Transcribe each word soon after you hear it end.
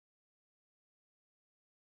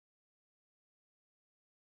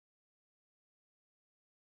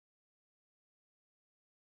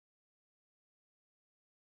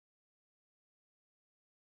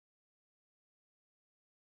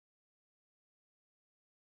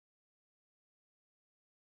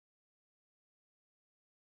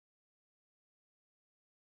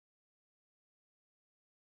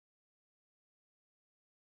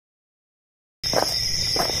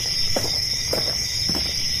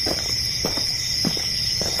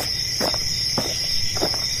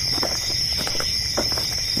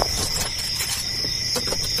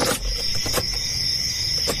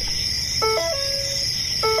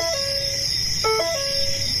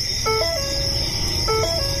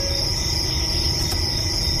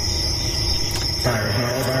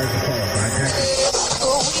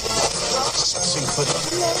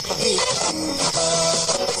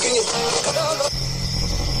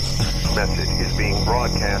Message is being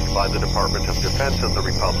broadcast by the Department of Defense of the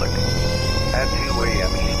Republic. At 2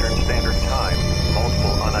 a.m. Eastern Standard Time,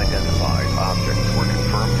 multiple unidentified objects were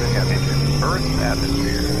confirmed to have entered Earth's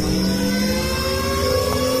atmosphere.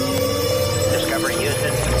 Discovery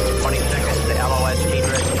Houston, 20 seconds to LOS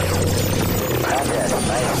T-Drift. Contact,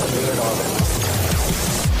 nice to be in orbit.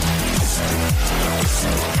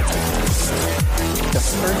 The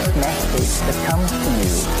first message that comes to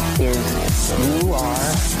you is you are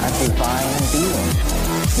a divine being.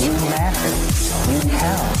 You matter. You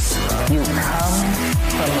count. You come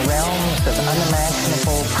from realms of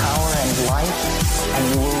unimaginable power and light, and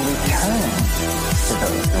you will return to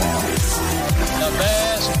those realms. The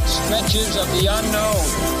vast stretches of the unknown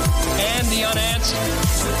and the unanswered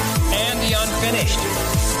and the unfinished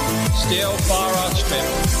still far outstrip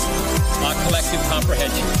our collective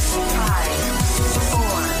comprehension. 5, 4,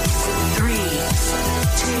 3, 2,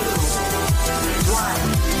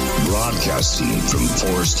 1. Broadcasting from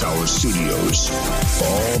Forest Tower Studios,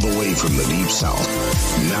 all the way from the Deep South.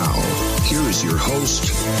 Now, here is your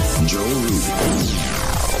host, Joe Root.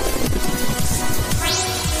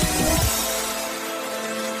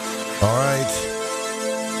 All right.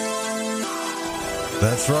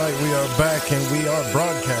 That's right. We are back, and we are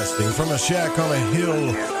broadcasting from a shack on a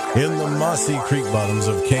hill in the mossy creek bottoms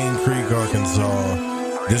of Cane Creek, Arkansas.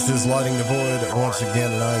 This is Lighting the Void once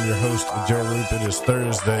again, and I'm your host, Joe Roop. It is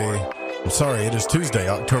it is Tuesday,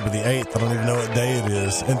 October the 8th. I don't even know what day it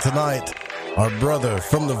is. And tonight, our brother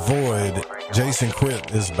from the Void, Jason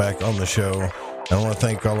Quitt, is back on the show. I want to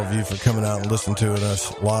thank all of you for coming out and listening to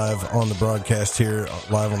us live on the broadcast here,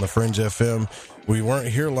 live on the Fringe FM. We weren't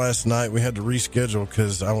here last night. We had to reschedule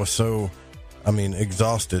because I was so,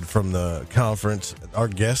 exhausted from the conference. Our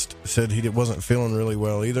guest said he wasn't feeling really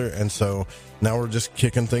well either, and so now we're just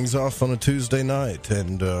kicking things off on a Tuesday night,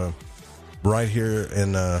 and right here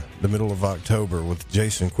in the middle of October with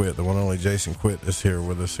Jason Quitt. The one and only Jason Quitt is here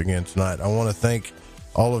with us again tonight. I want to thank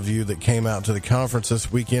all of you that came out to the conference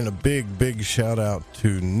this weekend. A big shout out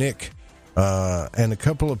to Nick and a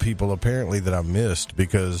couple of people apparently that I missed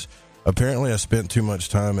because apparently I spent too much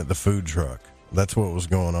time at the food truck. That's what was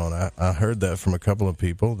going on. I heard that from a couple of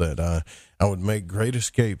people that I would make great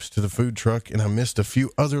escapes to the food truck, and I missed a few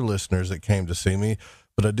other listeners that came to see me,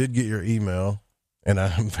 but I did get your email, and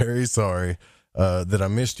I'm very sorry that I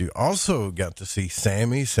missed you. Also got to see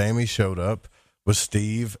Sammy. Sammy showed up with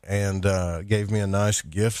Steve and gave me a nice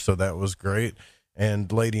gift, so that was great. And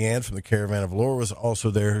Lady Ann from the Caravan of Lore was also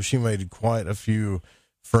there. She made quite a few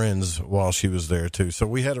friends while she was there too. So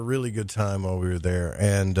we had a really good time while we were there.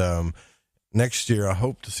 And next year, I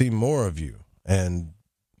hope to see more of you. And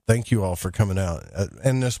thank you all for coming out.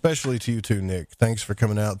 And especially to you too, Nick. Thanks for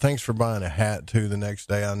coming out. Thanks for buying a hat too the next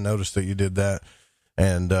day. I noticed that you did that.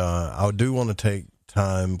 And I do want to take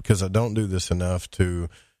time, because I don't do this enough, to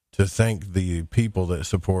thank the people that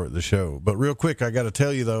support the show. But real quick, I got to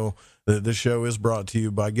tell you, though, that this show is brought to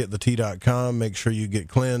you by GetTheTea.com. Make sure you get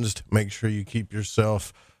cleansed. Make sure you keep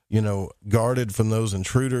yourself, guarded from those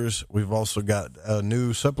intruders. We've also got a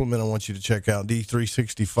new supplement I want you to check out,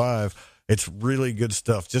 D365. It's really good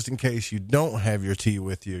stuff. Just in case you don't have your tea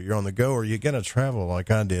with you, you're on the go, or you're going to travel like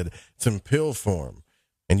I did. It's in pill form,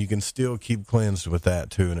 and you can still keep cleansed with that,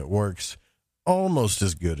 too, and it works almost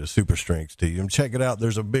as good as Super Strength tea. And check it out.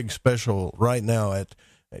 There's a big special right now at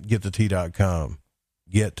GetTheTea.com.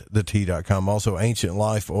 GetTheTea.com. Also,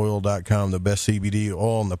 AncientLifeOil.com, the best CBD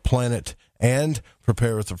oil on the planet, and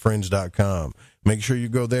PrepareWithTheFringe.com. Make sure you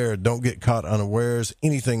go there. Don't get caught unawares.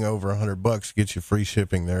 Anything over $100 gets you free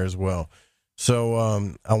shipping there as well. So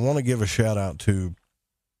I want to give a shout out to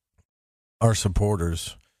our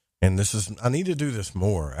supporters. And I need to do this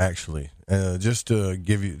more, actually, just to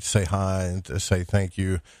say hi and to say thank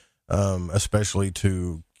you, especially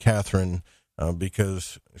to Catherine,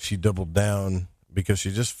 because she doubled down, because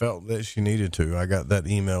she just felt that she needed to. I got that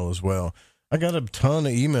email as well. I got a ton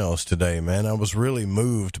of emails today, man. I was really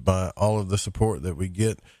moved by all of the support that we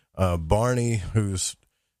get. Barney, who's,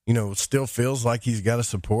 still feels like he's got a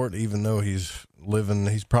support, even though he's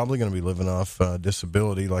probably going to be living off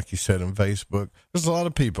disability, like he said on Facebook. There's a lot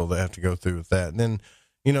of people that have to go through with that. And then,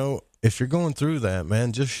 if you're going through that,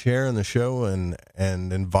 man, just sharing the show and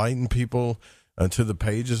inviting people to the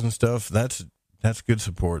pages and stuff, that's good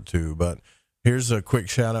support too. But here's a quick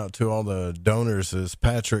shout out to all the donors. Is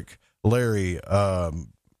Patrick, Larry,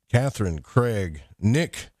 Catherine, Craig,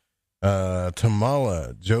 Nick,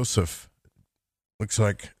 Tamala, Joseph, looks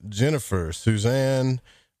like Jennifer, Suzanne,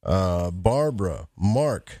 Barbara,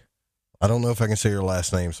 Mark. I don't know if I can say your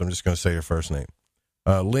last name, so I'm just going to say your first name.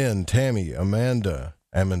 Lynn, Tammy, Amanda,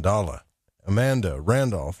 Amandala, Amanda,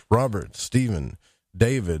 Randolph, Robert, Stephen,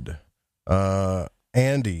 David,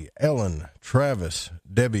 Andy, Ellen, Travis,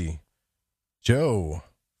 Debbie, Joe,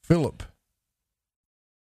 Philip.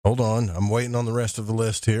 Hold on, I'm waiting on the rest of the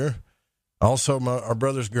list here. Also, our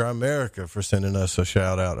brothers Grimerica for sending us a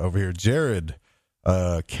shout out over here. Jared,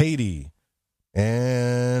 Katie,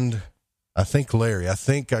 and I think Larry. I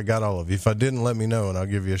think I got all of you. If I didn't, let me know, and I'll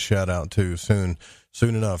give you a shout out too soon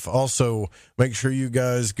enough. Also, make sure you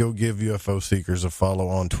guys go give UFO Seekers a follow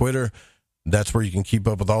on Twitter. That's where you can keep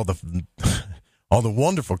up with all the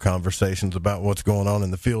wonderful conversations about what's going on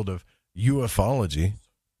in the field of ufology.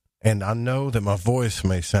 And I know that my voice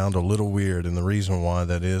may sound a little weird, and the reason why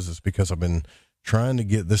that is because I've been trying to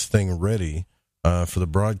get this thing ready for the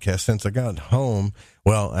broadcast since I got home.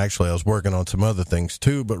 Well, actually, I was working on some other things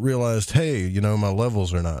too, but realized, hey, my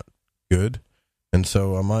levels are not good, and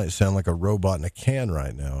so I might sound like a robot in a can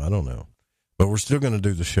right now. I don't know. But we're still going to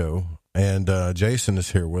do the show, and Jason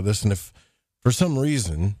is here with us, and if for some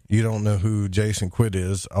reason you don't know who Jason Quitt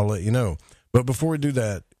is, I'll let you know. But before we do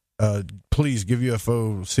that, please give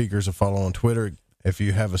UFO Seekers a follow on Twitter. If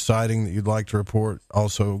you have a sighting that you'd like to report,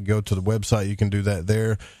 also go to the website. You can do that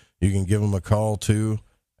there. You can give them a call, too,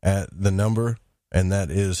 at the number, and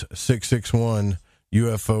that is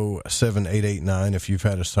 661-UFO-7889 if you've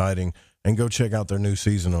had a sighting. And go check out their new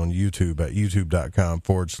season on YouTube at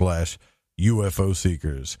youtube.com/UFO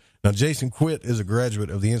Seekers. Now, Jason Quitt is a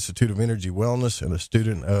graduate of the Institute of Energy Wellness and a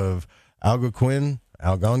student of Algonquin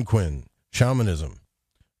Shamanism.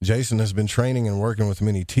 Jason has been training and working with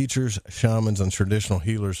many teachers, shamans, and traditional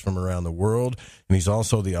healers from around the world, and he's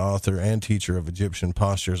also the author and teacher of Egyptian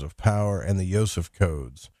Postures of Power and the Yosef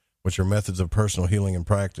Codes, which are methods of personal healing and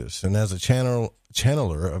practice. And as a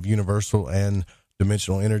channeler of universal and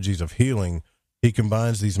dimensional energies of healing, he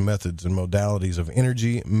combines these methods and modalities of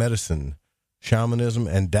energy, medicine, shamanism,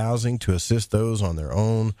 and dowsing to assist those on their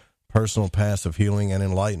own personal paths of healing and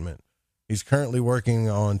enlightenment. He's currently working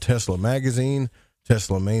on Tesla Magazine,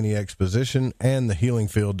 TeslaMania Exposition, and the Healing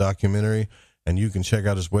Field documentary, and you can check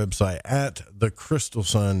out his website at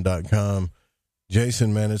thecrystalsun.com.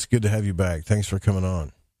 Jason, man, it's good to have you back. Thanks for coming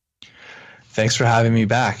on. Thanks for having me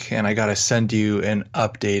back, and I got to send you an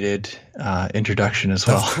updated introduction as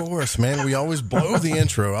well. Of course, man. We always blow the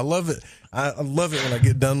intro. I love it. I love it when I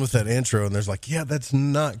get done with that intro, and there's like, yeah, that's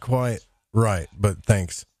not quite right, but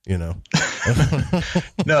thanks. No,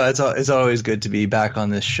 it's always good to be back on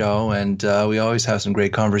this show, and we always have some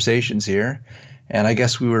great conversations here. And I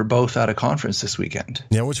guess we were both at a conference this weekend.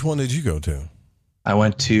 Yeah, which one did you go to? I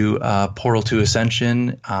went to Portal to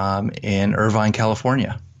Ascension in Irvine,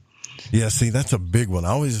 California. Yeah, see, that's a big one. I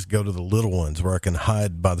always go to the little ones where I can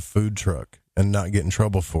hide by the food truck and not get in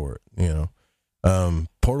trouble for it.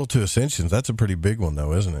 Portal to Ascensions, that's a pretty big one,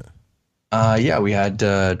 though, isn't it? Yeah, we had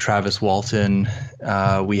Travis Walton,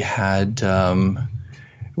 we had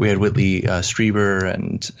Whitley Strieber,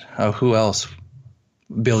 and who else?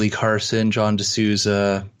 Billy Carson, John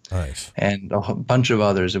D'Souza, nice, and a bunch of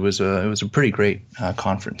others. It was a pretty great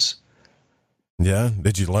conference. Yeah,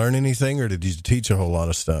 did you learn anything, or did you teach a whole lot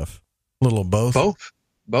of stuff? A little of both.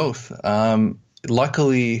 Both.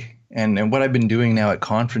 Luckily, and what I've been doing now at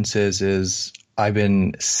conferences is I've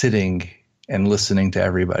been sitting and listening to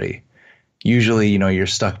everybody. Usually, you're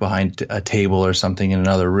stuck behind a table or something in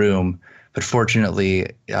another room. But fortunately,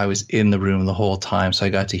 I was in the room the whole time, so I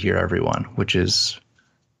got to hear everyone, which is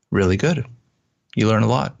really good. You learn a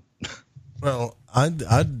lot. Well,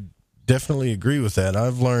 I definitely agree with that.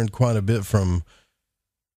 I've learned quite a bit from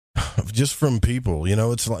people.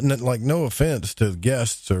 It's like no offense to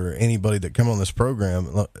guests or anybody that come on this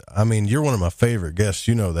program. I mean, you're one of my favorite guests.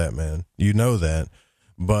 You know that, man. You know that.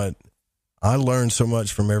 But I learned so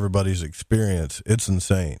much from everybody's experience. It's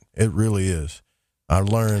insane. It really is. I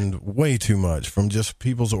learned way too much from just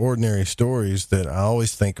people's ordinary stories that I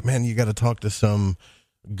always think, man, you got to talk to some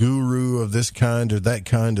guru of this kind or that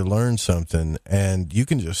kind to learn something. And you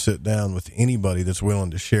can just sit down with anybody that's willing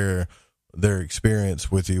to share their experience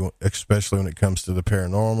with you, especially when it comes to the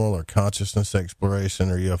paranormal or consciousness exploration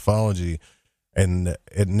or ufology. And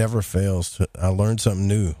it never fails. I learned something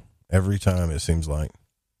new every time, it seems like.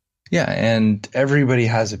 Yeah, and everybody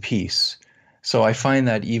has a piece. So I find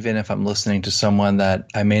that even if I'm listening to someone that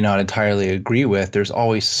I may not entirely agree with, there's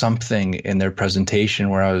always something in their presentation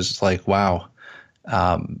where I was like, wow,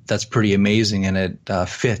 that's pretty amazing, and it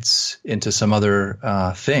fits into some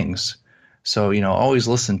other things. So, always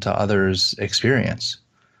listen to others' experience.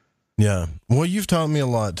 Yeah. Well, you've taught me a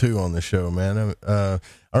lot, too, on the show, man. I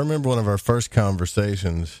remember one of our first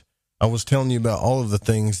conversations, I was telling you about all of the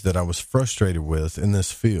things that I was frustrated with in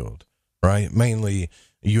this field, right? Mainly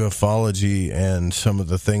ufology and some of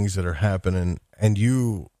the things that are happening, and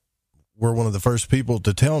you were one of the first people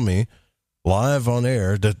to tell me live on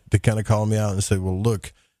air to kind of call me out and say, well,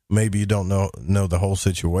 look, maybe you don't know the whole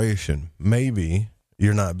situation. Maybe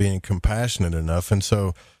you're not being compassionate enough. And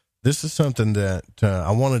so this is something that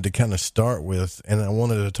I wanted to kind of start with, and I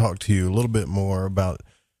wanted to talk to you a little bit more about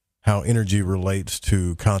how energy relates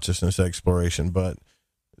to consciousness exploration. But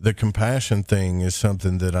the compassion thing is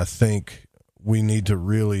something that I think we need to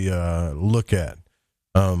really look at.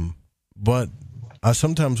 But I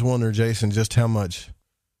sometimes wonder, Jason, just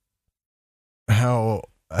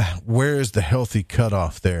where is the healthy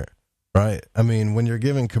cutoff there, right? I mean, when you're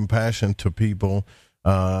giving compassion to people,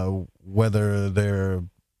 whether they're,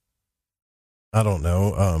 I don't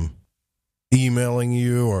know, emailing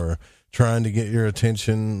you or trying to get your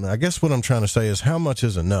attention, I guess what I'm trying to say is how much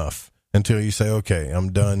is enough until you say, okay,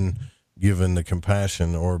 I'm done giving the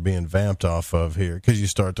compassion or being vamped off of here, because you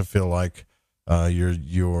start to feel like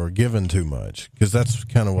you're giving too much, because that's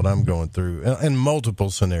kind of what I'm going through in multiple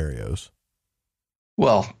scenarios.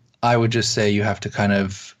 Well, I would just say you have to kind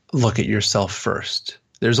of look at yourself first.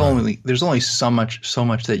 There's only so much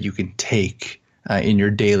that you can take in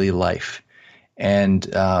your daily life. And,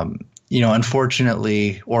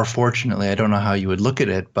 unfortunately or fortunately, I don't know how you would look at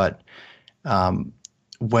it, but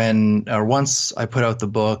once I put out the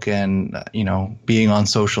book and, being on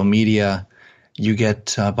social media, you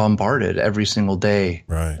get bombarded every single day,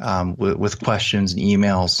 right, with questions and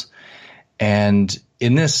emails. And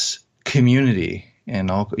in this community,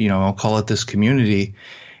 and I'll call it this community,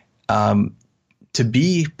 to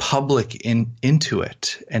be public into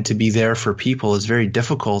it and to be there for people is very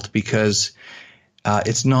difficult, because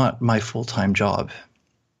it's not my full-time job.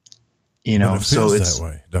 But it feels that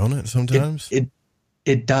way, don't it? Sometimes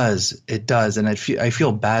it does, and I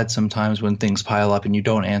feel bad sometimes when things pile up and you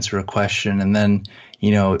don't answer a question, and then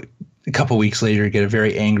a couple weeks later you get a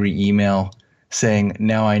very angry email saying,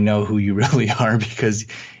 "Now I know who you really are because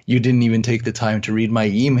you didn't even take the time to read my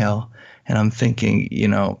email." And I'm thinking,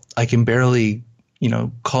 I can barely,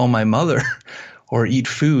 call my mother or eat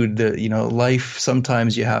food. Life,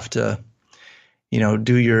 sometimes you have to,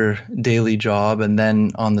 do your daily job and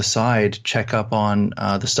then on the side check up on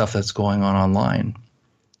the stuff that's going on online.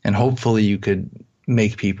 And hopefully you could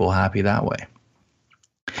make people happy that way.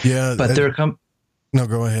 Yeah. But No,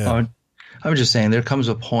 go ahead. I was just saying, there comes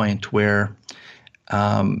a point where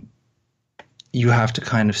you have to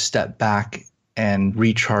kind of step back and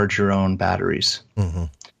recharge your own batteries. Mm-hmm.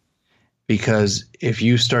 Because if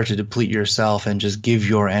you start to deplete yourself and just give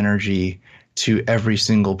your energy to every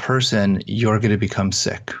single person, you're going to become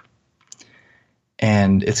sick.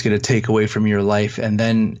 And it's going to take away from your life, and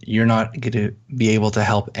then you're not going to be able to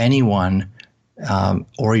help anyone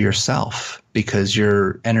or yourself, because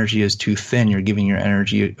your energy is too thin. You're giving your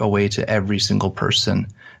energy away to every single person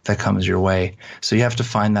that comes your way. So you have to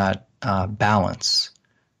find that balance,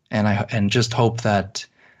 and just hope that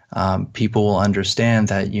people will understand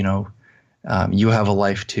that you have a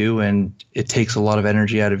life too, and it takes a lot of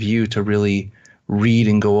energy out of you to really read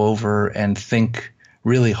and go over and think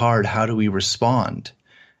really hard. How do we respond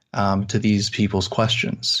to these people's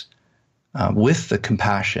questions with the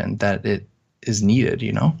compassion that it is needed?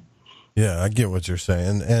 Yeah, I get what you're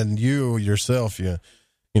saying. And you yourself, you're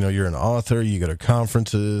an author, you go to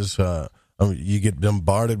conferences, you get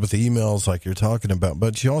bombarded with emails like you're talking about,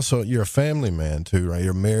 but you're a family man too, right?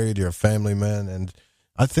 You're married, you're a family man. And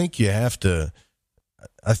I think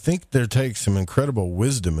there takes some incredible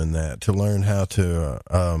wisdom in that to learn how to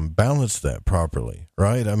balance that properly,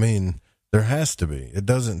 right? I mean, there has to be. It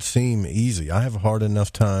doesn't seem easy. I have a hard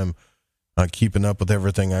enough time keeping up with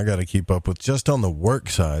everything I got to keep up with just on the work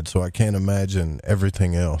side, so I can't imagine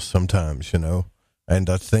everything else sometimes, And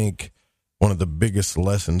I think one of the biggest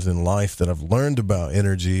lessons in life that I've learned about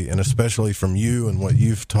energy, and especially from you and what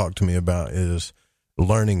you've talked to me about, is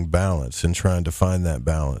learning balance and trying to find that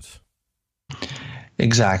balance.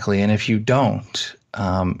 Exactly. And if you don't,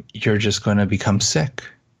 you're just going to become sick.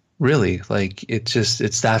 Really,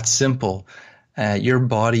 it's that simple. Your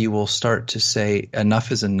body will start to say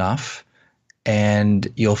enough is enough, and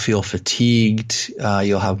you'll feel fatigued.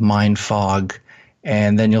 You'll have mind fog,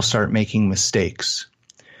 and then you'll start making mistakes.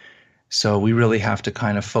 So we really have to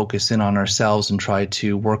kind of focus in on ourselves and try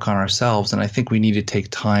to work on ourselves. And I think we need to take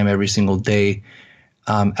time every single day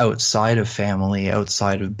outside of family,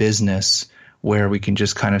 outside of business, where we can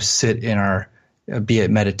just kind of sit in our, be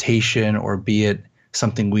it meditation or be it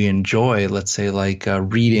something we enjoy, let's say like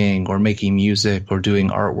reading or making music or doing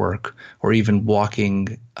artwork, or even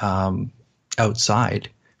walking outside,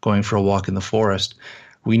 going for a walk in the forest.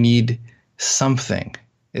 We need something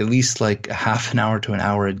at least like a half an hour to an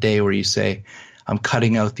hour a day where you say, I'm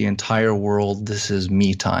cutting out the entire world. This is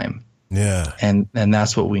me time. Yeah. And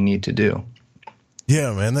that's what we need to do.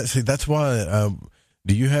 Yeah, man. That's why,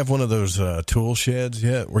 do you have one of those tool sheds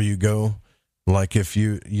yet where you go, like if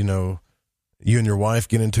you and your wife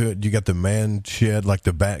get into it, you got the man shed, like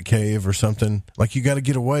the bat cave or something, like you got to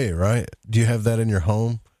get away, right? Do you have that in your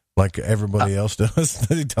home like everybody else does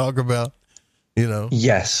that you talk about,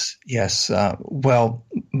 Yes. Well,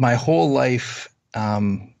 my whole life,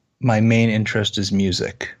 my main interest is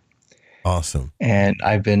music. Awesome. And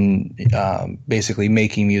I've been basically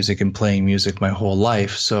making music and playing music my whole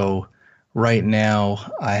life. So right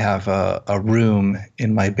now I have a room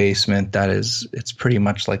in my basement it's pretty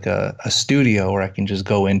much like a studio where I can just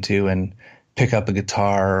go into and pick up a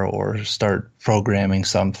guitar or start programming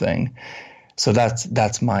something. So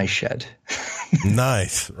that's my shed.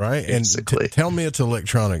 Nice, right? Basically. And tell me it's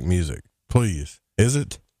electronic music, please. Is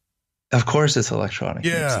it? Of course it's electronic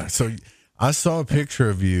music. So I saw a picture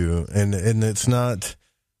of you, and it's not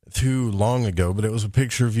too long ago, but it was a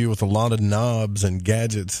picture of you with a lot of knobs and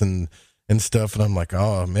gadgets and stuff, and I'm like,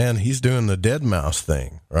 oh man, he's doing the dead mouse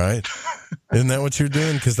thing, right? Isn't that what you're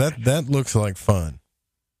doing? Because that looks like fun.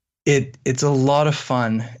 It's a lot of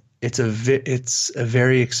fun. It's a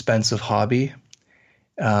very expensive hobby.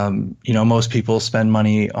 Most people spend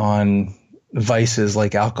money on vices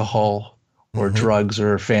like alcohol or drugs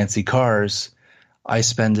or fancy cars. I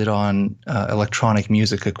spend it on electronic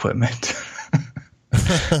music equipment.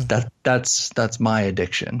 That's my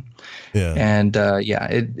addiction. Yeah. And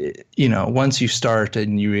once you start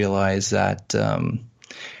and you realize that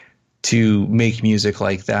to make music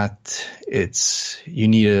like that, you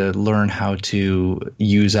need to learn how to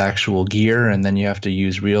use actual gear, and then you have to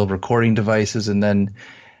use real recording devices, and then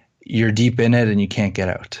you're deep in it and you can't get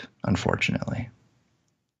out, unfortunately.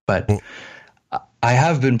 But I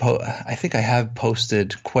have been I think I have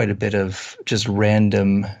posted quite a bit of just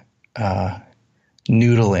random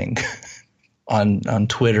noodling on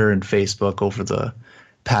Twitter and Facebook over the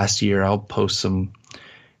past year. I'll post some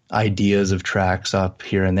ideas of tracks up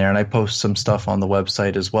here and there, and I post some stuff on the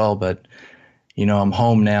website as well. But I'm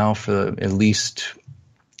home now for at least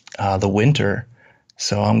the winter,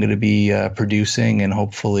 so I'm going to be producing and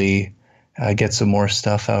hopefully get some more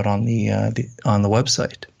stuff out on the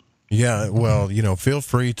website. Yeah, well, feel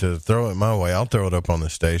free to throw it my way. I'll throw it up on the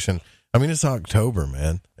station. I mean, it's October,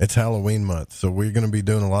 man. It's Halloween month, so we're going to be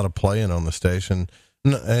doing a lot of playing on the station.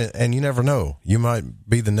 And you never know. You might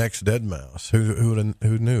be the next Dead Mouse. Who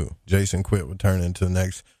knew Jason Quitt would turn into the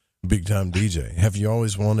next big-time DJ? Have you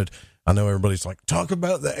always wanted... I know everybody's like, talk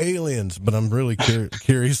about the aliens, but I'm really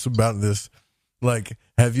curious about this. Like,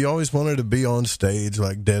 have you always wanted to be on stage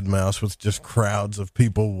like Dead Mouse with just crowds of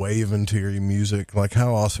people waving to your music? Like,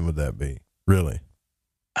 how awesome would that be? Really?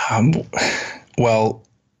 Well,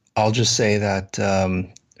 I'll just say that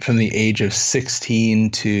from the age of 16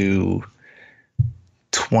 to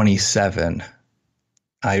 27,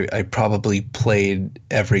 I probably played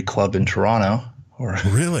every club in Toronto.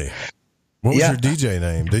 Really? What was your DJ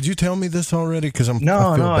name? Did you tell me this already? Because I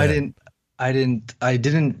didn't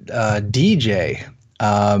DJ.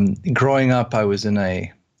 Growing up, I was in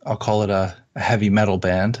I'll call it a heavy metal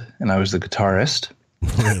band, and I was the guitarist.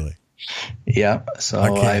 Really? Yeah. So I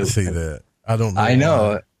can't see that. I don't know. I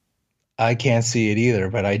know. I can't see it either,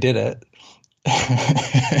 but I did it.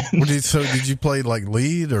 So did you play like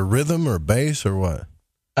lead or rhythm or bass or what?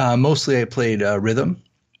 Mostly I played rhythm.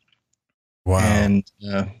 Wow. And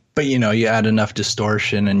but you add enough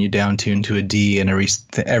distortion and you down tune to a D and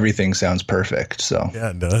everything sounds perfect. So yeah,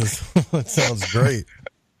 it does. It sounds great.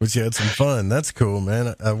 But you had some fun. That's cool,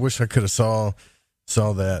 man. I wish I could have saw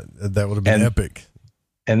that. That would have been epic.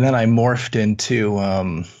 And then I morphed into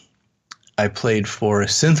I played for a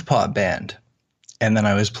synth pop band, and then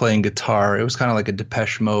I was playing guitar. It was kind of like a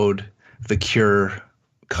Depeche Mode, The Cure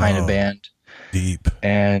kind of band. Deep.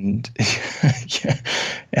 And yeah,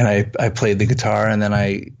 and I played the guitar, and then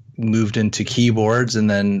I moved into keyboards, and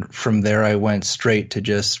then from there I went straight to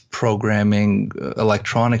just programming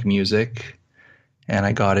electronic music, and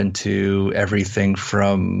I got into everything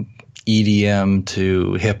from EDM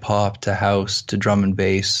to hip hop to house to drum and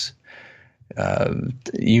bass.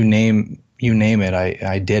 You name it,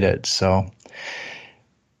 I did it. So,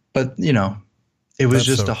 but it was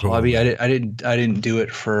just a hobby. I didn't do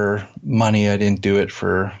it for money. I didn't do it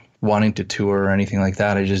for wanting to tour or anything like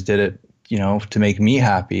that. I just did it, to make me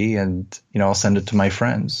happy, and I'll send it to my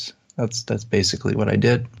friends. That's basically what I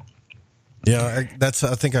did. Yeah, I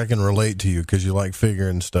think I can relate to you because you like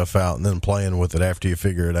figuring stuff out and then playing with it after you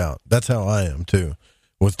figure it out. That's how I am too,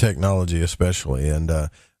 with technology especially. And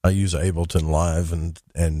I use Ableton Live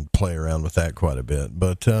and play around with that quite a bit.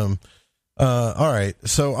 But all right,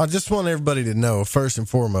 so I just want everybody to know, first and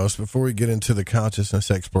foremost, before we get into the consciousness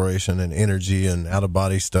exploration and energy and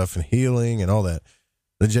out-of-body stuff and healing and all that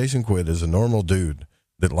Jason Quitt is a normal dude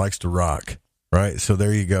that likes to rock, right? So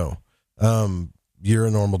there you go. You're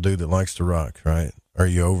a normal dude that likes to rock, right? Are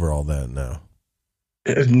you over all that now?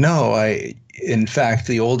 No, in fact,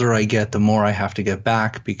 the older I get, the more I have to get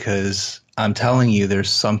back, because I'm telling you, there's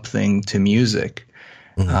something to music.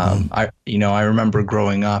 Mm-hmm. I remember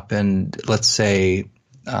growing up, and let's say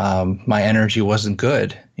my energy wasn't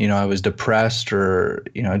good. I was depressed, or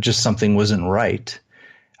just something wasn't right.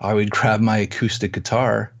 I would grab my acoustic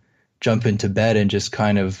guitar, jump into bed, and just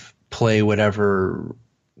kind of play whatever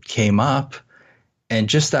came up. And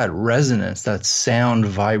just that resonance, that sound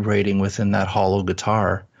vibrating within that hollow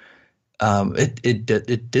guitar,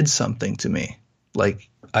 it did something to me. Like,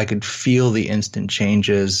 I could feel the instant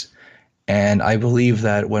changes. And I believe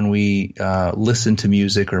that when we listen to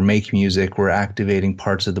music or make music, we're activating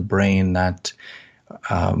parts of the brain that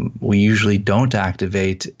we usually don't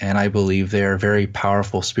activate. And I believe they're very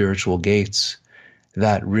powerful spiritual gates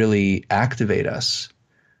that really activate us.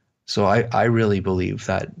 So I really believe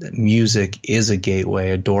that music is a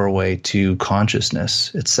gateway, a doorway to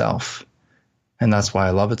consciousness itself. And that's why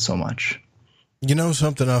I love it so much.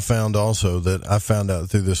 Something I found also that I found out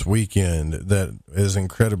through this weekend that is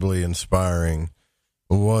incredibly inspiring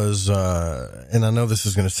was, and I know this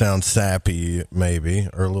is going to sound sappy maybe,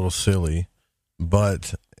 or a little silly,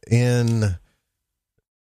 but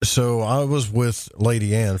so I was with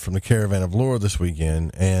Lady Ann from the Caravan of Lore this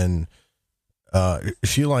weekend, and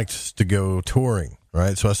she likes to go touring,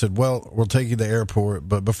 right? So I said, well, we'll take you to the airport,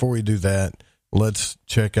 but before we do that, let's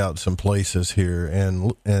check out some places here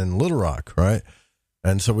in Little Rock, right?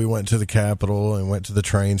 And so we went to the Capitol and went to the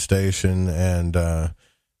train station and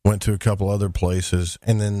went to a couple other places.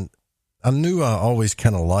 And then I knew I always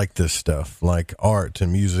kind of liked this stuff, like art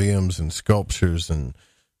and museums and sculptures and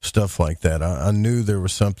stuff like that. I knew there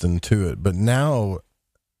was something to it. But now,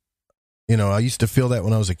 I used to feel that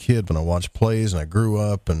when I was a kid, when I watched plays and I grew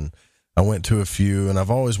up and I went to a few, and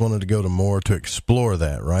I've always wanted to go to more to explore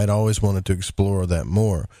that, right? I always wanted to explore that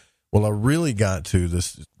more. Well, I really got to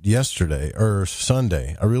this yesterday or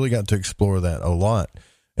Sunday. I really got to explore that a lot.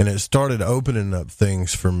 And it started opening up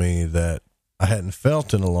things for me that I hadn't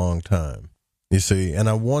felt in a long time, you see. And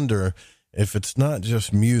I wonder if it's not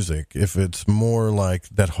just music, if it's more like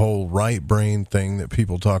that whole right brain thing that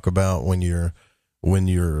people talk about when you're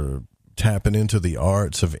tapping into the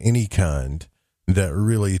arts of any kind that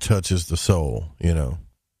really touches the soul,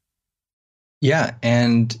 Yeah.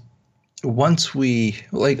 And once we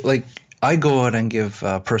like I go out and give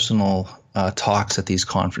personal talks at these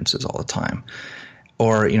conferences all the time,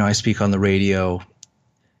 or, I speak on the radio.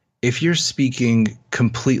 If you're speaking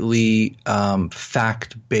completely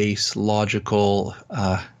fact-based, logical,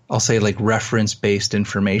 I'll say like reference-based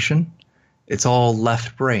information, it's all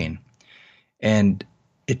left brain. And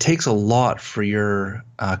it takes a lot for your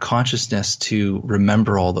consciousness to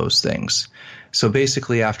remember all those things. So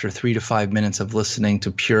basically, after 3 to 5 minutes of listening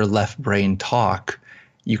to pure left brain talk,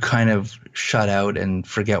 you kind of shut out and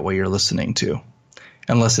forget what you're listening to,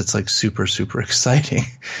 unless it's like super, super exciting.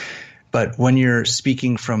 But when you're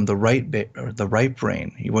speaking from the right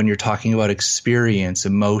brain, when you're talking about experience,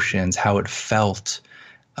 emotions, how it felt,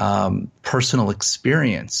 personal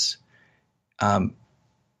experience,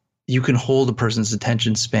 you can hold a person's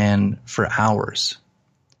attention span for hours,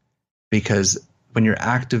 because when you're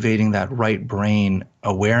activating that right brain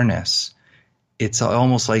awareness, it's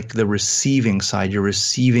almost like the receiving side. You're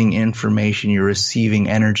receiving information, you're receiving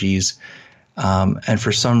energies. And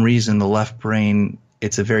for some reason, the left brain,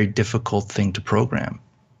 it's a very difficult thing to program.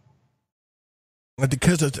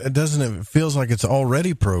 Because it feels like it's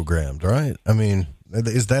already programmed, right? I mean,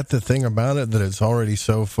 is that the thing about it, that it's already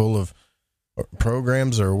so full of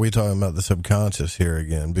programs, or are we talking about the subconscious here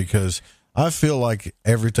again? Because I feel like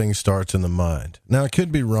everything starts in the mind. Now, I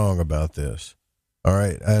could be wrong about this, all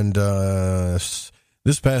right? And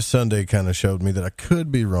this past Sunday kind of showed me that I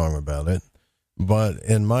could be wrong about it. But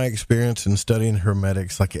in my experience in studying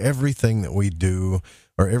Hermetics, like everything that we do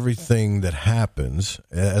or everything that happens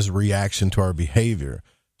as a reaction to our behavior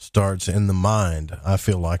starts in the mind, I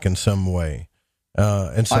feel like, in some way.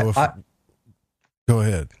 And so go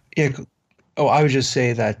ahead. Yeah. Oh, I would just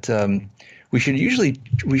say that we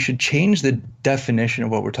should change the definition of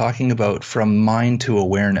what we're talking about from mind to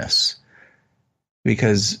awareness,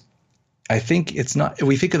 because I think it's not,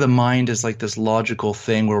 we think of the mind as like this logical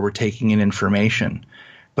thing where we're taking in information,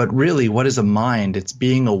 but really, what is a mind? It's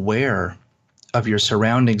being aware of your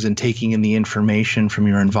surroundings and taking in the information from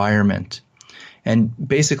your environment. And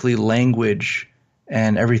basically language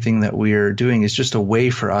and everything that we're doing is just a way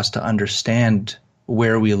for us to understand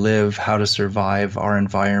where we live, how to survive our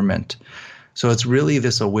environment. So it's really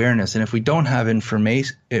this awareness. And if we don't have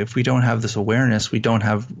information, if we don't have this awareness, we don't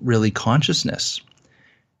have really consciousness.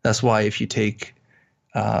 That's why if you take,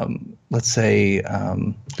 let's say,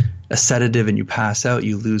 a sedative and you pass out,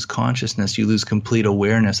 you lose consciousness, you lose complete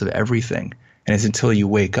awareness of everything. And it's until you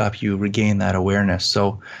wake up, you regain that awareness.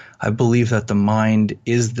 So I believe that the mind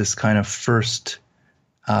is this kind of first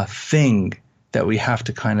thing that we have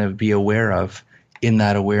to kind of be aware of in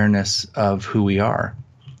that awareness of who we are.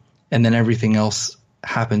 And then everything else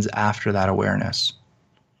happens after that awareness.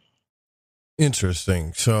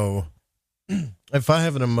 Interesting. So if I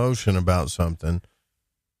have an emotion about something,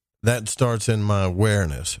 that starts in my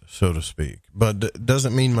awareness, so to speak, but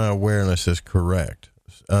doesn't mean my awareness is correct.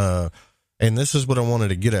 And this is what I wanted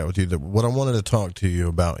to get at with you, what I wanted to talk to you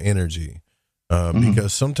about energy,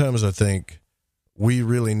 because sometimes I think we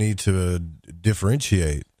really need to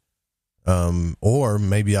differentiate, or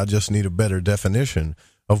maybe I just need a better definition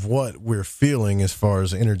of what we're feeling as far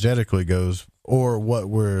as energetically goes,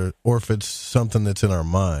 or if it's something that's in our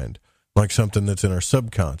mind, like something that's in our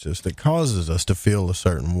subconscious that causes us to feel a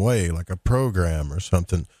certain way, like a program or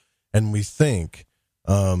something. And we think,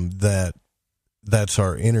 that that's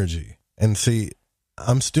our energy. And see,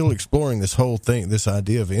 I'm still exploring this whole thing, this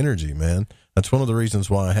idea of energy, man. That's one of the reasons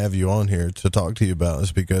why I have you on here to talk to you about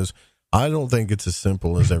this, because I don't think it's as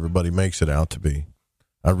simple as everybody makes it out to be.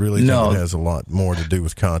 I really think it has a lot more to do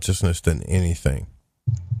with consciousness than anything.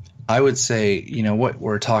 I would say, what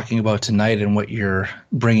we're talking about tonight and what you're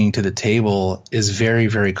bringing to the table is very,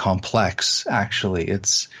 very complex, actually.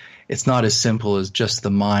 It's not as simple as just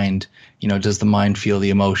the mind. Does the mind feel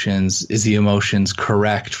the emotions? Is the emotions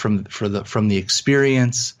correct from the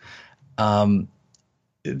experience?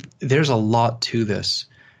 There's a lot to this.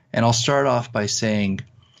 And I'll start off by saying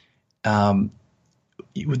the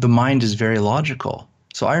mind is very logical.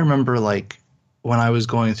 So I remember, like, when I was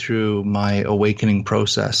going through my awakening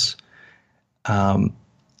process, I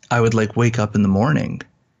would wake up in the morning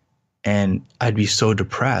and I'd be so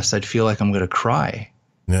depressed. I'd feel like I'm going to cry,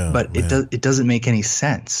 but it doesn't make any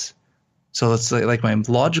sense. So it's like my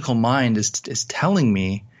logical mind is telling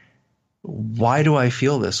me, why do I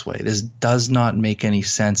feel this way? This does not make any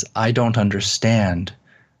sense. I don't understand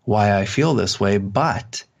why I feel this way,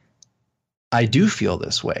 but I do feel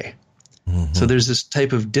this way. Mm-hmm. So there's this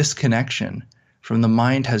type of disconnection from the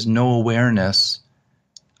mind has no awareness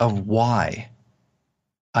of why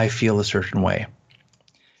I feel a certain way.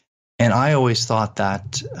 And I always thought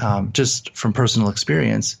that, just from personal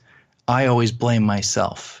experience, I always blame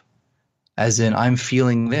myself, as in I'm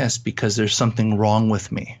feeling this because there's something wrong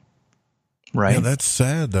with me. Right. Yeah, that's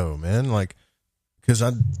sad though, man. Like, because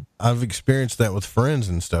I've experienced that with friends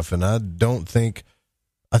and stuff, and I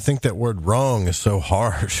think that word wrong is so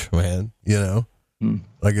harsh, man.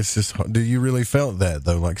 Like, it's just, do you really felt that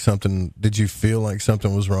though? Like did you feel like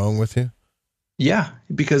something was wrong with you? Yeah,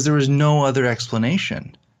 because there was no other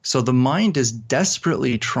explanation. So the mind is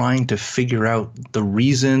desperately trying to figure out the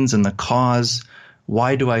reasons and the cause.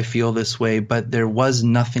 Why do I feel this way? But there was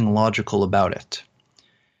nothing logical about it.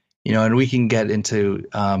 And we can get into,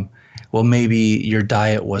 well, maybe your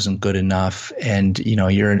diet wasn't good enough and, you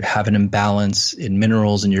have an imbalance in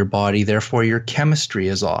minerals in your body. Therefore, your chemistry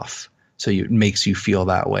is off. So it makes you feel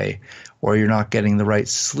that way. Or you're not getting the right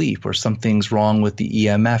sleep, or something's wrong with the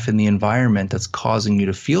EMF in the environment that's causing you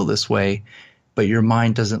to feel this way, but your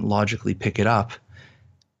mind doesn't logically pick it up.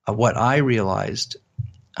 What I realized,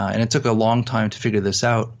 and it took a long time to figure this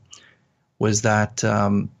out, was that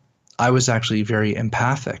I was actually very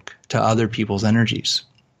empathic to other people's energies.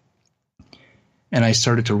 And I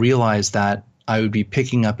started to realize that I would be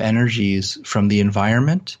picking up energies from the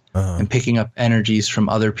environment and picking up energies from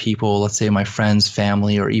other people, let's say my friends,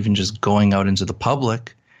 family, or even just going out into the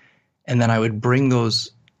public. And then I would bring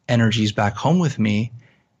those energies back home with me.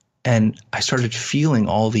 And I started feeling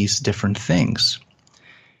all these different things.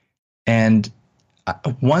 And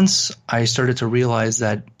once I started to realize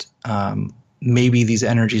that maybe these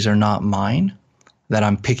energies are not mine, that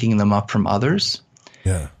I'm picking them up from others,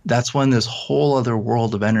 that's when this whole other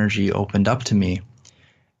world of energy opened up to me.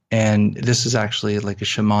 And this is actually like a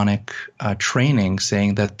shamanic training,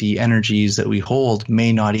 saying that the energies that we hold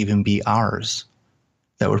may not even be ours,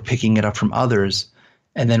 that we're picking it up from others,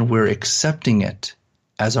 and then we're accepting it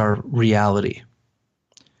as our reality.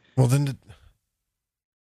 Well, then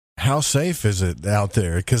how safe is it out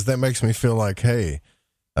there? Because that makes me feel like, hey,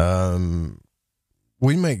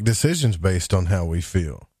 we make decisions based on how we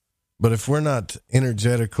feel. But if we're not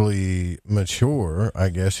energetically mature, I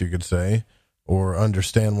guess you could say, or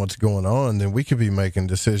understand what's going on, then we could be making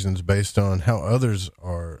decisions based on how others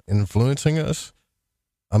are influencing us.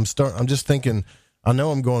 I'm just thinking, I know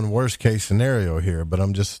I'm going worst case scenario here, but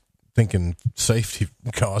I'm just thinking safety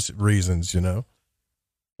cost reasons, you know?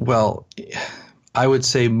 Well, I would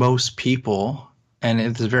say most people, and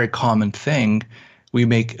it's a very common thing, we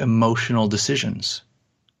make emotional decisions.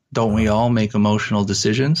 Don't we all make emotional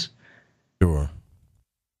decisions? Sure.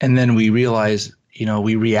 And then we realize,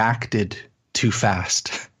 we reacted too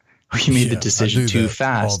fast. We made the decision too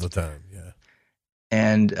fast. All the time, yeah.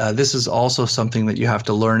 And this is also something that you have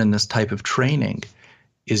to learn in this type of training,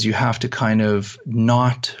 is you have to kind of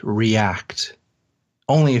not react.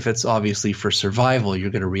 Only if it's obviously for survival, you're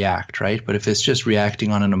going to react, right? But if it's just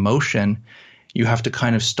reacting on an emotion, you have to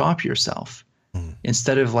kind of stop yourself.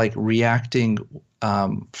 Instead of like reacting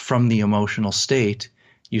from the emotional state,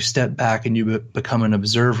 you step back and you become an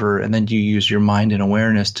observer, and then you use your mind and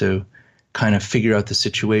awareness to kind of figure out the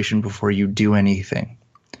situation before you do anything.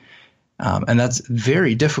 And that's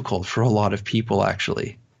very difficult for a lot of people,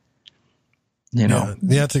 actually. Yeah,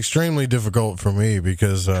 it's extremely difficult for me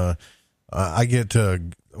because I get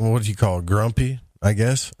what do you call it, grumpy, I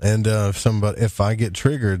guess. And if I get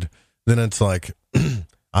triggered, then it's like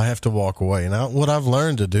I have to walk away. Now, what I've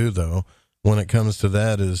learned to do, though, when it comes to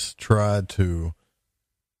that, is try to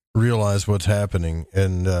realize what's happening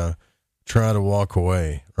and try to walk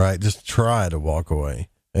away, right? Just try to walk away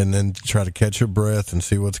and then try to catch your breath and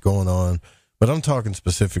see what's going on. But I'm talking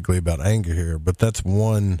specifically about anger here, but that's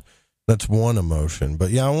one emotion.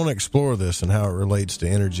 But yeah, I want to explore this and how it relates to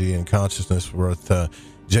energy and consciousness with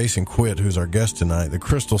Jason Quitt, who's our guest tonight.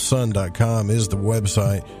 TheCrystalSun.com is the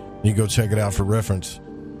website. You go check it out for reference.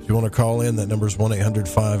 If you want to call in, that number is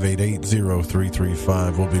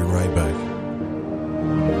 1-800-588-0335. We'll be right back.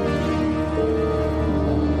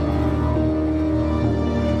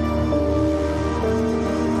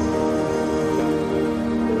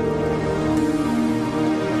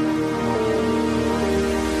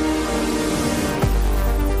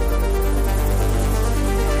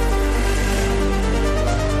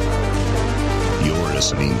 You're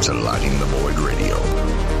listening to Lighting the Void Radio.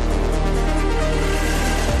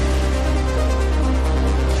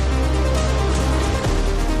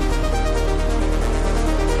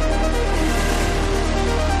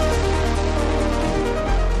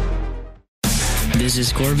 This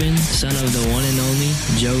is Corbin, son of the one and only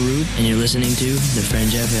Joe Root, and you're listening to The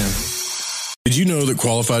Fringe FM. Did you know that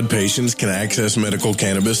qualified patients can access medical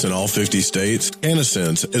cannabis in all 50 states?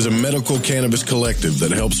 Cannasense is a medical cannabis collective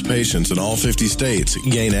that helps patients in all 50 states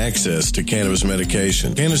gain access to cannabis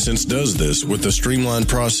medication. Cannasense does this with a streamlined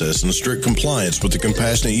process and strict compliance with the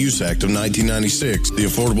Compassionate Use Act of 1996, the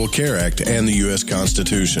Affordable Care Act, and the U.S.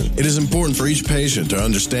 Constitution. It is important for each patient to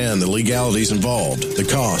understand the legalities involved, the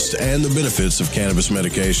cost, and the benefits of cannabis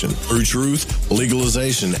medication. Through truth,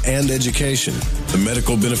 legalization, and education, the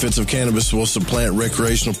medical benefits of cannabis will supplant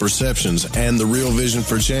recreational perceptions, and the real vision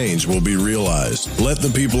for change will be realized. Let the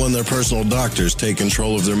people and their personal doctors take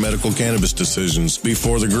control of their medical cannabis decisions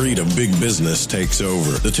before the greed of big business takes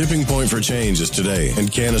over. The tipping point for change is today,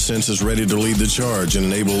 and Cannasense is ready to lead the charge and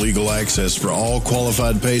enable legal access for all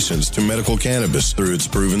qualified patients to medical cannabis through its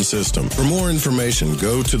proven system. For more information,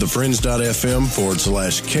 go to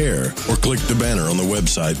thefringe.fm/care or click the banner on the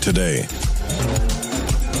website today.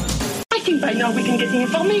 I think by now we can get the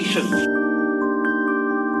information.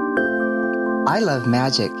 I love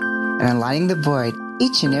magic, and on Lighting the Void,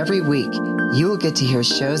 each and every week, you will get to hear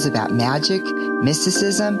shows about magic,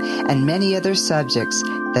 mysticism, and many other subjects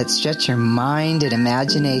that stretch your mind and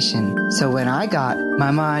imagination. So when I got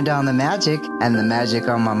my mind on the magic and the magic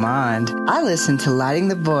on my mind, I listened to Lighting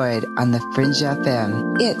the Void on the Fringe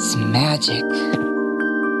FM. It's magic.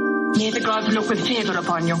 May the gods look with favor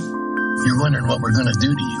upon you. You're wondering what we're going to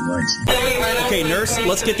do to you, aren't you? Okay, nurse,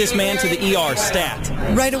 let's get this man to the ER stat.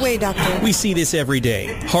 Right away, doctor. We see this every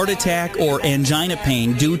day. Heart attack or angina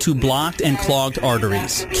pain due to blocked and clogged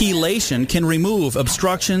arteries. Chelation can remove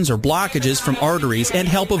obstructions or blockages from arteries and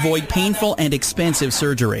help avoid painful and expensive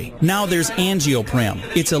surgery. Now there's Angioprim.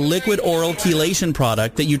 It's a liquid oral chelation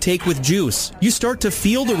product that you take with juice. You start to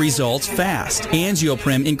feel the results fast.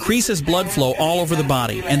 Angioprim increases blood flow all over the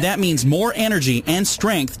body, and that means more energy and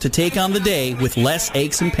strength to take on on the day with less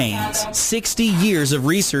aches and pains. 60 years of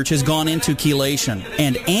research has gone into chelation,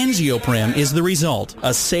 and Angioprim is the result.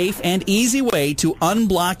 A safe and easy way to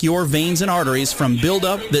unblock your veins and arteries from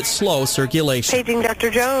buildup that slow circulation. Paging Dr.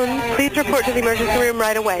 Jones. Please report to the emergency room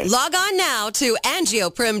right away. Log on now to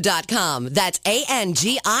angioprim.com. That's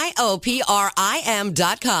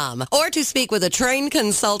ANGIOPRIM.com. Or to speak with a trained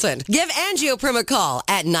consultant. Give Angioprim a call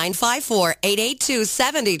at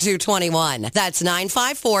 954-882-7221. That's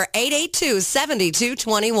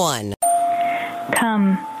 954-882-7221.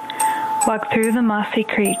 Come, walk through the mossy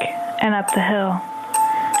creek and up the hill.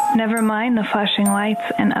 Never mind the flashing lights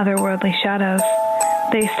and otherworldly shadows.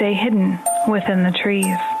 They stay hidden within the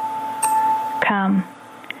trees. Come,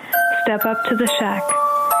 step up to the shack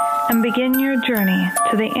and begin your journey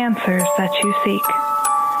to the answers that you seek.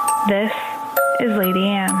 This is Lady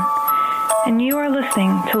Anne, and you are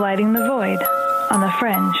listening to Lighting the Void on The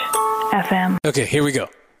Fringe FM. Okay, here we go.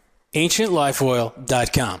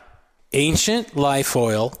 AncientLifeOil.com.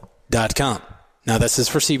 AncientLifeOil.com. Now this is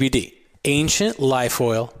for CBD.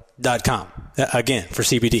 AncientLifeOil.com. Again, for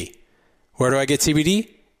CBD. Where do I get CBD?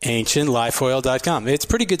 AncientLifeOil.com. It's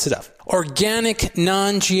pretty good stuff. Organic,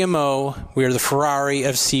 non-GMO. We are the Ferrari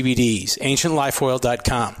of CBDs.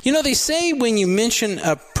 AncientLifeOil.com. You know, they say when you mention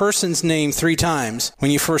a person's name 3 times when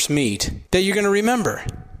you first meet, that you're going to remember.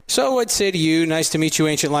 So I'd say to you, nice to meet you,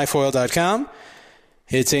 AncientLifeOil.com.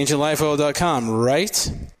 It's AncientLifeOil.com,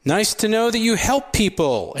 right? Nice to know that you help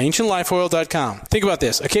people. AncientLifeOil.com. Think about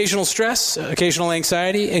this. Occasional stress, occasional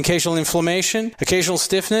anxiety, occasional inflammation, occasional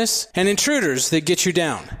stiffness, and intruders that get you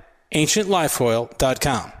down.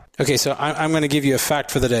 AncientLifeOil.com. Okay, so I'm going to give you a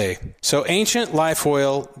fact for the day. So Ancient Life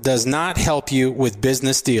Oil does not help you with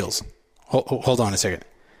business deals. Hold on a second.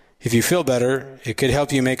 If you feel better, it could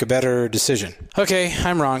help you make a better decision. Okay,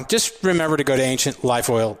 I'm wrong. Just remember to go to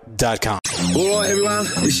AncientLifeOil.com. All right, everyone.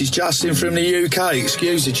 This is Justin from the UK.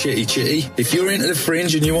 Excuse the chitty. If you're into the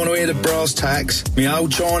Fringe and you want to hear the brass tacks, me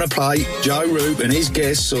old China plate, Joe Roop and his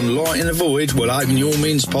guests on Lighting the Void will open your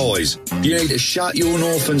mince pies. You need to shut your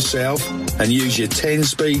north and south and use your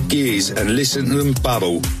 10-speed gears and listen to them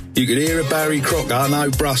bubble. You could hear a Barry Crocker,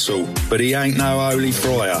 no Brussels, but he ain't no holy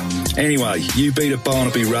friar. Anyway, you beat a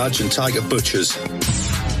Barnaby Rudge and take a butcher's.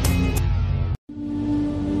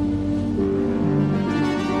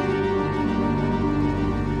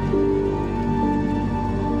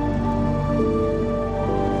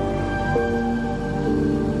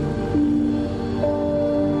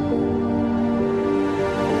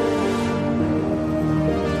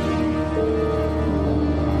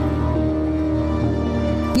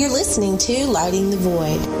 Listening to Lighting the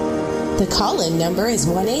Void. The call-in number is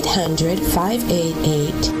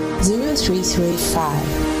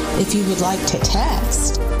 1-800-588-0335. If you would like to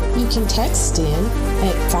text, you can text in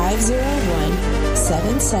at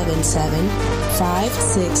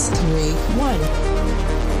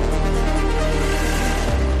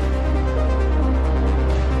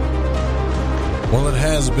Well, it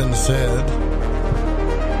has been said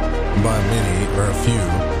by many, or a few,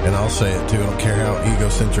 and I'll say it too, I don't care how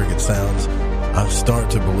egocentric it sounds, I start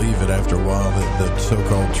to believe it after a while, that the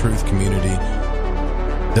so-called truth community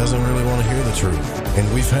doesn't really want to hear the truth.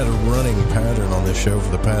 And we've had a running pattern on this show for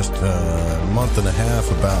the past month and a half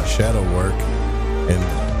about shadow work, and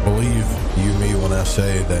believe you me when I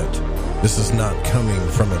say that this is not coming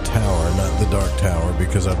from a tower, not the Dark Tower,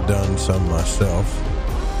 because I've done some myself.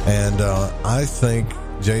 And I think,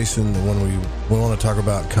 Jason, when we want to talk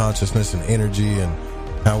about consciousness and energy and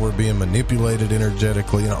how we're being manipulated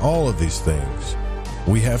energetically and all of these things,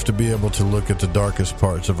 we have to be able to look at the darkest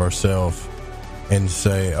parts of ourselves and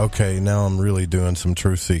say, okay, now I'm really doing some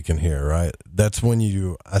truth seeking here, right? That's when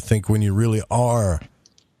I think when you really are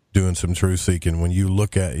doing some truth seeking, when you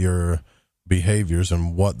look at your behaviors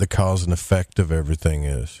and what the cause and effect of everything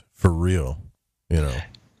is for real, you know?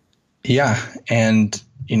 Yeah. And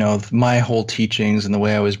you know, my whole teachings and the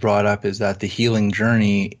way I was brought up is that the healing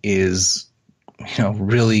journey is, you know,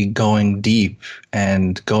 really going deep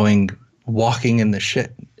and walking in the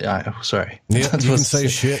shit. Sorry. Yeah, you can say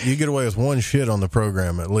shit. You get away with one shit on the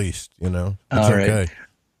program at least, you know. It's all right. Okay.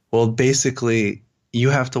 Well, basically,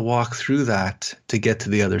 you have to walk through that to get to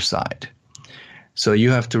the other side. So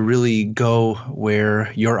you have to really go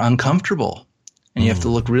where you're uncomfortable, and you have to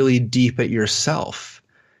look really deep at yourself.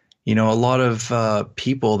 You know, a lot of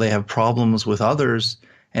people, they have problems with others,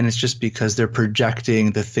 and it's just because they're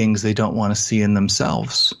projecting the things they don't want to see in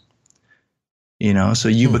themselves. You know, so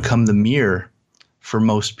you become the mirror for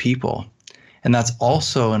most people. And that's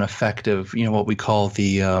also an effective, you know, what we call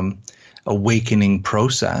the awakening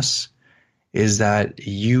process, is that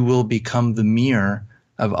you will become the mirror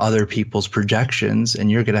of other people's projections, and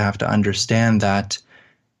you're going to have to understand that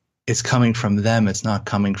it's coming from them, it's not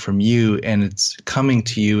coming from you, and it's coming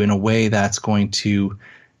to you in a way that's going to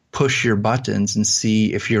push your buttons and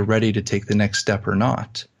see if you're ready to take the next step or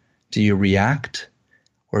not. Do you react,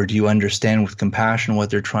 or do you understand with compassion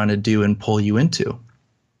what they're trying to do and pull you into?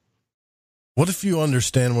 What if you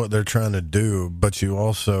understand what they're trying to do, but you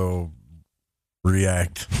also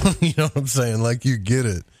react? You know what I'm saying? Like, you get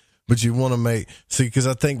it, but you want to because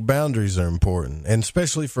I think boundaries are important, and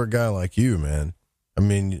especially for a guy like you, man. I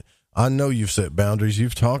mean, I know you've set boundaries.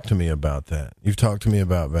 You've talked to me about that. You've talked to me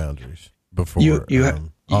about boundaries before. You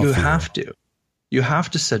have to. You have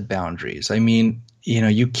to set boundaries. I mean,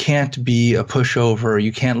 you can't be a pushover.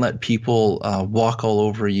 You can't let people walk all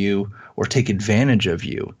over you or take advantage of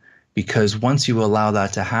you, because once you allow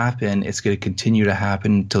that to happen, it's going to continue to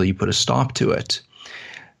happen until you put a stop to it.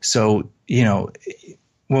 So,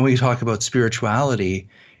 when we talk about spirituality,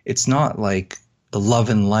 it's not like love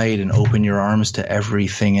and light and open your arms to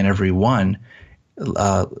everything and everyone.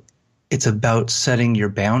 It's about setting your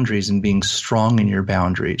boundaries and being strong in your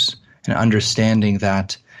boundaries, and understanding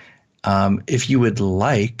that if you would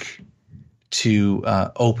like to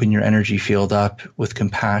open your energy field up with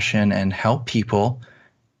compassion and help people,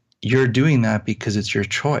 you're doing that because it's your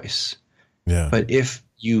choice. Yeah. But if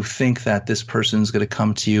you think that this person's going to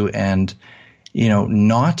come to you and,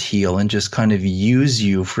 not heal and just kind of use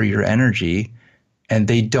you for your energy, and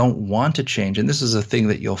they don't want to change, and this is a thing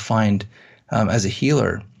that you'll find as a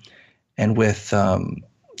healer and with,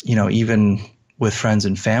 even with friends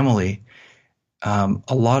and family,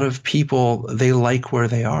 a lot of people, they like where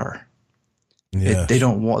they are. Yes. They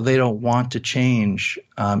don't want to change.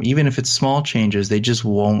 Even if it's small changes, they just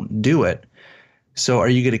won't do it. So are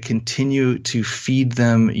you going to continue to feed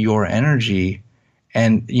them your energy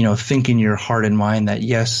and, think in your heart and mind that,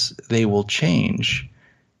 yes, they will change,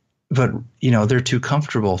 but, they're too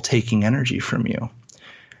comfortable taking energy from you?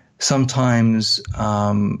 Sometimes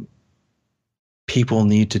people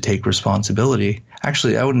need to take responsibility.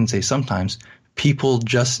 Actually, I wouldn't say sometimes. People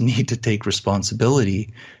just need to take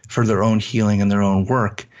responsibility for their own healing and their own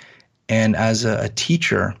work. And as a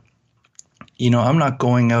teacher, I'm not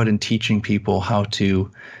going out and teaching people how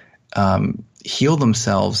to heal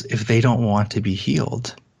themselves if they don't want to be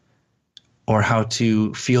healed, or how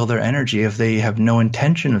to feel their energy if they have no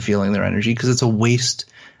intention of feeling their energy, because it's a waste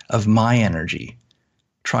of my energy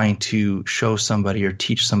trying to show somebody or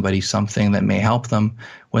teach somebody something that may help them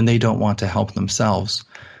when they don't want to help themselves.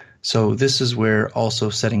 So this is where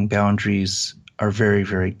also setting boundaries are very,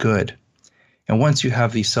 very good. And once you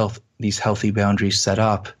have these healthy boundaries set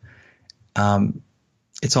up,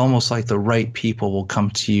 it's almost like the right people will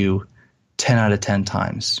come to you 10 out of 10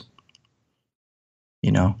 times.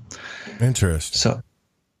 Interesting. So,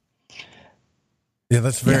 yeah,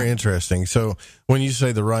 that's very interesting. So when you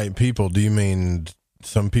say the right people, do you mean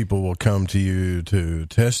some people will come to you to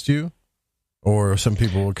test you, or some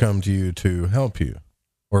people will come to you to help you,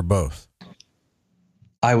 or both?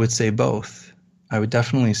 I would say both. I would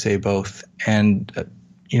definitely say both. And,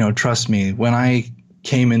 trust me, when I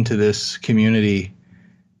came into this community,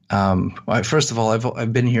 first of all,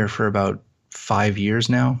 I've been here for about 5 years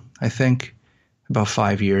now, I think, about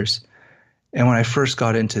 5 years. And when I first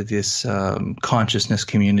got into this consciousness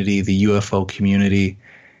community, the UFO community,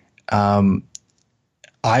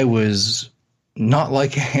 I was not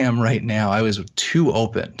like I am right now. I was too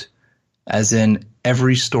open, as in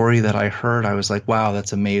every story that I heard, I was like, wow,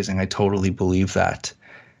 that's amazing. I totally believe that.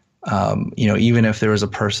 Even if there was a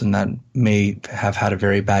person that may have had a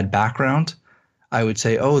very bad background, I would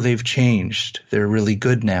say, oh, they've changed. They're really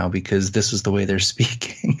good now because this is the way they're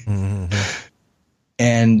speaking. Mm-hmm.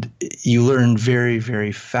 And you learn very,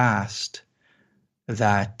 very fast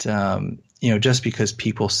that, just because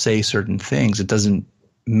people say certain things, it doesn't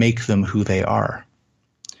make them who they are.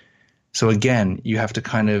 So again, you have to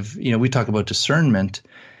kind of, we talk about discernment,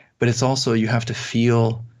 but it's also, you have to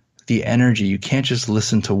feel the energy. You can't just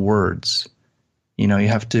listen to words. You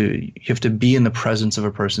have to be in the presence of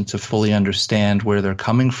a person to fully understand where they're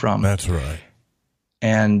coming from. That's right.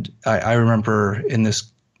 And I remember in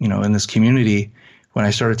this community, when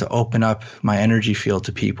I started to open up my energy field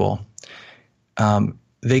to people,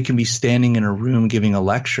 they can be standing in a room giving a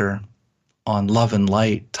lecture on love and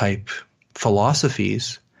light type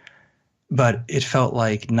philosophies, but it felt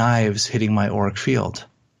like knives hitting my auric field.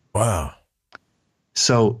 Wow.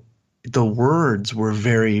 So the words were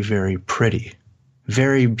very, very pretty,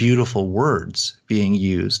 very beautiful words being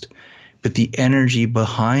used, but the energy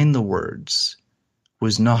behind the words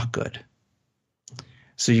was not good.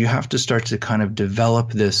 So you have to start to kind of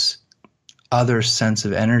develop this other sense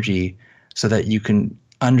of energy so that you can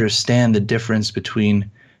understand the difference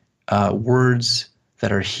between words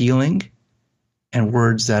that are healing and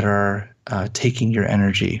words that are taking your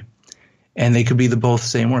energy. And they could be the both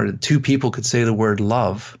same word. Two people could say the word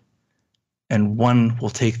love, and one will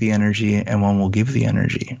take the energy and one will give the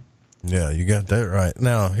energy. Yeah, you got that right.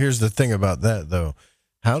 Now, here's the thing about that, though.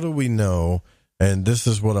 How do we know, and this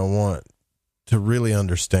is what I want to really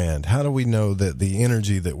understand, how do we know that the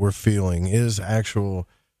energy that we're feeling is actual,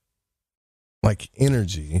 like,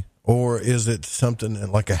 energy, or is it something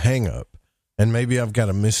like a hang-up? And maybe I've got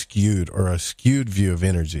a miscued or a skewed view of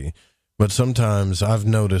energy. But sometimes I've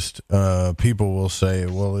noticed people will say,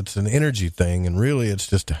 well, it's an energy thing, and really it's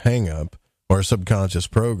just a hang-up or a subconscious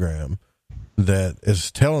program that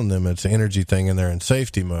is telling them it's an energy thing and they're in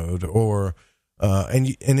safety mode, or and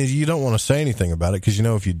you don't want to say anything about it because you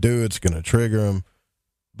know if you do, it's going to trigger them.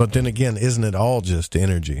 But then again, isn't it all just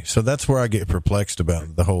energy? So that's where I get perplexed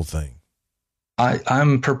about the whole thing.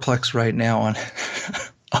 I'm perplexed right now on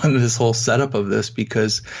on this whole setup of this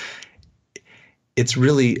because it's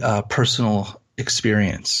really a personal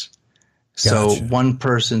experience. Gotcha. So one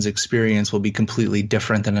person's experience will be completely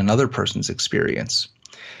different than another person's experience.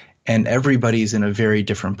 And everybody's in a very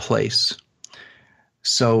different place.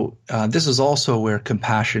 So this is also where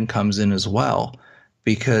compassion comes in as well,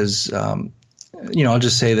 because, I'll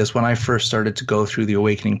just say this. When I first started to go through the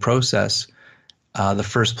awakening process, the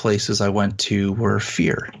first places I went to were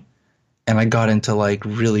fear. And I got into like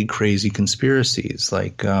really crazy conspiracies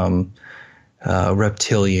like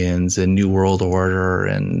reptilians and New World Order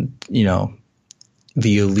and,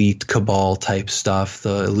 the elite cabal type stuff,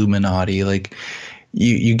 the Illuminati, like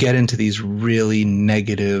you get into these really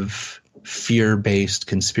negative fear-based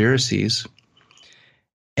conspiracies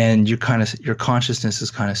and your consciousness is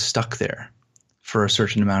kind of stuck there for a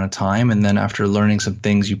certain amount of time. And then after learning some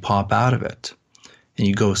things, you pop out of it and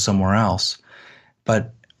you go somewhere else.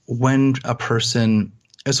 But when a person,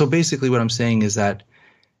 so basically what I'm saying is that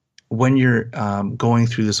when you're going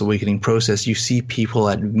through this awakening process, you see people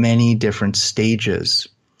at many different stages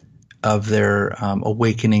of their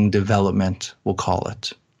awakening development, we'll call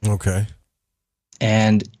it. Okay.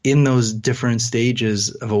 And in those different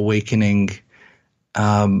stages of awakening,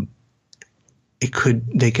 they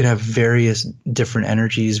could have various different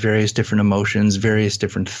energies, various different emotions, various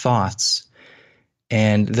different thoughts,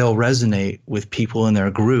 and they'll resonate with people in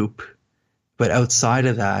their group. But outside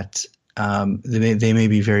of that, they may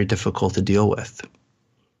be very difficult to deal with.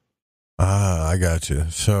 I got you.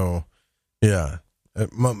 So, yeah.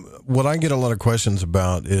 What I get a lot of questions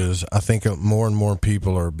about is I think more and more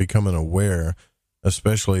people are becoming aware,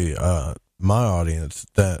 especially my audience,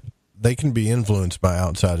 that they can be influenced by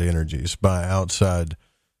outside energies, by outside,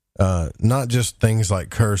 not just things like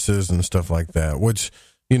curses and stuff like that, which,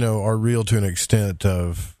 are real to an extent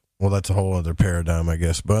of, well, that's a whole other paradigm, I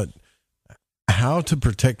guess, but how to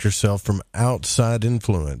protect yourself from outside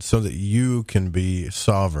influence so that you can be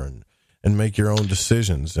sovereign and make your own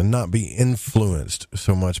decisions and not be influenced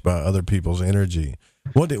so much by other people's energy.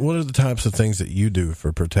 What are the types of things that you do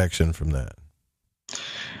for protection from that?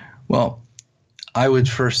 Well, I would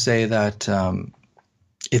first say that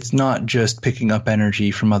it's not just picking up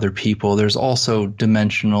energy from other people. There's also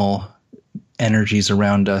dimensional energies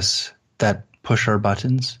around us that push our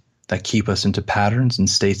buttons, that keep us into patterns and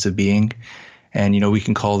states of being. And, we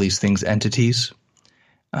can call these things entities.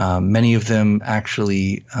 Many of them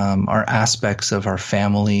actually are aspects of our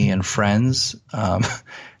family and friends.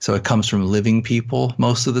 So it comes from living people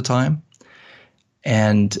most of the time.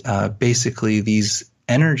 And basically these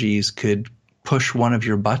energies could push one of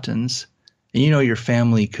your buttons. And your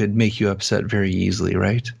family could make you upset very easily,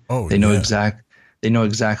 right? Oh, they know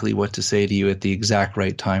exactly what to say to you at the exact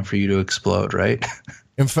right time for you to explode, right?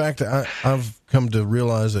 In fact, I've come to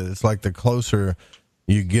realize that it's like the closer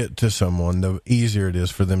you get to someone, the easier it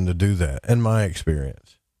is for them to do that, in my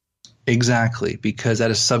experience. Exactly, because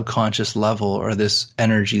at a subconscious level or this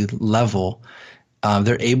energy level,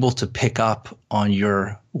 they're able to pick up on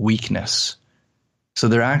your weakness. So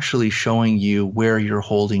they're actually showing you where you're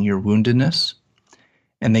holding your woundedness,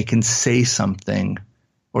 and they can say something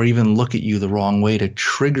or even look at you the wrong way to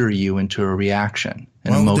trigger you into a reaction,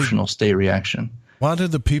 an emotional state reaction. Why do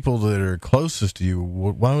the people that are closest to you,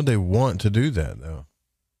 why would they want to do that, though?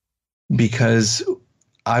 Because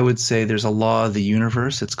I would say there's a law of the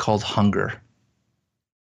universe. It's called hunger.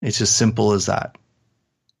 It's as simple as that.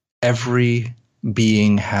 Every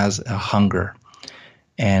being has a hunger.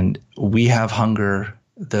 And we have hunger.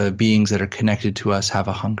 The beings that are connected to us have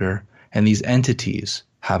a hunger. And these entities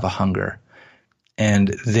have a hunger. And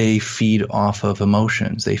they feed off of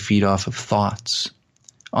emotions. They feed off of thoughts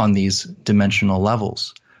on these dimensional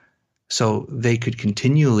levels. So they could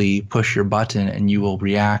continually push your button and you will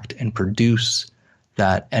react and produce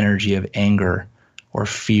that energy of anger or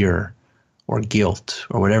fear or guilt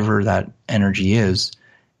or whatever that energy is.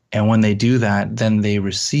 And when they do that, then they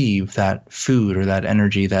receive that food or that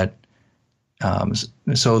energy that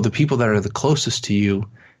so the people that are the closest to you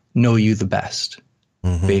know you the best,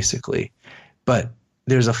 basically. But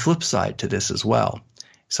there's a flip side to this as well.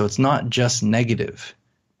 So it's not just negative.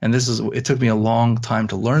 And it took me a long time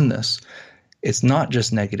to learn this. It's not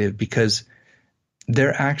just negative because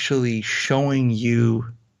they're actually showing you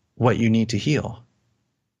what you need to heal.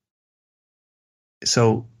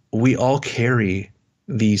 So we all carry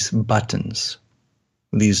these buttons,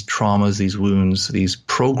 these traumas, these wounds, these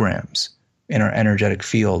programs in our energetic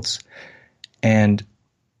fields. And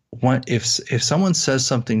if someone says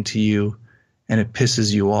something to you and it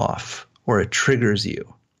pisses you off or it triggers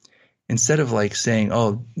you, instead of like saying,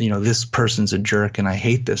 oh, this person's a jerk and I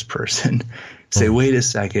hate this person, say, wait a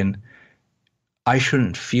second, I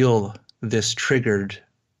shouldn't feel this triggered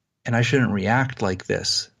and I shouldn't react like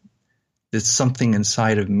this. There's something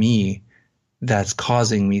inside of me that's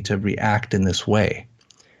causing me to react in this way.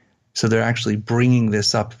 So they're actually bringing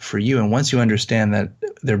this up for you. And once you understand that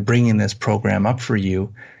they're bringing this program up for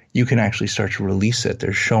you, you can actually start to release it.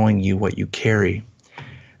 They're showing you what you carry.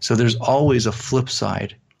 So there's always a flip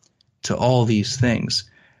side to all these things.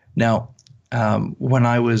 Now, when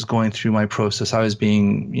I was going through my process, I was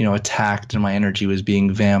being, attacked and my energy was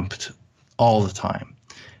being vamped all the time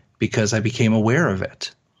because I became aware of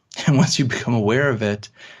it. And once you become aware of it,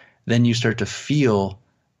 then you start to feel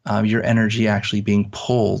your energy actually being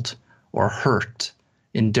pulled or hurt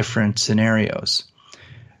in different scenarios.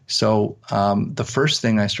 So the first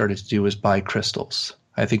thing I started to do was buy crystals.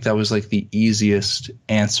 I think that was like the easiest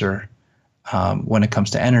answer when it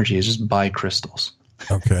comes to energy, is just buy crystals.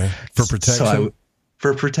 Okay. For protection?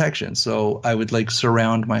 For protection. So I would like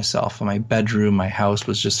surround myself in my bedroom. My house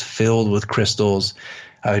was just filled with crystals.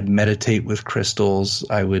 I would meditate with crystals.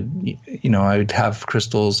 I would have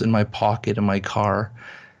crystals in my pocket in my car.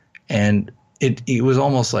 And it was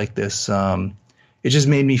almost like this. It just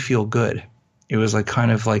made me feel good. It was like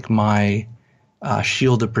kind of like my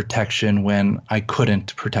shield of protection when I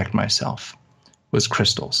couldn't protect myself, was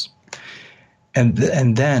crystals. And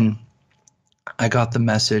then I got the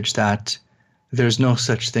message that there's no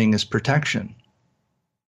such thing as protection.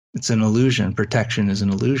 It's an illusion. Protection is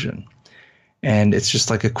an illusion. And it's just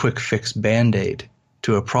like a quick fix Band-Aid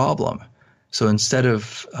to a problem. So instead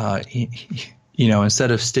of,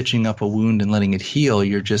 instead of stitching up a wound and letting it heal,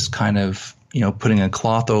 you're just kind of, putting a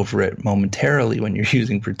cloth over it momentarily when you're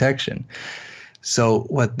using protection. So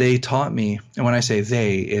what they taught me, and when I say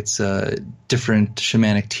they, it's different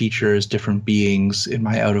shamanic teachers, different beings in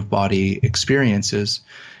my out-of-body experiences.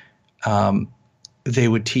 They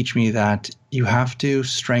would teach me that you have to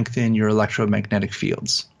strengthen your electromagnetic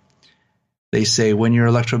fields. They say when your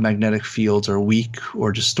electromagnetic fields are weak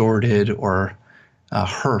or distorted or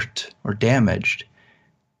hurt or damaged,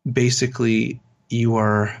 basically you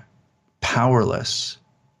are powerless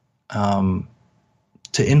to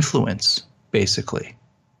influence, basically.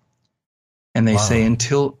 And they say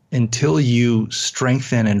until you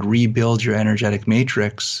strengthen and rebuild your energetic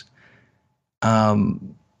matrix, you're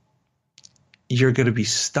going to be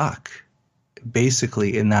stuck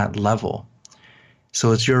basically in that level.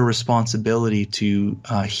 So it's your responsibility to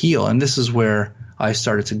heal. And this is where I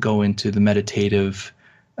started to go into the meditative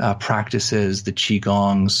practices, the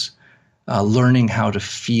Qigongs, learning how to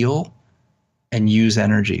feel and use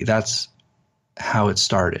energy. That's how it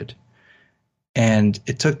started. And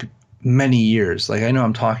it took many years. Like, I know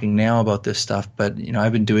I'm talking now about this stuff, but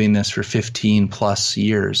I've been doing this for 15 plus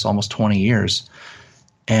years, almost 20 years.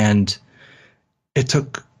 And it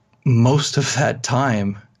took most of that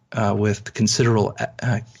time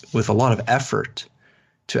with a lot of effort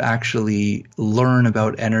to actually learn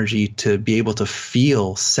about energy, to be able to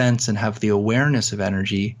feel, sense, and have the awareness of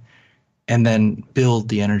energy, and then build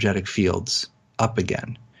the energetic fields up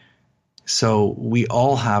again. So we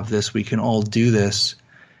all have this, we can all do this,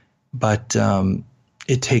 but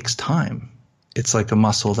it takes time. It's like a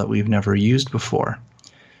muscle that we've never used before.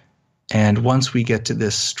 And once we get to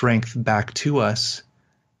this strength back to us,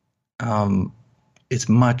 it's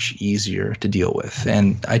much easier to deal with.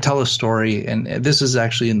 And I tell a story, and this is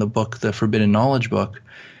actually in the book, the Forbidden Knowledge book,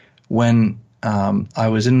 when I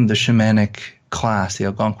was in the shamanic class, the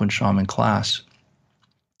Algonquin shaman class.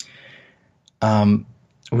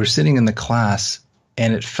 We're sitting in the class,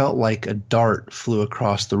 and it felt like a dart flew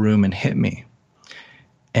across the room and hit me.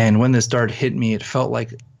 And when this dart hit me, it felt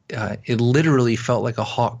like it literally felt like a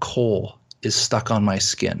hot coal is stuck on my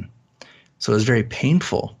skin. So it was very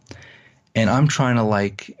painful. And I'm trying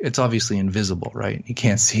to it's obviously invisible, right? You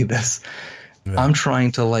can't see this. Yeah. I'm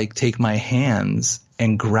trying to take my hands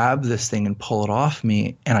and grab this thing and pull it off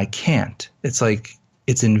me, and I can't. It's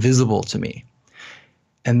it's invisible to me.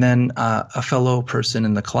 And then a fellow person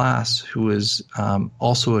in the class who is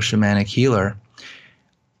also a shamanic healer,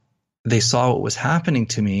 they saw what was happening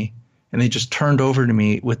to me, and they just turned over to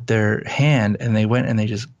me with their hand, and they went and they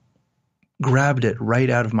just grabbed it right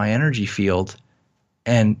out of my energy field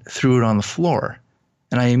and threw it on the floor.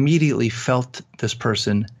 And I immediately felt this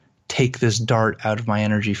person take this dart out of my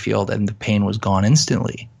energy field, and the pain was gone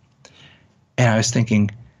instantly. And I was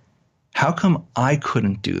thinking, how come I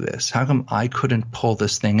couldn't do this? How come I couldn't pull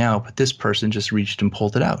this thing out, but this person just reached and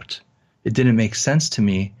pulled it out? It didn't make sense to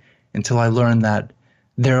me until I learned that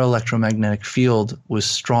their electromagnetic field was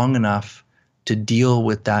strong enough to deal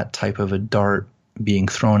with that type of a dart being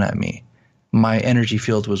thrown at me. My energy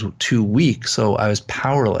field was too weak, so I was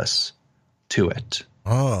powerless to it.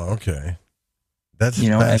 Oh, okay. That's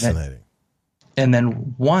fascinating. And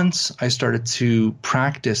then once I started to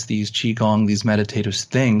practice these qigong, these meditative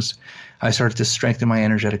things, I started to strengthen my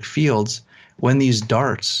energetic fields. When these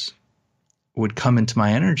darts would come into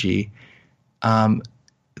my energy,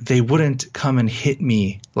 they wouldn't come and hit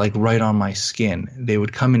me right on my skin. They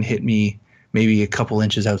would come and hit me maybe a couple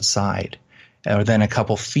inches outside, or then a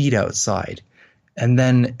couple feet outside. And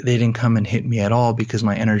then they didn't come and hit me at all because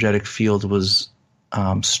my energetic field was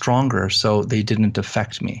stronger, so they didn't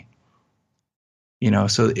affect me.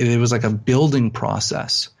 So it was like a building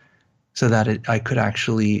process so that I could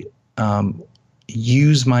actually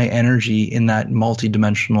use my energy in that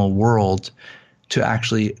multidimensional world to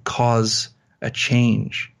actually cause a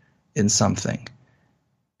change in something.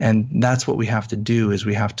 And that's what we have to do, is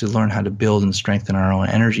we have to learn how to build and strengthen our own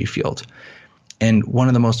energy field. And one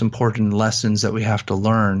of the most important lessons that we have to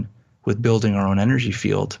learn with building our own energy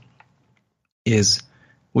field is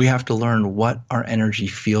we have to learn what our energy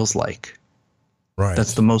feels like. Right.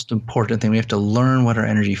 That's the most important thing. We have to learn what our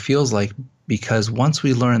energy feels like, because once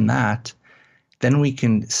we learn that, then we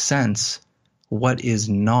can sense what is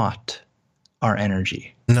not our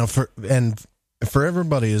energy. Now, for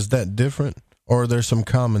everybody, is that different, or are there some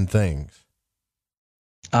common things?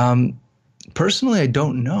 Personally, I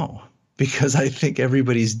don't know, because I think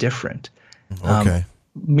everybody's different. Okay.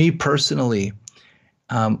 Me personally,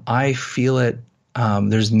 I feel it.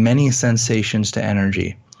 There's many sensations to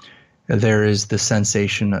energy. There is the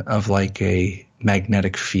sensation of a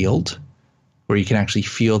magnetic field, where you can actually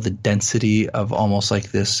feel the density of almost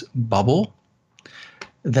like this bubble.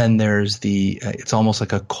 Then there's it's almost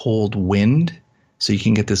like a cold wind. So you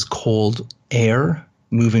can get this cold air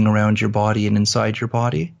moving around your body and inside your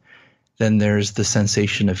body. Then there's the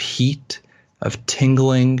sensation of heat, of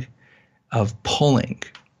tingling, of pulling.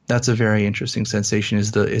 That's a very interesting sensation,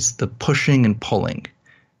 it's the pushing and pulling.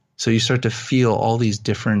 So you start to feel all these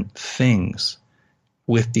different things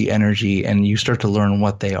with the energy, and you start to learn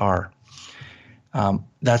what they are.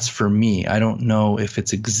 That's for me. I don't know if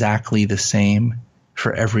it's exactly the same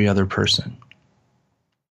for every other person.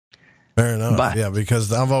 Fair enough. Yeah,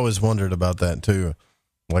 because I've always wondered about that too.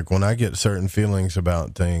 Like when I get certain feelings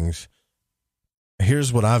about things,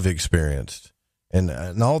 here's what I've experienced. And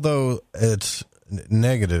although it's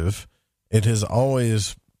negative, it has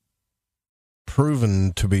always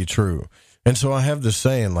proven to be true. And so I have this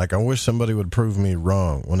saying, I wish somebody would prove me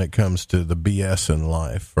wrong when it comes to the BS in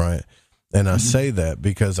life, right? And I say that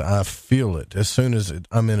because I feel it as soon as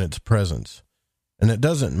I'm in its presence. And it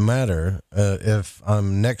doesn't matter if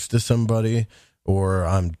I'm next to somebody or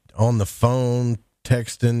I'm on the phone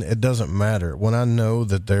texting. It doesn't matter. When I know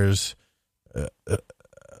that there's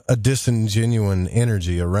a disingenuine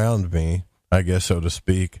energy around me, I guess, so to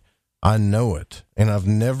speak, I know it. And I've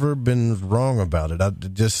never been wrong about it. I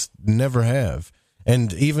just never have.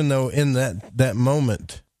 And even though in that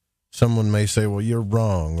moment, someone may say, well, you're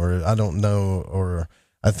wrong, or I don't know, or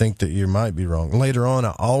I think that you might be wrong. Later on,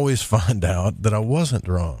 I always find out that I wasn't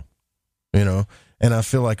wrong, and I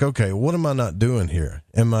feel like, okay, what am I not doing here?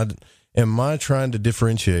 Am I trying to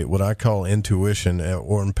differentiate what I call intuition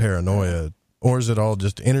or paranoia, or is it all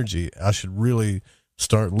just energy? I should really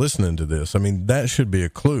start listening to this. I mean, that should be a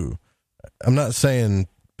clue. I'm not saying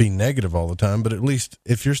be negative all the time, but at least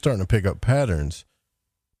if you're starting to pick up patterns,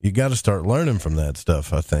 you got to start learning from that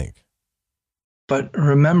stuff, I think. But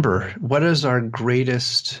remember, what is our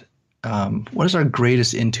greatest intuition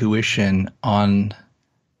on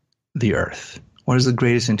the earth? What is the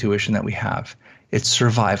greatest intuition that we have? It's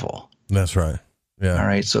survival. That's right. Yeah. All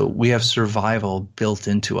right. So we have survival built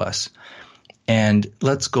into us. And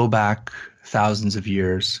let's go back thousands of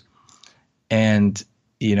years, and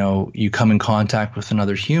you come in contact with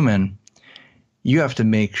another human, you have to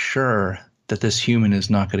make sure that this human is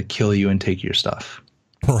not going to kill you and take your stuff.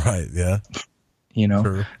 Right. Yeah. You know,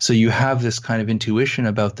 True. So you have this kind of intuition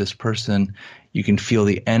about this person. You can feel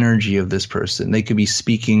the energy of this person. They could be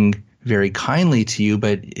speaking very kindly to you,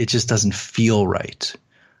 but it just doesn't feel right.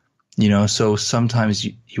 You know, so sometimes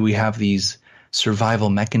we have these survival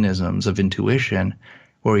mechanisms of intuition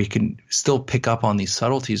where you can still pick up on these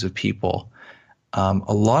subtleties of people.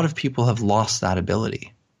 A lot of people have lost that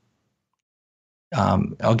ability.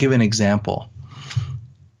 I'll give an example.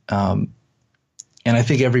 And I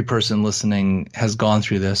think every person listening has gone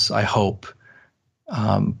through this, I hope.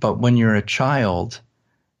 But when you're a child,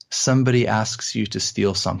 somebody asks you to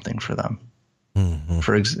steal something for them. Mm-hmm.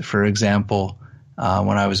 For example,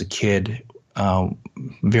 when I was a kid,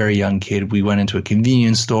 very young kid, we went into a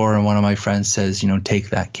convenience store and one of my friends says, take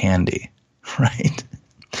that candy, right?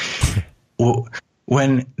 Well,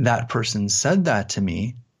 when that person said that to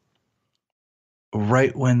me,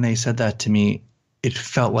 right when they said that to me, it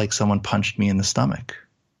felt like someone punched me in the stomach.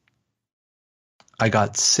 I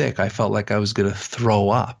got sick. I felt like I was going to throw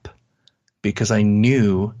up because I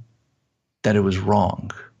knew that it was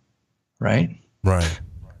wrong, right? Right.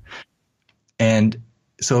 And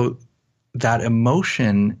so that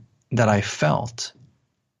emotion that I felt,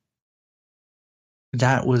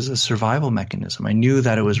 that was a survival mechanism. I knew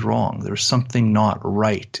that it was wrong. There was something not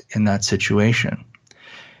right in that situation.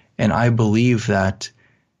 And I believe that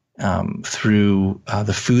through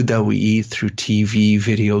the food that we eat, through TV,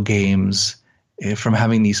 video games, from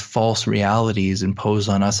having these false realities imposed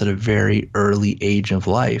on us at a very early age of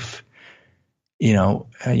life, you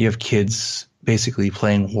have kids basically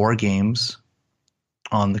playing war games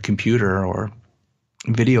on the computer or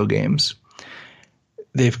video games.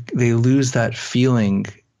 They lose that feeling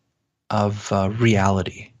of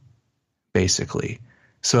reality, basically.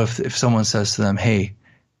 So if someone says to them, hey,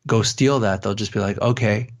 go steal that, they'll just be like,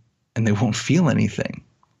 okay, and they won't feel anything.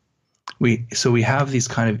 So we have these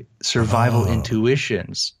kind of survival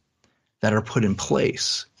intuitions that are put in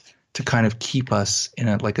place to kind of keep us in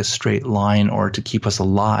a straight line or to keep us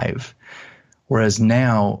alive. Whereas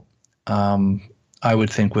now, I would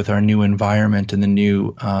think with our new environment and the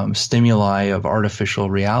new stimuli of artificial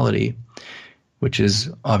reality, which is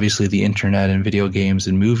obviously the internet and video games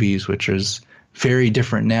and movies, which is very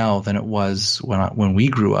different now than it was when we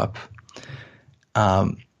grew up,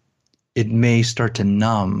 it may start to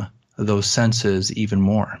numb those senses even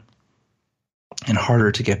more and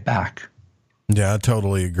harder to get back. Yeah, I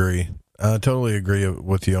totally agree. I totally agree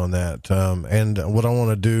with you on that. And what I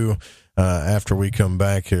want to do after we come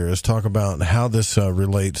back here is talk about how this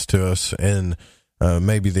relates to us and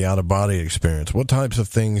maybe the out-of-body experience. What types of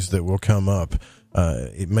things that will come up,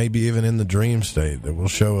 it may be even in the dream state, that will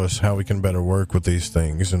show us how we can better work with these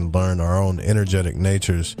things and learn our own energetic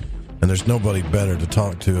natures. And there's nobody better to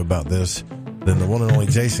talk to about this than the one and only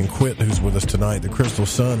Jason Quitt, who's with us tonight. The Crystal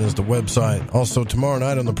Sun is the website. Also, tomorrow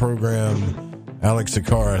night on the program, Alex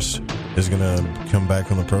Zakaris is going to come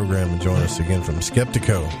back on the program and join us again from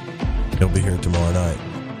Skeptico. He'll be here tomorrow night.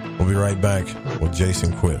 We'll be right back with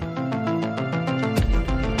Jason Quitt.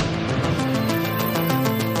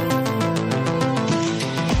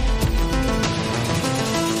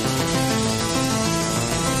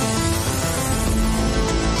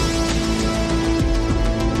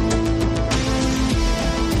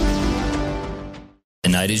 The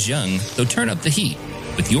night is young, so turn up the heat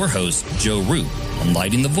with your host, Joe Root, on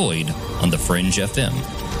Lighting the Void on The Fringe FM.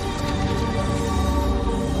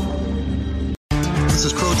 This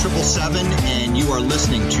is Crow 777, and you are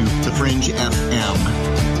listening to The Fringe FM.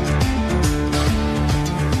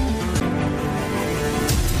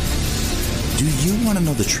 Do you want to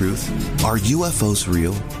know the truth? Are UFOs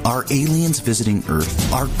real? Are aliens visiting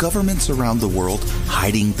Earth? Are governments around the world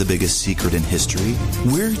hiding the biggest secret in history?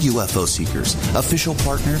 We're UFO Seekers, official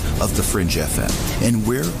partner of The Fringe FM, and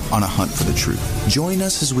we're on a hunt for the truth. Join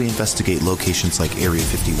us as we investigate locations like Area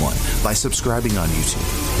 51 by subscribing on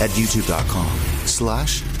YouTube at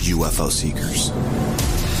youtube.com/UFO Seekers.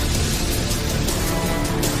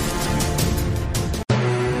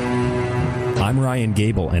 I'm Ryan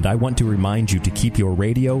Gable, and I want to remind you to keep your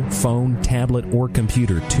radio, phone, tablet, or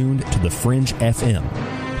computer tuned to The Fringe FM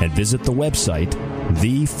and visit the website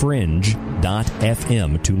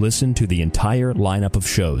thefringe.fm to listen to the entire lineup of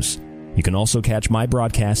shows. You can also catch my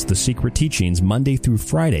broadcast, The Secret Teachings, Monday through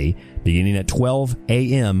Friday, beginning at 12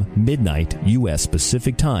 a.m. midnight U.S.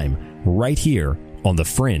 Pacific Time, right here on The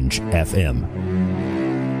Fringe FM.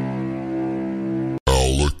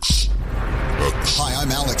 Hi, I'm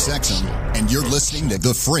Alex Exum, and you're listening to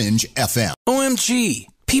The Fringe FM. OMG!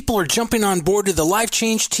 People are jumping on board to the Life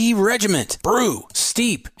Change Tea Regiment. Brew,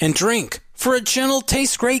 steep, and drink for a gentle,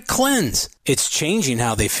 taste-great cleanse. It's changing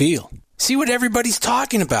how they feel. See what everybody's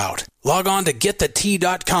talking about. Log on to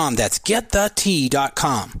getthetea.com. That's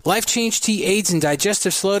getthetea.com. Life Change Tea aids in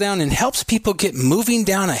digestive slowdown and helps people get moving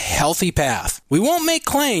down a healthy path. We won't make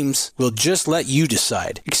claims. We'll just let you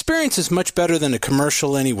decide. Experience is much better than a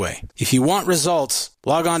commercial anyway. If you want results,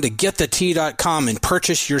 log on to getthetea.com and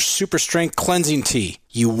purchase your super strength cleansing tea.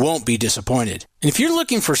 You won't be disappointed. And if you're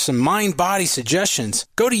looking for some mind-body suggestions,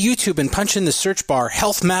 go to YouTube and punch in the search bar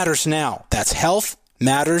Health Matters Now. That's Health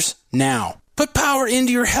Matters Now. Put power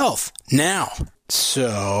into your health now.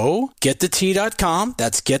 So, getthetea.com.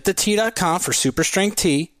 That's getthetea.com for super strength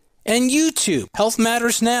tea. And YouTube, Health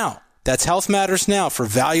Matters Now. That's Health Matters Now for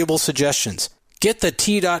valuable suggestions.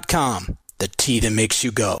 Getthetea.com. The tea that makes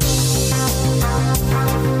you go.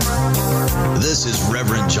 This is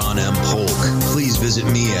Reverend John M. Polk. Please visit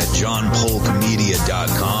me at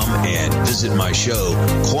johnpolkmedia.com and visit my show,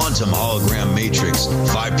 Quantum Hologram Matrix,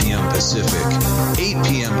 5 p.m. Pacific, 8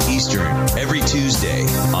 p.m. Eastern, every Tuesday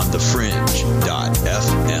on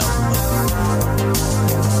thefringe.fm.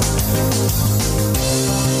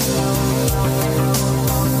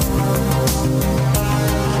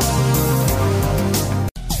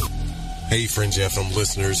 Hey, Fringe FM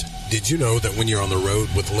listeners, did you know that when you're on the road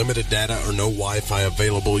with limited data or no Wi-Fi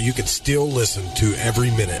available, you can still listen to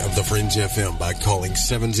every minute of the Fringe FM by calling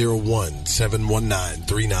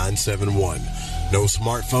 701-719-3971. No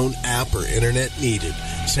smartphone app or internet needed.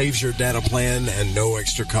 Saves your data plan and no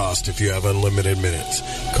extra cost if you have unlimited minutes.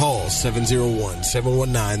 Call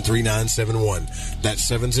 701-719-3971. That's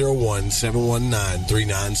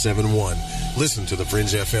 701-719-3971. Listen to the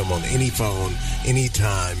Fringe FM on any phone,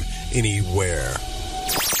 anytime, anywhere.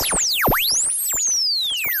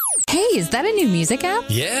 Hey, is that a new music app?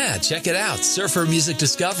 Yeah, check it out. Surfer Music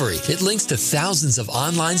Discovery. It links to thousands of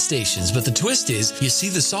online stations, but the twist is you see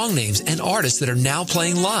the song names and artists that are now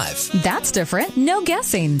playing live. That's different. No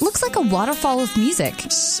guessing. Looks like a waterfall of music.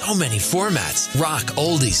 So many formats. Rock,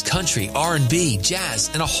 oldies, country, R&B, jazz,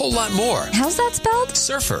 and a whole lot more. How's that spelled?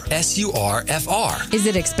 Surfer. S-U-R-F-R. Is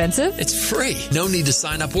it expensive? It's free. No need to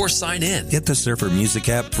sign up or sign in. Get the Surfer Music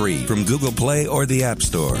app free from Google Play or the App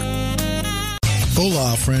Store.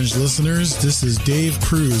 Hola, Fringe listeners. This is Dave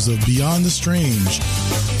Cruz of Beyond the Strange,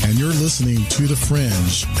 and you're listening to The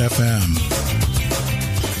Fringe FM.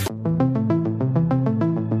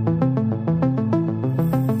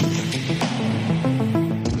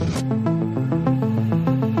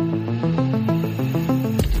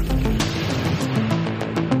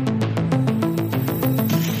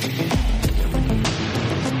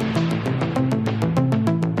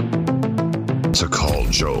 To call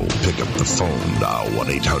Joe, pick up the phone, dial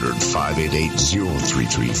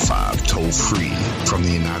 1-800-588-0335, toll free from the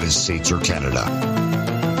United States or Canada.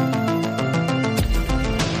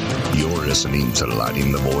 You're listening to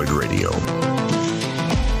Lighting the Void Radio.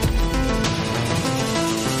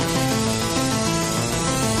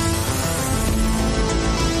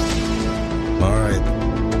 All right.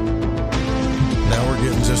 Now we're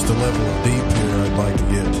getting just a level of deep here I'd like to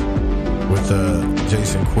get with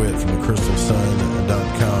Jason Quitt from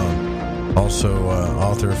crystalsun.com, also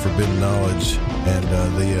author of Forbidden Knowledge and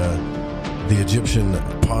the Egyptian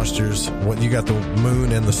postures. What you got, the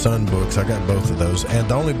Moon and the Sun books. I got both of those, and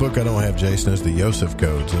the only book I don't have, Jason, is the Yosef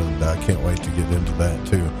Codes, and I can't wait to get into that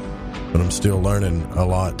too. But I'm still learning a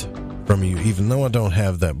lot from you, even though I don't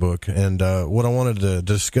have that book. And what I wanted to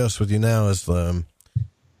discuss with you now is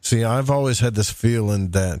see, I've always had this feeling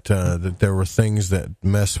that that there were things that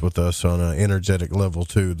mess with us on an energetic level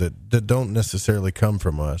too, that don't necessarily come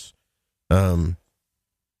from us. And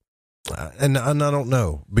I don't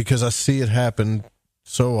know, because I see it happen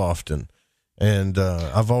so often. And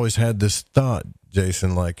I've always had this thought,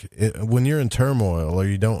 Jason, like when you're in turmoil or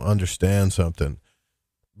you don't understand something,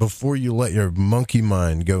 before you let your monkey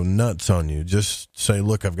mind go nuts on you, just say,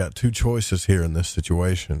 look, I've got two choices here in this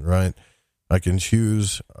situation, right? I can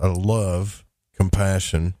choose love,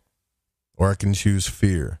 compassion, or I can choose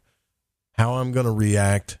fear. How I'm going to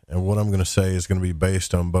react and what I'm going to say is going to be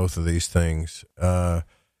based on both of these things. And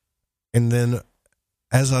then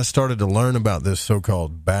as I started to learn about this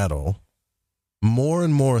so-called battle, more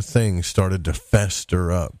and more things started to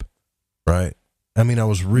fester up, right? I mean, I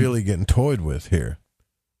was really getting toyed with here.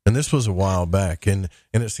 And this was a while back. And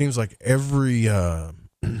it seems like every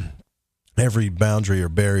boundary or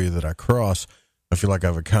barrier that I cross, I feel like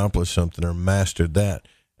I've accomplished something or mastered that.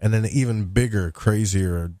 And then an even bigger,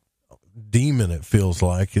 crazier demon, it feels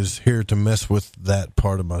like, is here to mess with that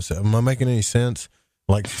part of myself. Am I making any sense?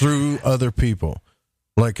 Like through other people.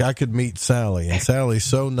 Like I could meet Sally, and Sally's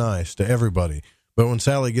so nice to everybody, But when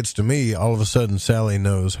Sally gets to me, all of a sudden Sally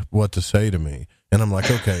knows what to say to me. And I'm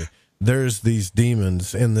like, okay, there's these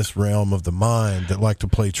demons in this realm of the mind that like to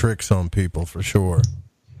play tricks on people for sure.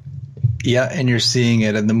 Yeah, and you're seeing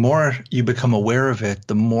it. And the more you become aware of it,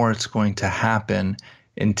 the more it's going to happen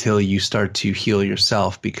until you start to heal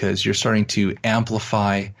yourself, because you're starting to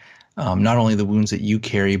amplify not only the wounds that you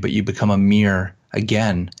carry, but you become a mirror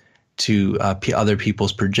again to other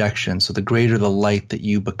people's projections. So the greater the light that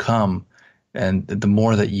you become and the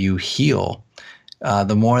more that you heal,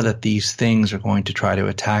 the more that these things are going to try to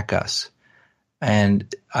attack us.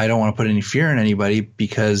 And I don't want to put any fear in anybody,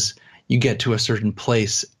 because you get to a certain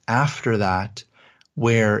place after that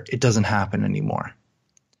where it doesn't happen anymore.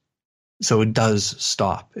 So it does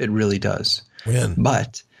stop. It really does. When?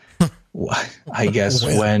 But I guess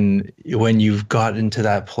when you've gotten to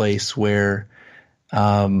that place where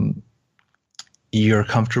you're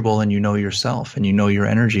comfortable and you know yourself and you know your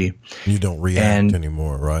energy. You don't react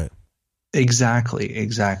anymore, right? Exactly.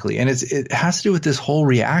 And it has to do with this whole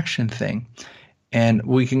reaction thing. And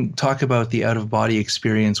we can talk about the out-of-body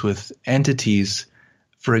experience with entities.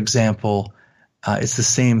 For example, it's the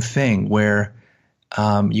same thing where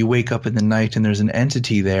you wake up in the night and there's an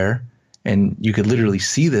entity there, and you could literally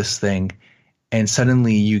see this thing, and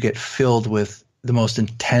suddenly you get filled with the most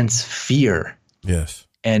intense fear. Yes.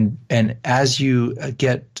 And as you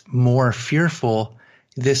get more fearful,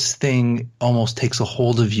 this thing almost takes a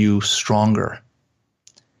hold of you stronger.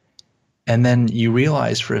 And then you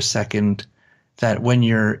realize for a second that when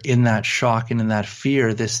you're in that shock and in that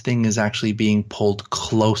fear, this thing is actually being pulled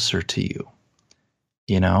closer to you,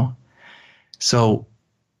 you know? So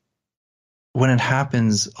when it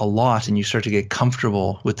happens a lot and you start to get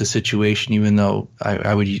comfortable with the situation, even though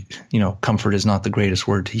I would, comfort is not the greatest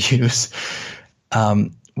word to use.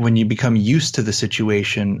 When you become used to the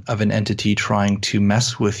situation of an entity trying to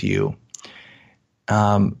mess with you,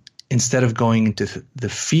 instead of going into the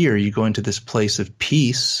fear, you go into this place of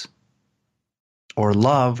peace or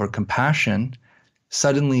love or compassion.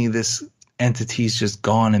 Suddenly this entity's just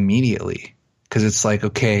gone immediately, because it's like,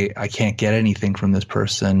 okay, I can't get anything from this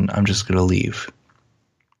person. I'm just going to leave.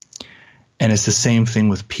 And it's the same thing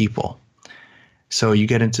with people. So you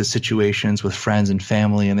get into situations with friends and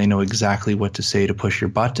family, and they know exactly what to say to push your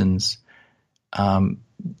buttons,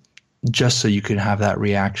 just so you can have that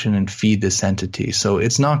reaction and feed this entity. So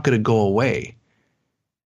it's not going to go away.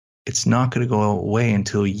 It's not going to go away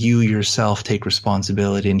until you yourself take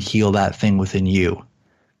responsibility and heal that thing within you.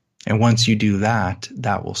 And once you do that,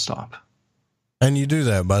 that will stop. And you do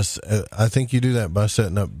that I think you do that by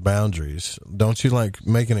setting up boundaries. Don't you like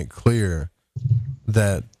making it clear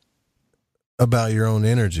that about your own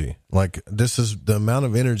energy? Like, this is the amount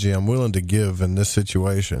of energy I'm willing to give in this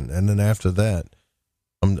situation. And then after that,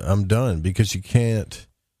 I'm done, because you can't,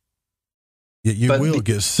 you will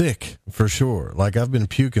get sick for sure. Like, I've been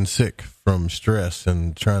puking sick from stress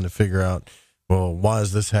and trying to figure out, well, why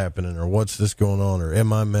is this happening? Or what's this going on? Or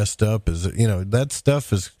am I messed up? Is it, that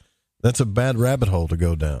stuff that's a bad rabbit hole to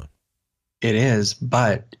go down. It is,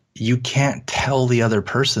 but you can't tell the other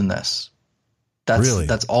person this.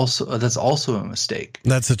 That's also a mistake.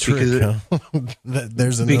 That's a trick.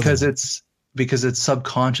 There's another because it's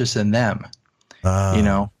subconscious in them.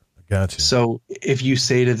 Gotcha. So if you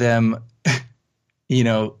say to them,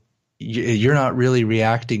 you're not really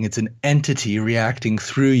reacting, it's an entity reacting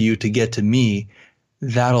through you to get to me,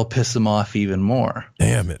 that'll piss them off even more.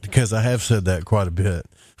 Damn it, because I have said that quite a bit.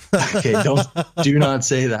 Okay, do not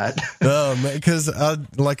say that. No, because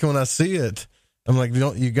when I see it, I'm like,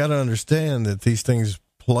 you got to understand that these things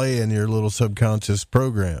play in your little subconscious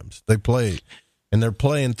programs. They play, and they're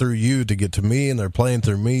playing through you to get to me, and they're playing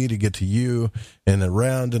through me to get to you, and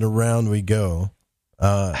around we go.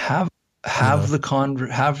 Have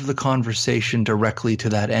the conversation directly to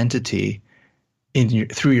that entity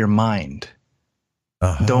through your mind.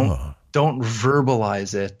 Uh-huh. Don't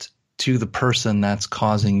verbalize it to the person that's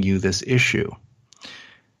causing you this issue.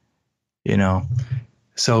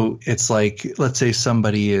 So it's like, let's say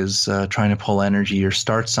somebody is trying to pull energy or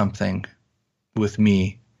start something with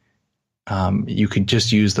me. You could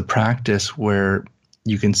just use the practice where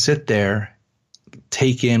you can sit there,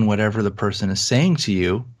 take in whatever the person is saying to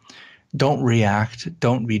you. Don't react.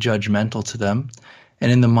 Don't be judgmental to them.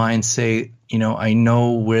 And in the mind say, I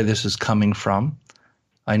know where this is coming from.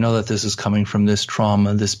 I know that this is coming from this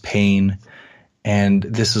trauma, this pain, and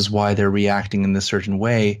this is why they're reacting in this certain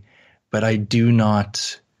way. But I do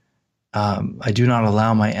not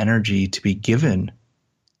allow my energy to be given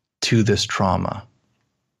to this trauma.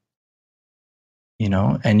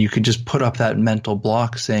 And you could just put up that mental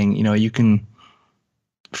block saying, you can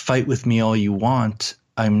fight with me all you want,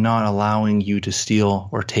 I'm not allowing you to steal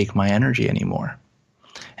or take my energy anymore.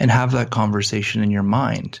 And have that conversation in your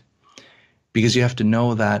mind, because you have to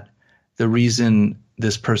know that the reason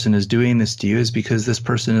this person is doing this to you is because this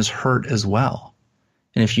person is hurt as well.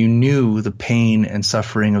 And if you knew the pain and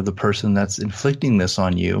suffering of the person that's inflicting this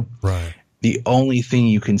on you, right, the only thing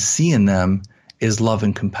you can see in them is love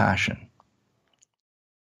and compassion,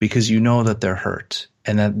 because you know that they're hurt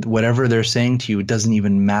and that whatever they're saying to you, it doesn't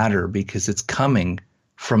even matter because it's coming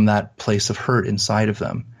from that place of hurt inside of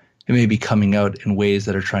them. It may be coming out in ways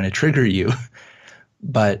that are trying to trigger you,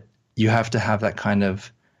 but you have to have that kind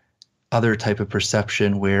of other type of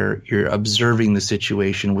perception where you're observing the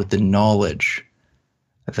situation with the knowledge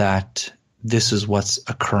that this is what's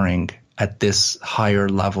occurring at this higher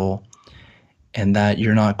level, and that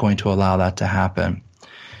you're not going to allow that to happen.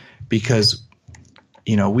 Because,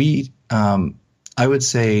 I would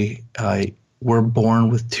say we're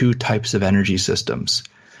born with two types of energy systems.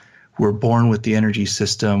 We're born with the energy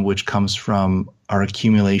system which comes from our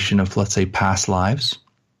accumulation of, let's say, past lives.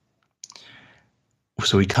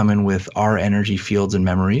 So we come in with our energy fields and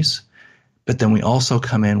memories, but then we also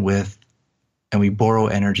come in with, and we borrow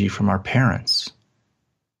energy from our parents.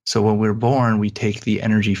 So when we're born, we take the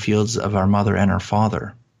energy fields of our mother and our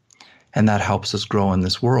father, and that helps us grow in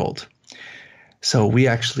this world. So we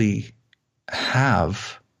actually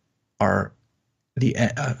have our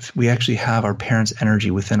parents'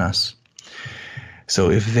 energy within us. So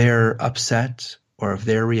if they're upset or if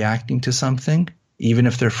they're reacting to something, even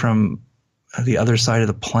if they're from the other side of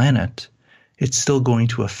the planet, it's still going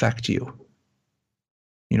to affect you.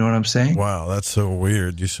 You know what I'm saying? Wow, that's so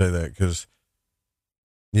weird you say that, because,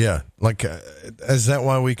 yeah, like, is that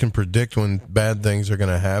why we can predict when bad things are going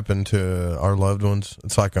to happen to our loved ones?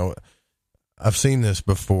 It's like, I've seen this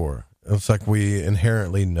before. It's like we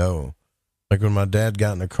inherently know. Like when my dad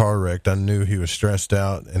got in a car wreck, I knew he was stressed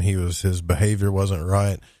out and his behavior wasn't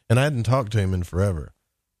right. And I hadn't talked to him in forever.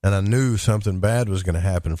 And I knew something bad was going to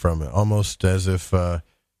happen from it, almost as if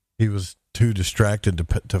he was too distracted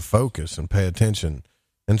to focus and pay attention.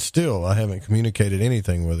 And still, I haven't communicated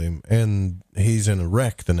anything with him. And he's in a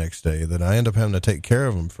wreck the next day that I end up having to take care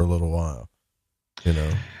of him for a little while,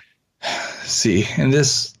 See, and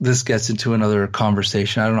this gets into another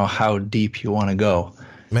conversation. I don't know how deep you want to go,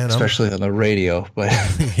 man, especially on the radio. But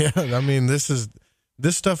yeah, I mean, this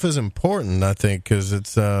stuff is important, I think, because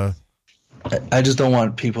it's. I just don't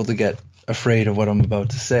want people to get afraid of what I'm about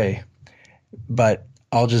to say, but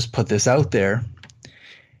I'll just put this out there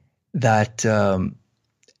that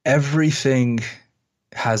everything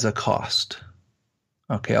has a cost.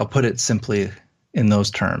 Okay, I'll put it simply in those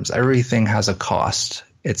terms. Everything has a cost.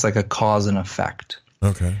 It's like a cause and effect.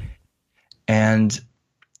 Okay. And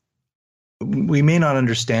we may not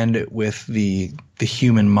understand it with the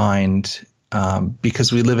human mind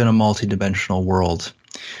because we live in a multidimensional world.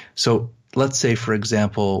 So let's say, for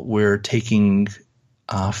example, we're taking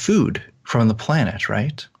food from the planet,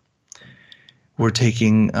 right? We're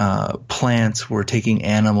taking plants, we're taking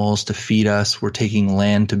animals to feed us, we're taking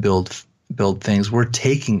land to build things. We're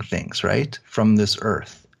taking things, right, from this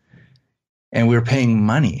earth. And we're paying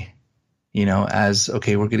money, as,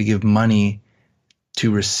 okay, we're going to give money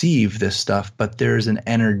to receive this stuff, but there's an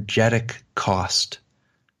energetic cost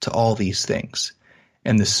to all these things.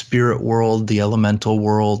 And the spirit world, the elemental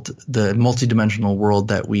world, the multidimensional world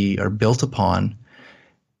that we are built upon,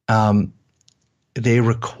 they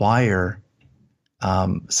require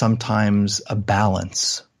sometimes a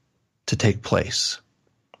balance to take place.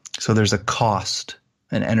 So there's a cost,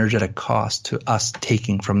 an energetic cost to us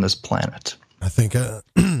taking from this planet. I think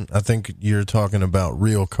you're talking about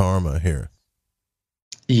real karma here.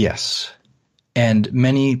 Yes. And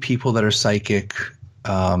many people that are psychic,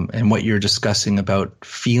 and what you're discussing about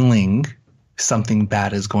feeling something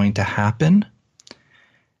bad is going to happen,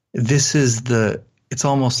 it's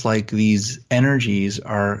almost like these energies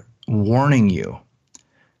are warning you.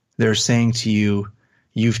 They're saying to you,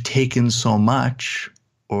 you've taken so much,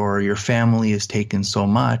 or your family has taken so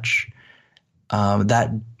much,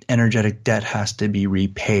 that energetic debt has to be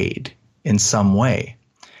repaid in some way.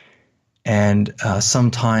 And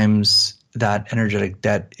sometimes that energetic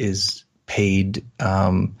debt is paid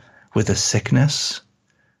with a sickness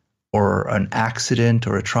or an accident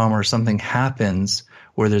or a trauma, or something happens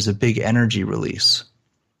where there's a big energy release.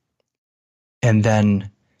 And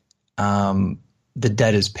then the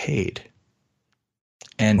debt is paid.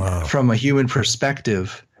 And wow. From a human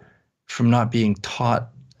perspective, from not being taught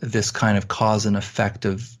this kind of cause and effect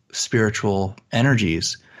of spiritual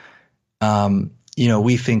energies,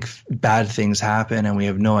 we think bad things happen and we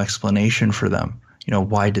have no explanation for them.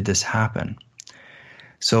 Why did this happen?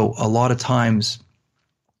 So a lot of times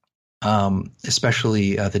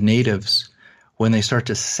especially the natives, when they start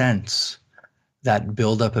to sense that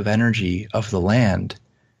buildup of energy of the land,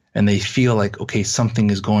 and they feel like, okay, something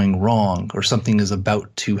is going wrong or something is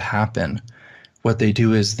about to happen, what they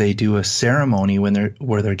do is they do a ceremony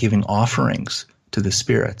where they're giving offerings to the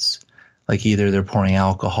spirits. Like either they're pouring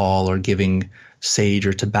alcohol or giving sage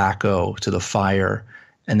or tobacco to the fire,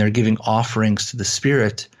 and they're giving offerings to the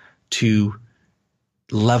spirit to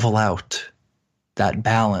level out that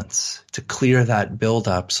balance, to clear that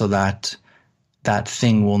buildup so that that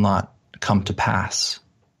thing will not come to pass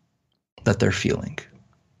that they're feeling.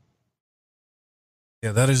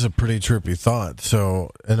 Yeah, that is a pretty trippy thought. So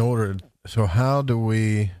how do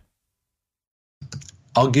we...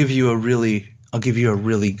 I'll give you a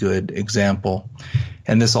really good example.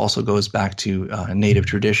 And this also goes back to native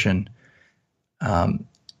tradition.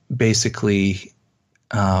 Basically,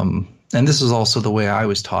 and this is also the way I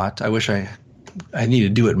was taught. I wish I need to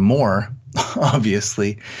do it more,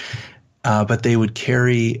 obviously. But they would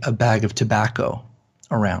carry a bag of tobacco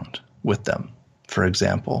around with them, for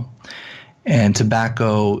example. And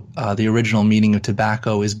tobacco, the original meaning of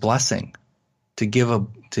tobacco is blessing. To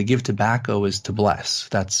give tobacco is to bless.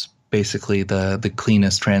 That's basically the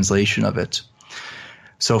cleanest translation of it.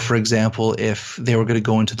 So, for example, if they were going to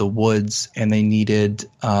go into the woods and they needed,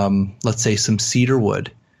 let's say, some cedar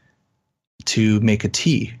wood to make a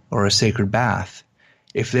tea or a sacred bath,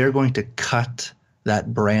 if they're going to cut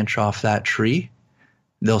that branch off that tree,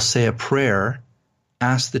 they'll say a prayer,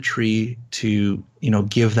 ask the tree to,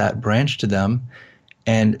 give that branch to them,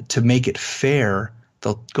 and to make it fair,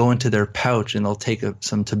 they'll go into their pouch and they'll take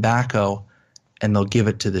some tobacco and they'll give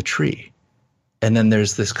it to the tree. And then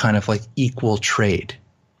there's this kind of like equal trade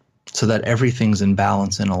so that everything's in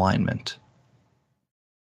balance and alignment.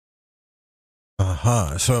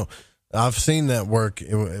 So I've seen that work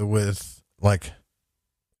with, like,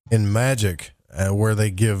 in magic, where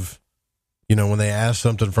they give, when they ask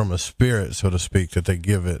something from a spirit, so to speak, that they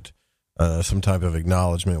give it some type of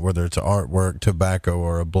acknowledgement, whether it's artwork, tobacco,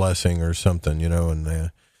 or a blessing or something,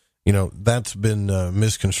 and that's been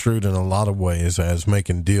misconstrued in a lot of ways as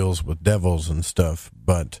making deals with devils and stuff.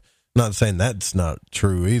 But I'm not saying that's not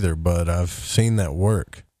true either, but I've seen that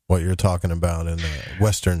work, what you're talking about in the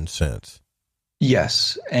Western sense.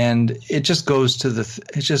 Yes, and it just goes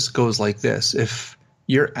it just goes like this. If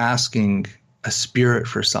you're asking a spirit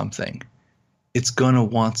for something, it's going to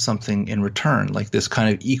want something in return, like this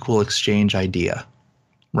kind of equal exchange idea,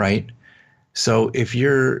 right? So if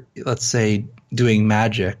you're, let's say, doing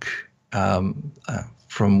magic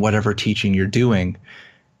from whatever teaching you're doing,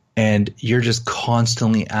 and you're just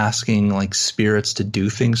constantly asking like spirits to do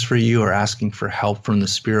things for you or asking for help from the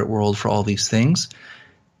spirit world for all these things,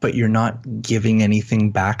 but you're not giving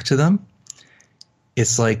anything back to them,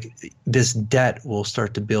 it's like this debt will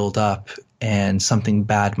start to build up and something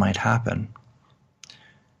bad might happen.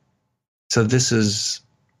 So this is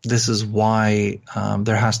why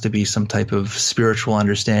there has to be some type of spiritual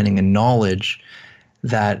understanding and knowledge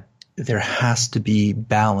that there has to be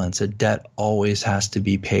balance. A debt always has to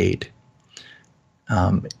be paid.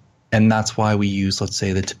 And that's why we use, let's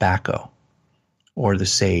say, the tobacco or the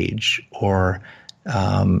sage or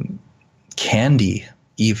candy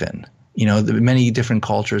even. Many different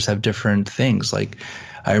cultures have different things. Like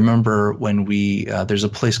I remember when there's a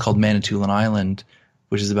place called Manitoulin Island,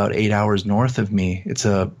 which is about 8 hours north of me. It's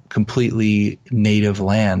a completely native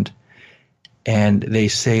land. And they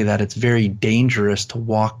say that it's very dangerous to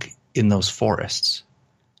walk in those forests.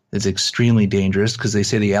 It's extremely dangerous because they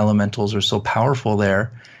say the elementals are so powerful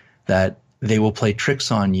there that they will play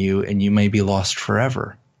tricks on you and you may be lost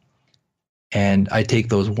forever. And I take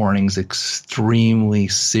those warnings extremely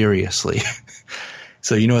seriously.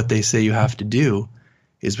 So you know what they say you have to do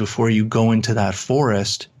is before you go into that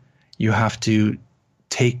forest, you have to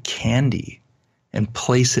take candy and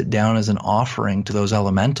place it down as an offering to those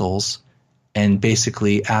elementals and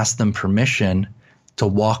basically ask them permission to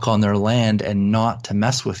walk on their land and not to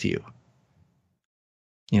mess with you.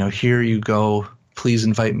 Here you go. Please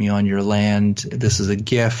invite me on your land. This is a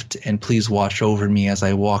gift, and please watch over me as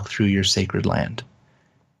I walk through your sacred land.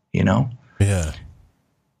 Yeah.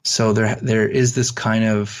 So there is this kind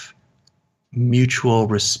of mutual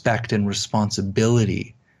respect and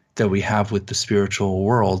responsibility that we have with the spiritual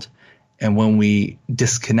world. And when we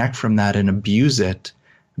disconnect from that and abuse it,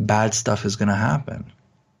 bad stuff is going to happen.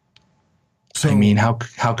 So, I mean, how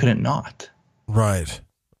could it not? Right.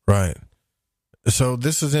 So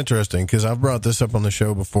this is interesting because I've brought this up on the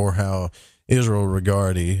show before, how Israel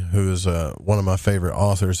Regardie, who is one of my favorite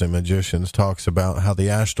authors and magicians, talks about how the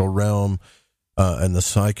astral realm and the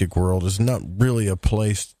psychic world is not really a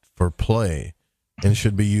place for play. and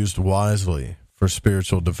should be used wisely for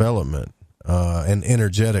spiritual development and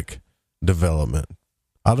energetic development.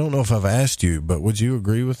 I don't know if I've asked you, but would you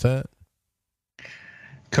agree with that?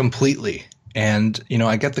 Completely. And,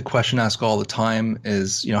 I get the question asked all the time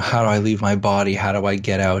is, how do I leave my body? How do I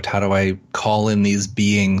get out? How do I call in these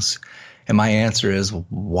beings? And my answer is,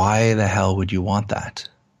 why the hell would you want that?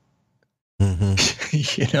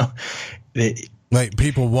 Like,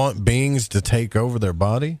 people want beings to take over their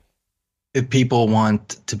body? People want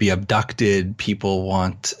to be abducted. People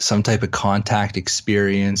want some type of contact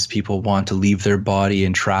experience. People want to leave their body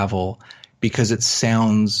and travel because it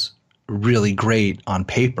sounds really great on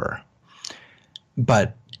paper.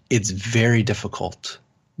 But it's very difficult,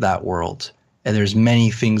 that world. And there's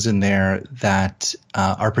many things in there that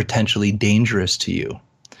are potentially dangerous to you.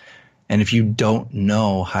 And if you don't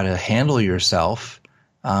know how to handle yourself,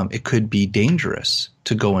 it could be dangerous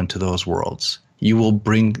to go into those worlds. You will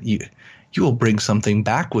bring something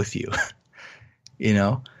back with you,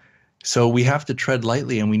 So we have to tread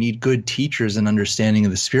lightly, and we need good teachers and understanding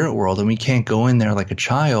of the spirit world. And we can't go in there like a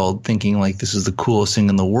child thinking like this is the coolest thing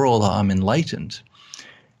in the world. I'm enlightened.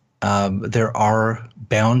 There are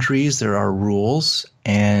boundaries, there are rules,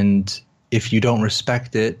 and if you don't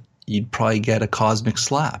respect it, you'd probably get a cosmic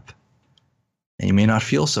slap, and you may not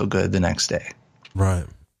feel so good the next day. Right.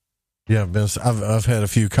 Yeah, I've had a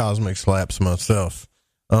few cosmic slaps myself.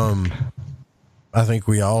 I think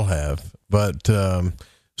we all have. But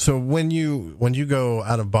so when you go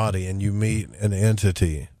out of body and you meet an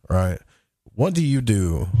entity, right? What do you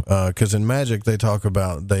do? Because in magic, they talk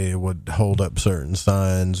about they would hold up certain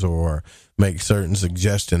signs or make certain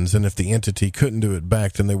suggestions, and if the entity couldn't do it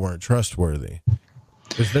back, then they weren't trustworthy.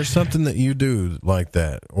 Is there something that you do like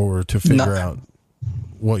that, or to figure out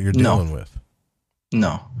what you're dealing with?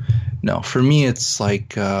 No. For me, it's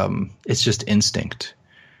like it's just instinct,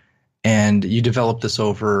 and you develop this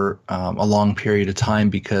over a long period of time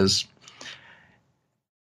because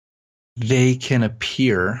they can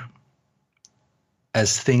appear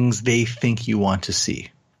as things they think you want to see.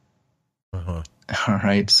 All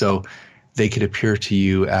right. So they could appear to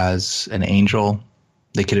you as an angel.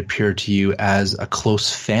 They could appear to you as a close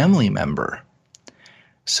family member.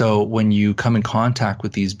 So when you come in contact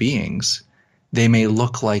with these beings, they may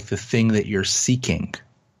look like the thing that you're seeking,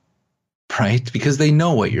 right? Because they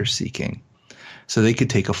know what you're seeking. So they could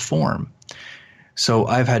take a form. So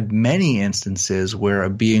I've had many instances where a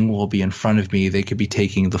being will be in front of me. They could be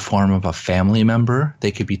taking the form of a family member.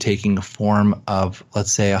 They could be taking the form of,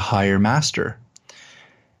 let's say, a higher master.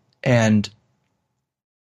 And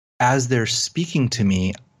as they're speaking to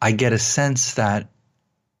me, I get a sense that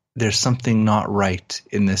there's something not right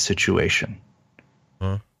in this situation.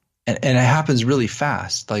 And it happens really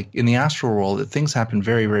fast. Like in the astral world, things happen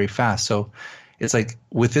very, very fast. So it's like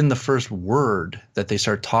within the first word that they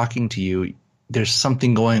start talking to you, there's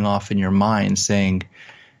something going off in your mind saying,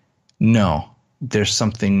 no, there's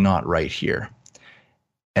something not right here.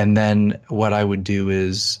 And then what I would do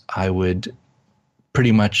is I would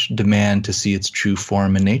pretty much demand to see its true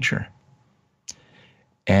form and nature.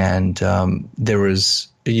 And there was,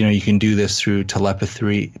 you can do this through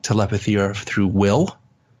telepathy or through will,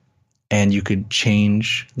 and you could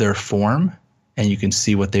change their form and you can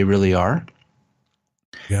see what they really are.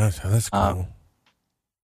 Yeah, that's cool.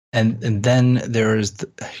 And then there is,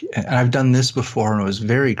 and I've done this before, and it was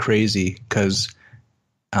very crazy because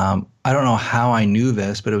I don't know how I knew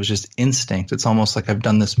this, but it was just instinct. It's almost like I've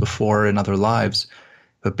done this before in other lives.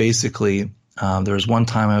 But basically, there was one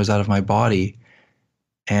time I was out of my body,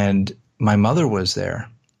 and my mother was there,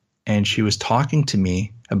 and she was talking to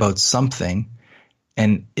me about something,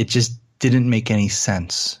 and it just didn't make any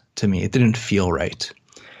sense to me. It didn't feel right.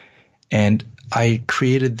 And I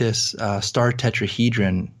created this star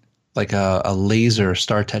tetrahedron, like a laser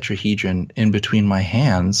star tetrahedron in between my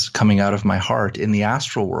hands coming out of my heart in the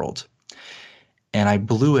astral world. And I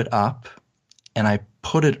blew it up and I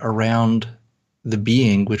put it around the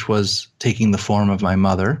being, which was taking the form of my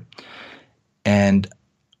mother. And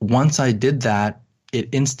once I did that, it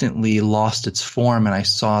instantly lost its form, and I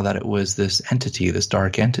saw that it was this entity, this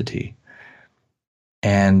dark entity.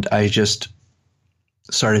 And I just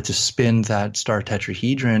started to spin that star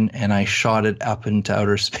tetrahedron, and I shot it up into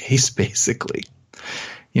outer space, basically.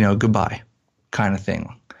 Goodbye kind of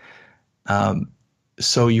thing.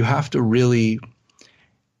 So you have to really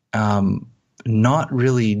not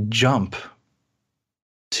really jump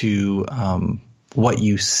to what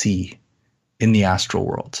you see in the astral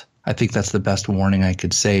world. I think that's the best warning I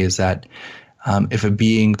could say, is that if a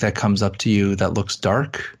being that comes up to you that looks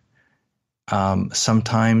dark,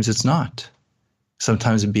 sometimes it's not.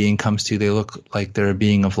 Sometimes a being comes to you, they look like they're a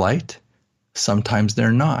being of light. Sometimes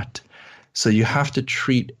they're not. So you have to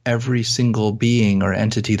treat every single being or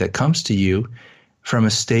entity that comes to you from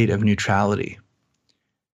a state of neutrality.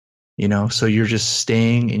 You know, so you're just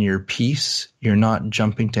staying in your peace. You're not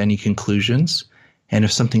jumping to any conclusions. And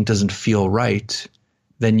if something doesn't feel right,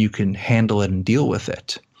 then you can handle it and deal with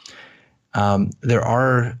it. There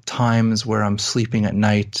are times where I'm sleeping at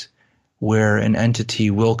night where an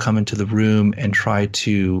entity will come into the room and try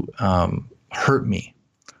to hurt me,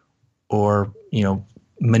 or, you know,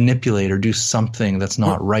 manipulate or do something that's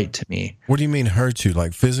not right to me. What do you mean hurt you?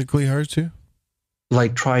 Like physically hurt you?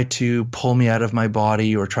 Like try to pull me out of my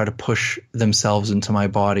body, or try to push themselves into my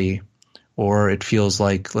body, or it feels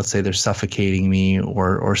like, let's say, they're suffocating me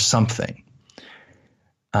or something.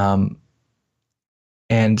 And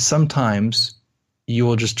sometimes you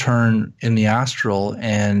will just turn in the astral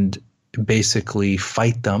and basically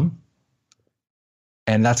fight them.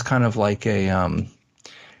 And that's kind of like a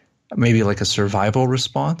maybe like a survival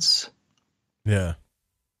response. Yeah.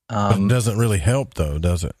 But it doesn't really help, though,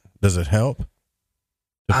 does it? Does it help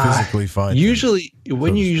to physically fight usually them?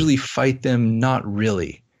 When you usually fight them, not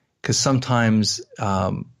really, because sometimes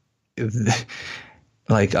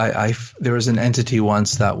like there was an entity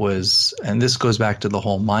once that was, and this goes back to the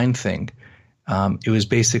whole mind thing. It was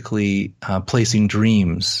basically placing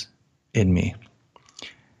dreams in me.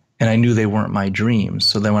 And I knew they weren't my dreams.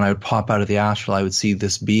 So then when I would pop out of the astral, I would see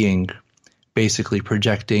this being basically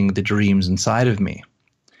projecting the dreams inside of me.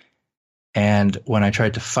 And when I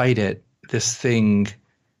tried to fight it, this thing,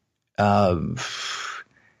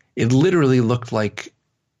 it literally looked like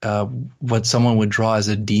what someone would draw as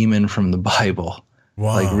a demon from the Bible.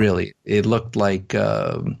 Wow. Like really, it looked like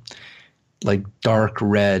dark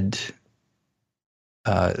red,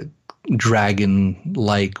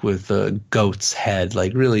 dragon-like with a goat's head,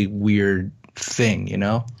 like really weird thing, you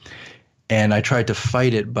know? And I tried to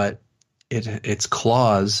fight it, but its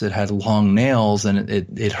claws, it had long nails, and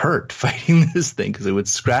it hurt fighting this thing because it would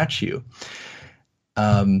scratch you.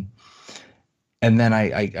 And then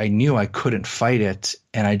I knew I couldn't fight it,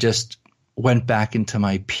 and I just went back into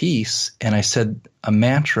my peace, and I said a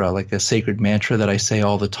mantra, like a sacred mantra that I say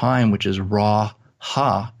all the time, which is Ra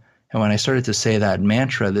Ha. And when I started to say that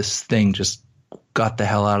mantra, this thing just got the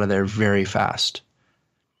hell out of there very fast.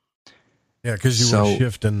 Yeah, because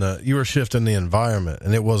you were shifting the environment,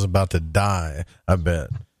 and it was about to die. I bet,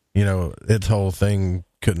 you know, its whole thing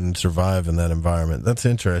couldn't survive in that environment. That's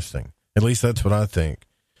interesting. At least that's what I think.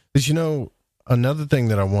 Because, you know, another thing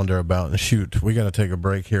that I wonder about, and shoot, we got to take a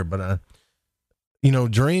break here, but you know,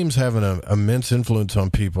 dreams have an immense influence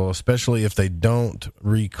on people, especially if they don't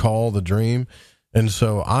recall the dream. And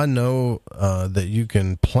so I know that you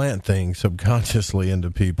can plant things subconsciously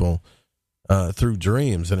into people through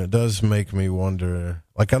dreams, and it does make me wonder.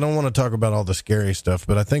 Like, I don't want to talk about all the scary stuff,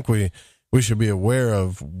 but I think we should be aware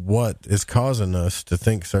of what is causing us to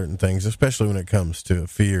think certain things, especially when it comes to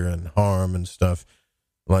fear and harm and stuff.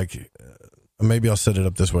 Like, maybe I'll set it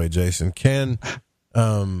up this way, Jason. Can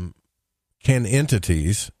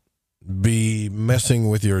entities be messing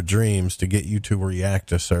with your dreams to get you to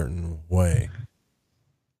react a certain way?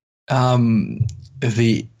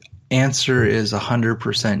 The answer is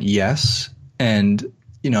 100% yes. And,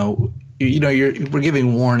 we're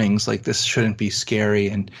giving warnings like this shouldn't be scary.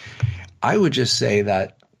 And I would just say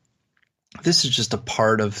that this is just a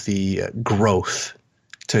part of the growth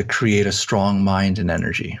to create a strong mind and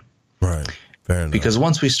energy. Right. Fair enough. Because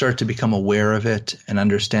once we start to become aware of it and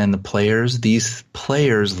understand the players, these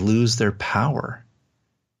players lose their power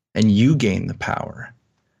and you gain the power.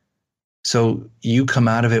 So you come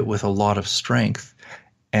out of it with a lot of strength,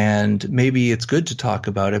 and maybe it's good to talk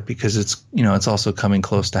about it because it's also coming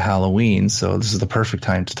close to Halloween. So this is the perfect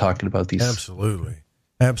time to talk about these. Absolutely.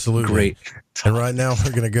 Great. And right now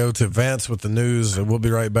we're going to go to Vance with the news, and we'll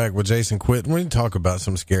be right back with Jason Quitt. We're going to talk about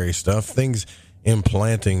some scary stuff, things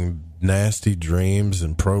implanting nasty dreams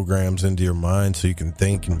and programs into your mind so you can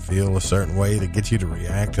think and feel a certain way to get you to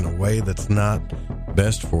react in a way that's not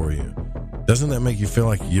best for you. Doesn't that make you feel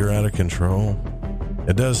like you're out of control?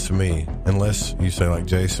 It does to me, unless you say like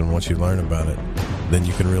Jason, once you learn about it, then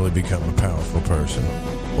you can really become a powerful person.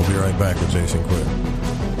 We'll be right back with Jason Quitt.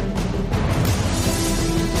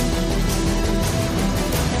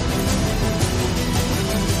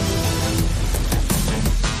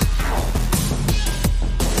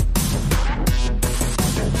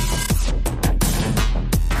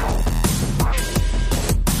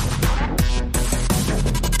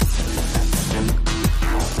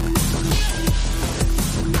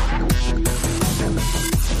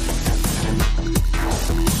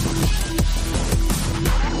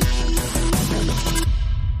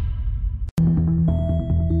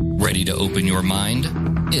 your mind?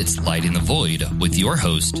 It's Lighting the Void with your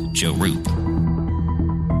host, Joe Roop.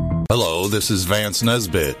 Hello, this is Vance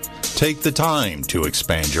Nesbitt. Take the time to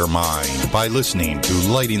expand your mind by listening to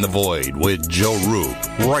Lighting the Void with Joe Roop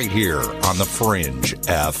right here on The Fringe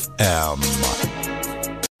FM.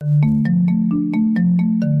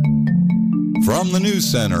 From the news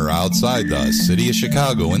center outside the city of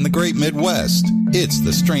Chicago in the great Midwest, it's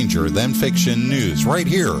the Stranger Than Fiction news right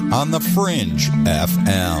here on The Fringe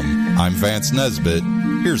FM. I'm Vance Nesbitt.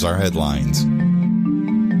 Here's our headlines.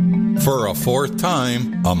 For a fourth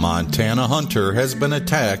time, a Montana hunter has been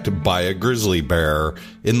attacked by a grizzly bear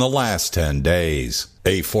in the last 10 days.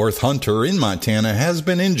 A fourth hunter in Montana has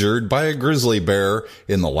been injured by a grizzly bear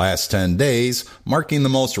in the last 10 days, marking the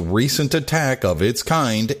most recent attack of its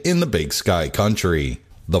kind in the Big Sky country.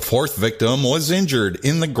 The fourth victim was injured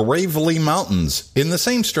in the Gravely Mountains, in the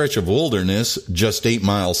same stretch of wilderness just 8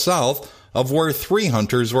 miles south of where 3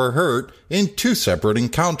 hunters were hurt in 2 separate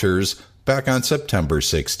encounters back on September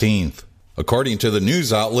 16th. According to the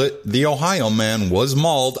news outlet, the Ohio man was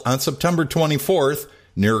mauled on September 24th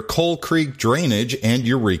near Coal Creek Drainage and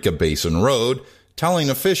Eureka Basin Road, telling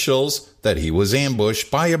officials that he was ambushed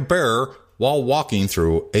by a bear while walking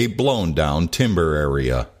through a blown-down timber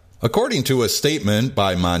area. According to a statement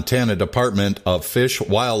by Montana Department of Fish,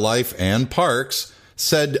 Wildlife, and Parks,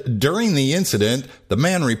 said during the incident, the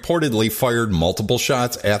man reportedly fired multiple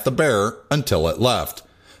shots at the bear until it left.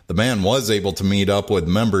 The man was able to meet up with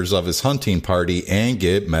members of his hunting party and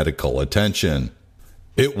get medical attention.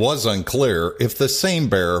 It was unclear if the same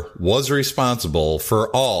bear was responsible for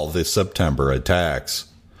all the September attacks.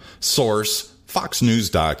 Source,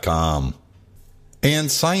 FoxNews.com.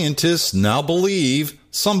 And scientists now believe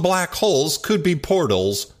some black holes could be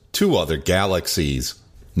portals to other galaxies.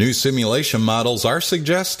 New simulation models are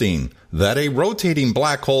suggesting that a rotating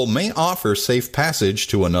black hole may offer safe passage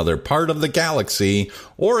to another part of the galaxy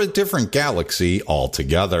or a different galaxy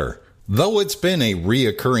altogether. Though it's been a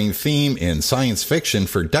reoccurring theme in science fiction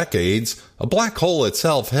for decades, a black hole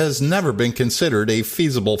itself has never been considered a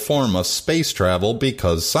feasible form of space travel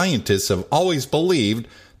because scientists have always believed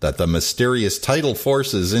that the mysterious tidal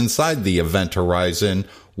forces inside the event horizon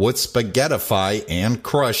would spaghettify and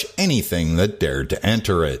crush anything that dared to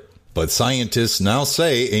enter it. But scientists now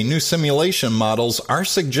say a new simulation models are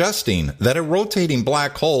suggesting that a rotating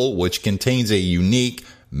black hole which contains a unique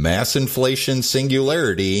mass inflation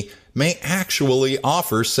singularity may actually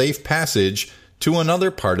offer safe passage to another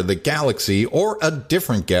part of the galaxy or a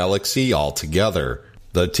different galaxy altogether.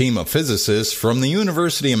 The team of physicists from the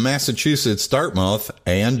University of Massachusetts Dartmouth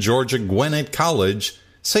and Georgia Gwinnett College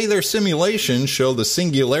say their simulations show the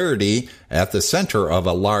singularity at the center of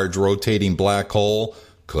a large rotating black hole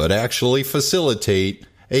could actually facilitate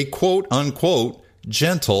a quote-unquote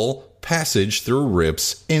gentle passage through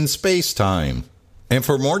rips in space-time. And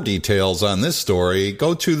for more details on this story,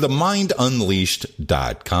 go to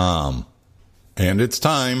themindunleashed.com. And it's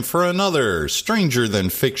time for another Stranger Than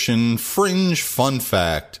Fiction fringe fun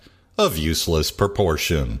fact of useless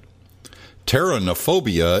proportion.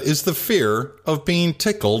 Pteronophobia is the fear of being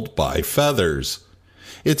tickled by feathers.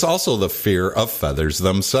 It's also the fear of feathers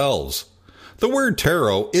themselves. The word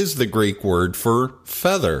ptero is the Greek word for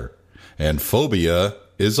feather, and phobia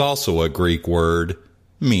is also a Greek word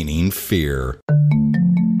meaning fear.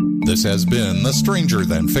 This has been the Stranger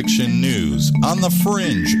Than Fiction news on the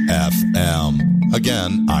Fringe FM.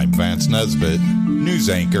 Again, I'm Vance Nesbitt, news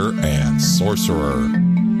anchor and sorcerer.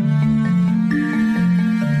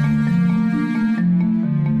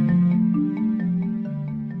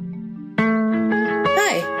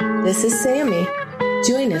 Hi, this is Sammy.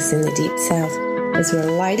 Join us in the Deep South as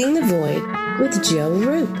we're lighting the void with Joe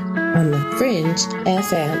Roop on the Fringe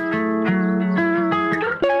FM.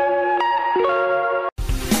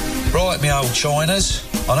 Right, me old Chinas.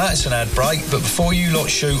 I know it's an ad break, but before you lot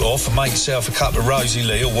shoot off and make yourself a cup of Rosie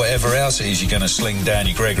Lee or whatever else it is you're going to sling down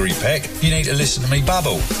your Gregory Peck, you need to listen to me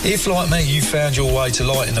babble. If, like me, you found your way to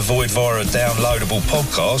Lighting the Void via a downloadable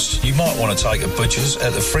podcast, you might want to take a butcher's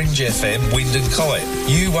at the Fringe FM Wind and Kite.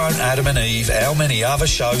 You won't Adam and Eve how many other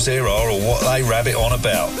shows there are or what they rabbit on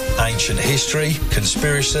about. Ancient history,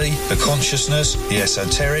 conspiracy, the consciousness, the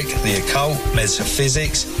esoteric, the occult,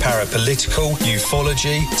 metaphysics, parapolitical,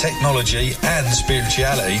 ufology, technology and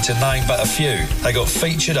spirituality, to name but a few. They got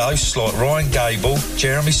featured hosts like Ryan Gable,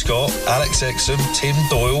 Jeremy Scott, Alex Exum, Tim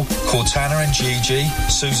Doyle, Cortana and Gigi,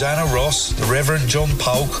 Susanna Ross, the Reverend John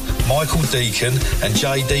Polk, Michael Deacon and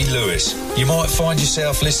J.D. Lewis. You might find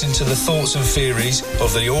yourself listening to the thoughts and theories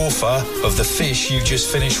of the author of The Fish you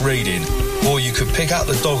just finished reading. Or you could pick up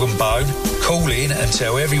the Dog and Bone, Call in and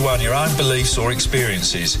tell everyone your own beliefs or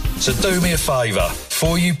experiences. So do me a favour.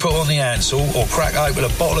 Before you put on the Ansel or crack open a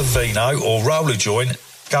bottle of vino or roll a joint,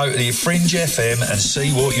 go to the Fringe FM and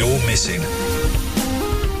see what you're missing.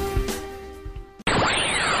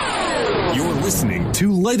 You're listening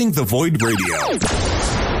to Lighting the Void Radio.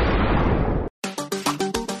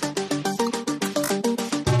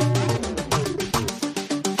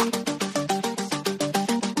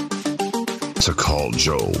 To call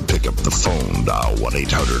Joe, pick up the phone, dial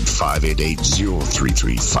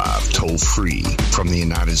 1-800-588-0335, toll free from the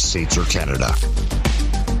United States or Canada.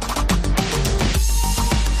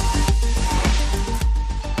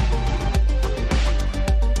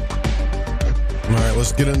 All right,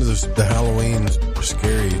 let's get into the Halloween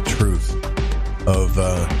scary truth of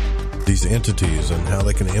these entities and how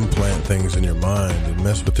they can implant things in your mind and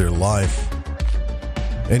mess with your life.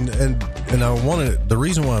 And I wanted, the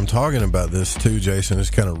reason why I'm talking about this too, Jason, is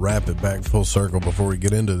kind of wrap it back full circle before we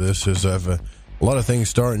get into this, is a lot of things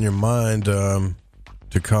start in your mind to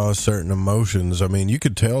cause certain emotions. I mean, you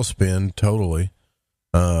could tailspin totally.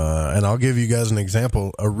 And I'll give you guys an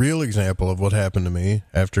example, a real example of what happened to me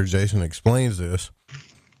after Jason explains this.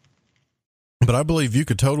 But I believe you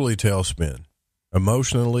could totally tailspin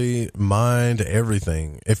emotionally, mind,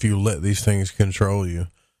 everything, if you let these things control you.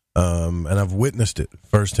 And I've witnessed it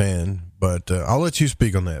firsthand, but I'll let you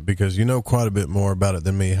speak on that because you know quite a bit more about it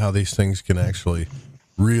than me, how these things can actually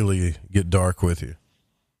really get dark with you.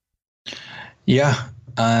 Yeah.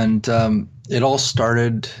 And it all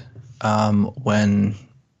started when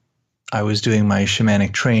I was doing my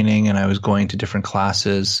shamanic training and I was going to different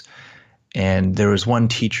classes. And there was one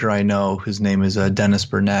teacher I know, whose name is Dennis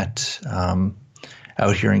Burnett,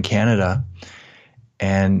 out here in Canada.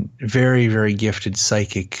 And very, very gifted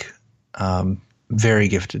psychic, very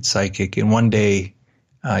gifted psychic. And one day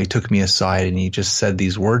he took me aside and he just said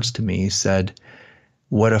these words to me. He said,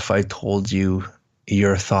 "What if I told you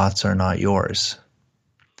your thoughts are not yours?"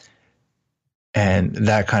 And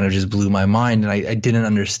that kind of just blew my mind. And I didn't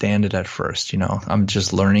understand it at first. You know, I'm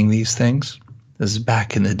just learning these things. This is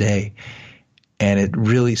back in the day. And it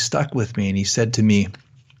really stuck with me. And he said to me,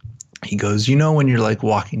 he goes, you know, when you're like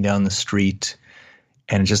walking down the street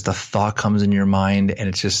and just a thought comes in your mind and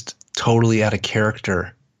it's just totally out of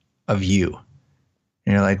character of you.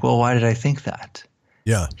 And you're like, well, why did I think that?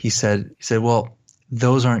 Yeah. He said, well,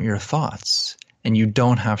 those aren't your thoughts and you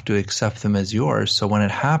don't have to accept them as yours. So when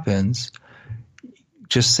it happens,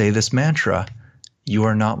 just say this mantra, you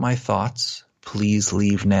are not my thoughts. Please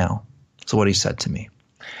leave now. That's what he said to me.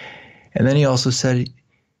 And then he also said,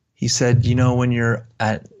 you know, when you're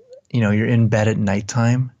you're in bed at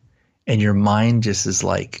nighttime, and your mind just is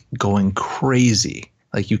like going crazy.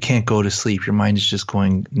 Like you can't go to sleep. Your mind is just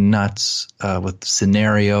going nuts with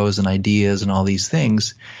scenarios and ideas and all these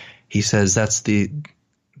things. He says that's the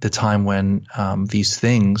time when these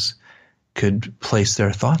things could place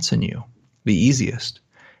their thoughts in you, the easiest.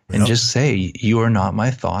 Yep. And just say, you are not my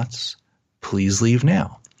thoughts. Please leave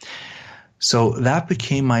now. So that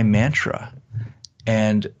became my mantra.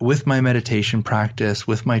 And with my meditation practice,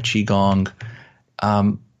 with my Qigong,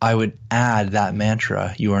 I would add that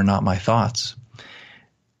mantra, you are not my thoughts.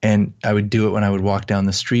 And I would do it when I would walk down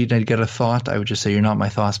the street and I'd get a thought. I would just say, you're not my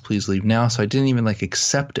thoughts, please leave now. So I didn't even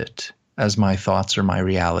accept it as my thoughts or my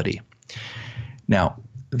reality. Now,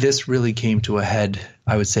 this really came to a head,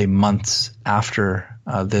 I would say months after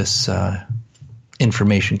this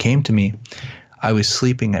information came to me. I was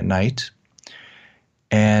sleeping at night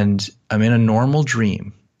and I'm in a normal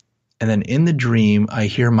dream. And then in the dream, I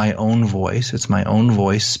hear my own voice. It's my own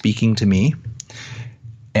voice speaking to me.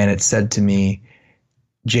 And it said to me,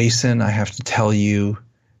 Jason, I have to tell you,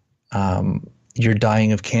 you're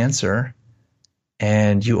dying of cancer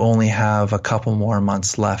and you only have a couple more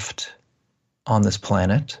months left on this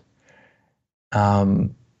planet.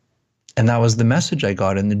 And that was the message I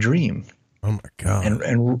got in the dream. Oh my God.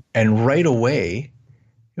 And right away,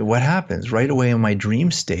 what happens? Right away in my dream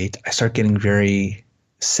state, I start getting very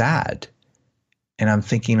sad. And I'm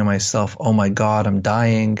thinking to myself, oh my God, I'm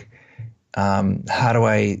dying. How do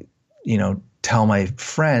I, tell my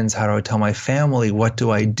friends? How do I tell my family? What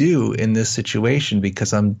do I do in this situation?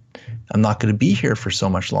 Because I'm not going to be here for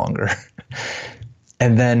so much longer.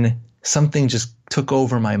 And then something just took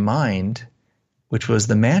over my mind, which was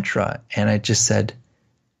the mantra. And I just said,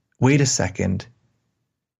 wait a second,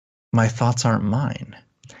 my thoughts aren't mine.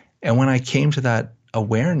 And when I came to that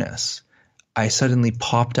awareness, I suddenly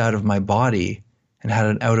popped out of my body and had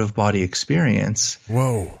an out-of-body experience.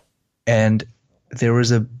 Whoa. And there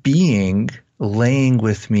was a being laying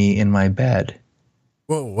with me in my bed.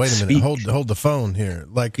 Whoa, wait a minute. Hold the phone here.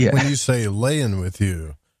 When you say laying with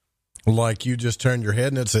you, Like you just turned your head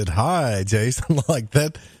and it said, "Hi, Jason," like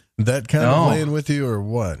that kind of playing with you, or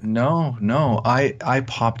what? No. I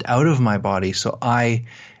popped out of my body. So I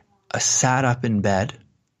sat up in bed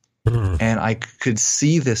and I could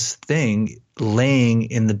see this thing laying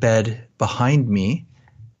in the bed behind me,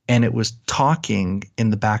 and it was talking in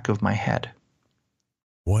the back of my head.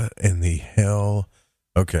 What in the hell?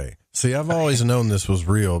 Okay. See, I've always known this was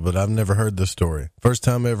real, but I've never heard this story. First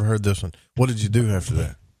time I ever heard this one. What did you do after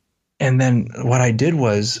that? And then what I did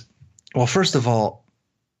was, well, first of all,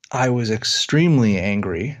 I was extremely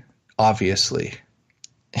angry, obviously.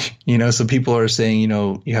 So people are saying,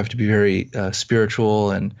 you have to be very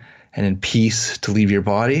spiritual and in peace to leave your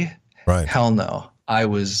body. Right. Hell no. I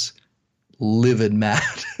was livid mad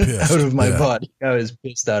out of my body. I was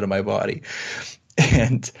pissed out of my body.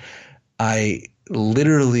 And I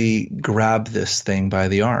literally grabbed this thing by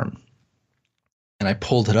the arm and I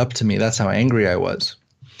pulled it up to me. That's how angry I was.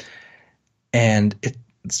 And it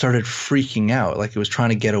started freaking out, like it was trying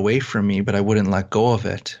to get away from me, but I wouldn't let go of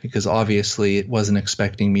it because obviously it wasn't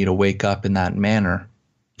expecting me to wake up in that manner,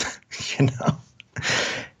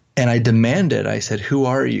 And I demanded, I said, "Who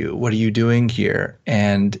are you? What are you doing here?"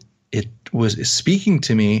 And it was speaking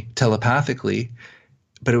to me telepathically,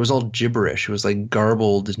 but it was all gibberish. It was like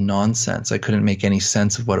garbled nonsense. I couldn't make any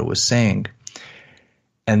sense of what it was saying.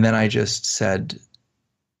 And then I just said,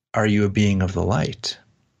 "Are you a being of the light?"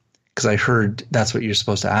 Because I heard that's what you're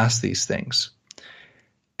supposed to ask these things.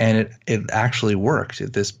 And it actually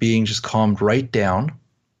worked. This being just calmed right down,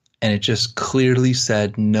 and it just clearly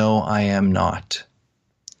said, "No, I am not."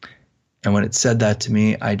 And when it said that to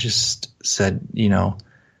me, I just said,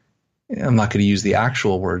 I'm not going to use the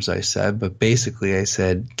actual words I said, but basically I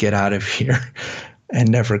said, "Get out of here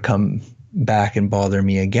and never come back and bother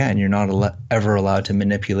me again. You're not ever allowed to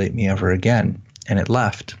manipulate me ever again." And it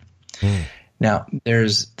left. Now,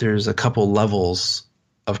 there's a couple levels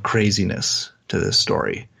of craziness to this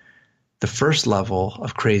story. The first level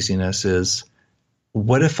of craziness is,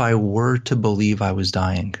 what if I were to believe I was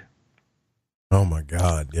dying? Oh my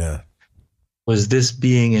God, yeah. Was this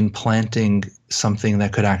being implanting something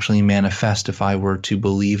that could actually manifest if I were to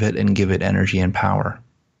believe it and give it energy and power?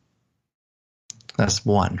 That's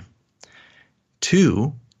one.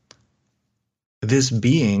 Two, this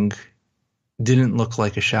being didn't look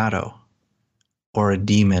like a shadow or a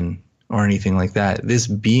demon or anything like that. This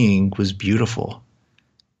being was beautiful.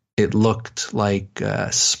 It looked like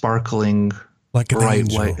sparkling, like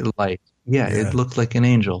bright white light. Yeah, it looked like an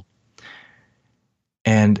angel.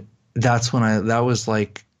 And that's when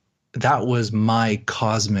that was my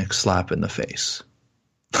cosmic slap in the face.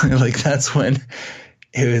 Like that's when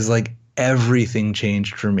it was like everything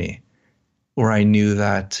changed for me, where I knew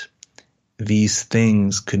that these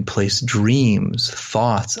things could place dreams,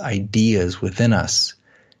 thoughts, ideas within us.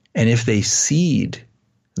 And if they seed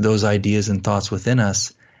those ideas and thoughts within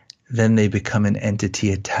us, then they become an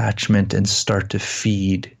entity attachment and start to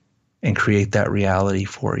feed and create that reality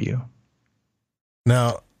for you.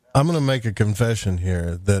 Now, I'm going to make a confession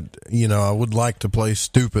here that, I would like to play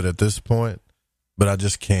stupid at this point, but I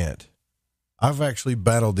just can't. I've actually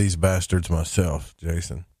battled these bastards myself,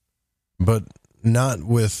 Jason, but not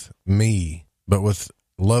with me, but with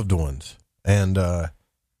loved ones. And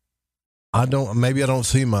maybe I don't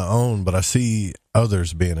see my own, but I see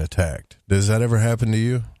others being attacked. Does that ever happen to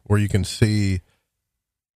you, where you can see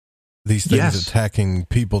these things attacking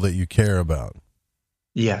people that you care about?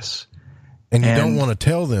 Yes. And you don't want to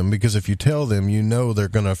tell them, because if you tell them, they're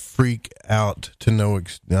going to freak out to no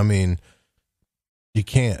you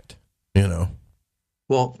can't,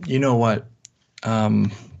 Well, you know what?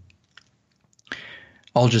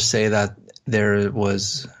 I'll just say that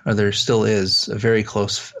there still is a very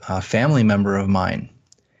close family member of mine,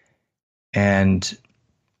 and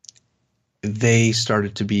they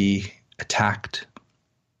started to be attacked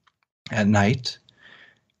at night.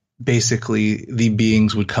 Basically, the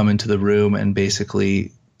beings would come into the room and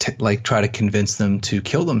basically try to convince them to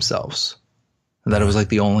kill themselves. That it was like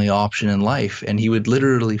the only option in life. And he would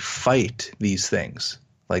literally fight these things,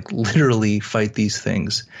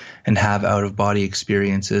 and have out of body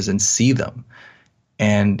experiences and see them.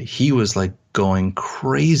 And he was like going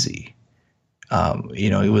crazy.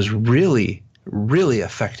 It was really, really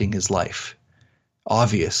affecting his life,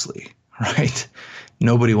 obviously, right?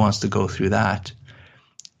 Nobody wants to go through that.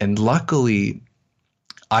 And luckily,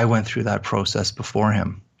 I went through that process before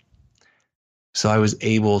him. So I was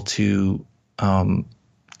able to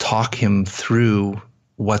talk him through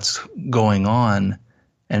what's going on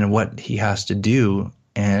and what he has to do.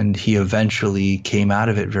 And he eventually came out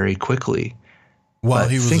of it very quickly. While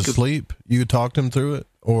he was asleep, you talked him through it?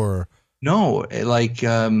 Or no,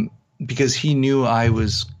 because he knew I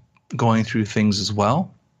was going through things as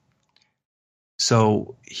well.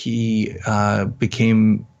 So he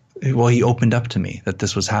he opened up to me that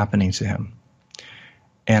this was happening to him.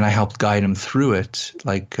 And I helped guide him through it.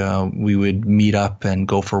 Like we would meet up and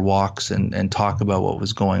go for walks and talk about what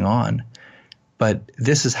was going on. But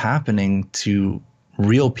this is happening to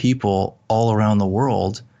real people all around the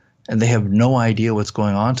world, and they have no idea what's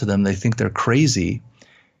going on to them. They think they're crazy.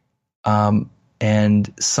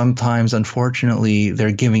 And sometimes, unfortunately,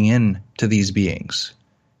 they're giving in to these beings.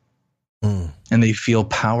 And they feel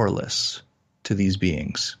powerless to these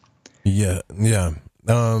beings. Yeah.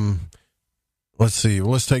 Let's see.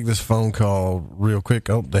 Let's take this phone call real quick.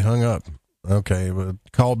 Oh, they hung up. Okay, but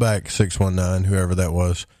call back 619, whoever that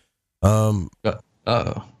was. They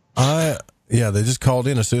just called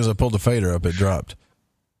in. As soon as I pulled the fader up, it dropped.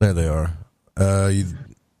 There they are.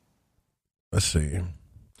 Let's see.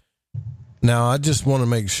 Now, I just want to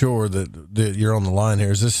make sure that you're on the line here.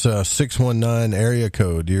 Is this 619 area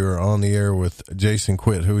code? You're on the air with Jason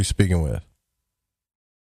Quitt. Who are we speaking with?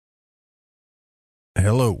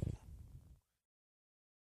 Hello.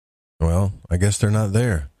 Well, I guess they're not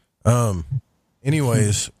there.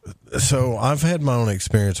 Anyways, so I've had my own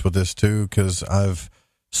experience with this too, because I've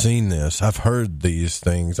seen this. I've heard these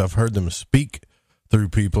things. I've heard them speak through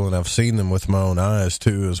people, and I've seen them with my own eyes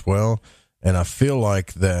too as well. And I feel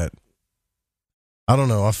like that, I don't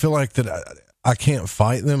know, I feel like that I can't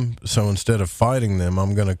fight them. So instead of fighting them,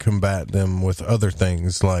 I'm going to combat them with other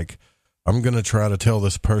things. Like I'm going to try to tell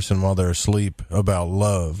this person while they're asleep about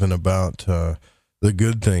love and about the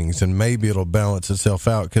good things, and maybe it'll balance itself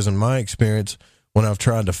out. Because in my experience, when I've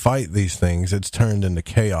tried to fight these things, it's turned into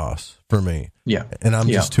chaos for me. Yeah. And I'm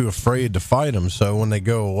just too afraid to fight them. So when they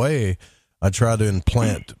go away, I try to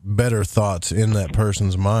implant better thoughts in that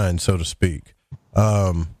person's mind, so to speak.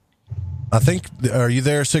 I think, are you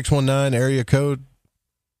there, 619 area code?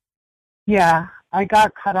 Yeah, I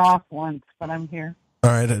got cut off once, but I'm here.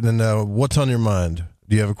 All right, and then what's on your mind?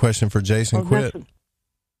 Do you have a question for Jason Quitt?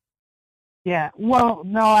 Yeah, well,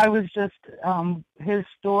 no, I was just, his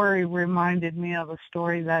story reminded me of a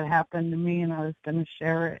story that happened to me, and I was going to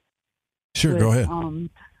share it. Sure, go ahead.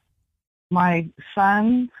 My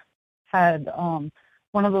son had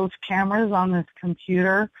one of those cameras on his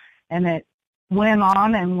computer, and it went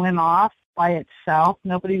on and went off by itself.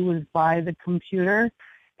 Nobody was by the computer,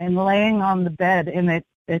 and laying on the bed, and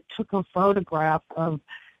it took a photograph of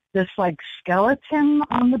this like skeleton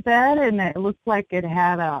on the bed, and it looked like it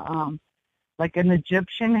had a like an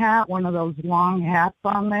Egyptian hat, one of those long hats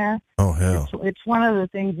on there. Oh, hell. It's one of the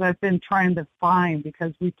things I've been trying to find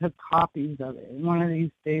because we took copies of it. And one of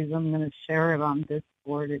these days I'm going to share it on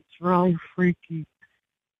Discord. It's really freaky.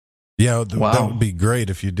 Yeah, that would be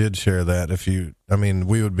great if you did share that.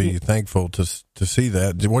 We would be thankful to see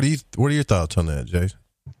that. What are your thoughts on that, Jason?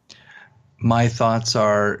 My thoughts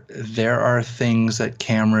are there are things that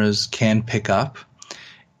cameras can pick up.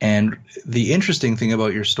 And the interesting thing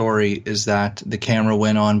about your story is that the camera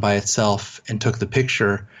went on by itself and took the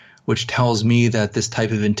picture, which tells me that this type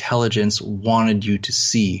of intelligence wanted you to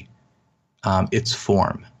see its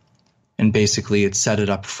form. And basically it set it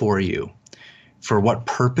up for you. For what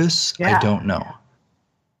purpose, I don't know.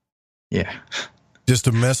 Yeah. Just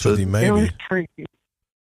to mess with you, maybe. It was freaky.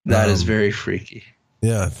 That is very freaky.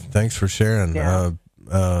 Yeah, thanks for sharing. Yeah.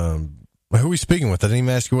 Who are we speaking with? I didn't even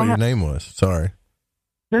ask you what your name was. Sorry.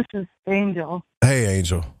 This is Angel. Hey,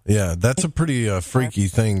 Angel. Yeah, that's a pretty freaky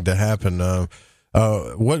thing to happen.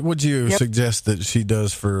 What would you suggest that she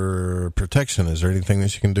does for protection? Is there anything that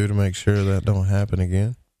she can do to make sure that don't happen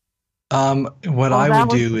again? What I would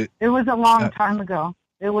do... It was a long time ago.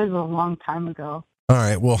 All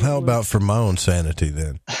right, well, how about for my own sanity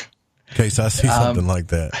then? In case I see something like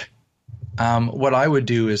that. What I would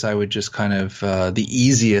do is I would just kind of... the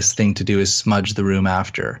easiest thing to do is smudge the room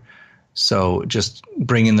after. So just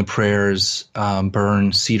bring in the prayers,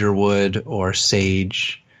 burn cedar wood or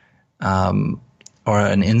sage or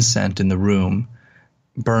an incense in the room,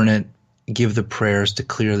 burn it, give the prayers to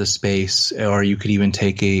clear the space, or you could even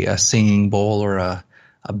take a singing bowl or a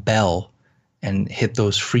bell and hit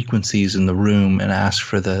those frequencies in the room and ask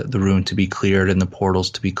for the room to be cleared and the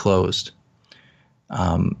portals to be closed.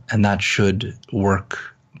 And that should work,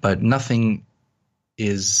 but nothing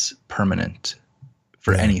is permanent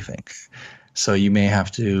for anything. So you may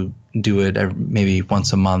have to do it maybe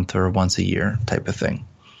once a month or once a year type of thing.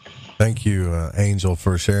 Thank you, Angel,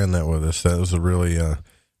 for sharing that with us. That was a really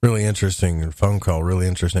interesting phone call, really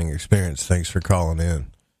interesting experience. Thanks for calling in.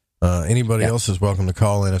 Anybody else is welcome to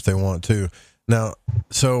call in if they want to. Now,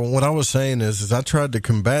 so what I was saying is I tried to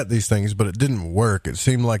combat these things, but it didn't work. It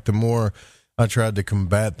seemed like the more I tried to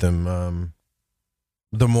combat them,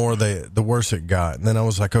 the worse it got. And then I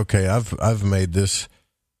was like, okay, I've made this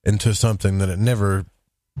into something that it never.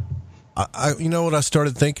 You know what I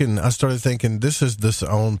started thinking? I started thinking this is this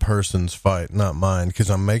own person's fight, not mine, because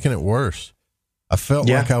I'm making it worse. I felt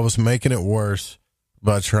like I was making it worse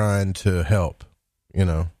by trying to help. You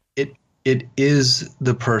know, it is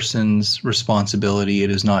the person's responsibility.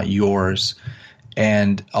 It is not yours.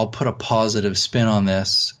 And I'll put a positive spin on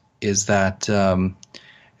this: is that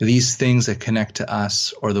these things that connect to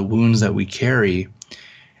us or the wounds that we carry,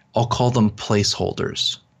 I'll call them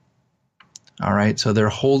placeholders. All right. So they're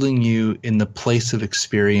holding you in the place of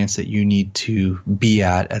experience that you need to be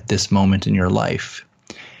at this moment in your life.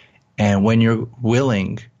 And when you're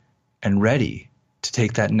willing and ready to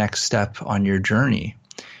take that next step on your journey,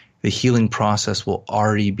 the healing process will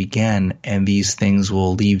already begin, and these things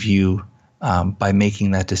will leave you by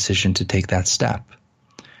making that decision to take that step.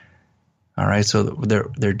 All right. So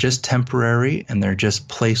they're just temporary, and they're just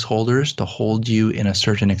placeholders to hold you in a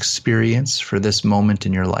certain experience for this moment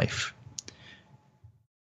in your life.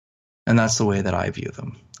 And that's the way that I view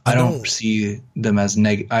them. I don't see them as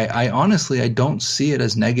negative. I honestly don't see it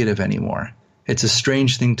as negative anymore. It's a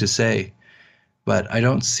strange thing to say, but I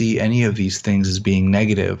don't see any of these things as being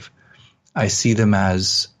negative. I see them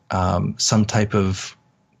as some type of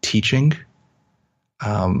teaching.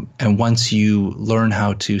 And once you learn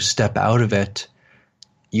how to step out of it,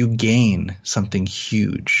 you gain something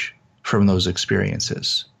huge from those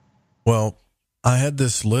experiences. Well, I had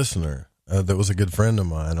this listener that was a good friend of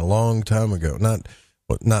mine a long time ago.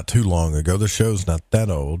 Not too long ago. The show's not that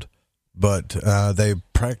old, but they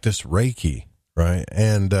practice Reiki, right?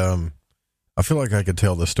 And I feel like I could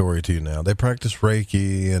tell the story to you now. They practice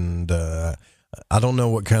Reiki, and I don't know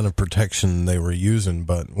what kind of protection they were using,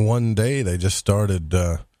 but one day they just started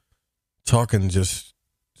talking just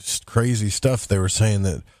crazy stuff. They were saying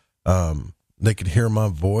that they could hear my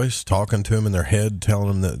voice talking to them in their head, telling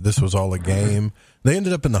them that this was all a game. They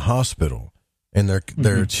ended up in the hospital, and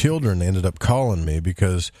their children ended up calling me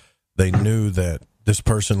because they knew that this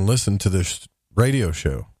person listened to this radio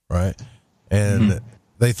show, right? And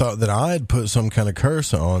they thought that I had put some kind of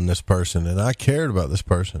curse on this person, and I cared about this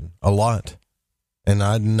person a lot. And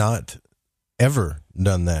I'd not ever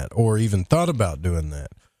done that or even thought about doing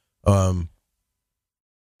that.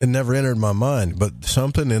 It never entered my mind, but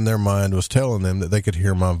something in their mind was telling them that they could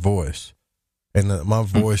hear my voice, and that my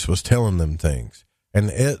voice was telling them things. And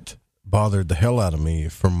it bothered the hell out of me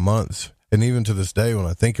for months, and even to this day when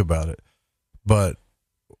I think about it. But,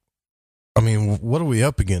 I mean, what are we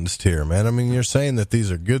up against here, man? I mean, you're saying that these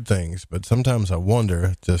are good things, but sometimes I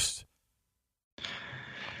wonder,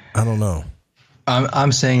 I don't know.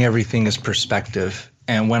 I'm saying everything is perspective.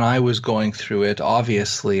 And when I was going through it,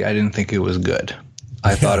 obviously, I didn't think it was good.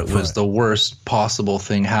 I thought it was the worst possible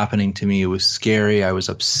thing happening to me. It was scary. I was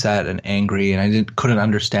upset and angry, and I couldn't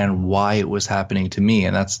understand why it was happening to me.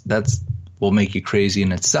 And that's will make you crazy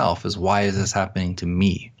in itself, is why is this happening to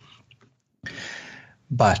me?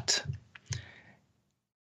 But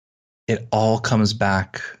it all comes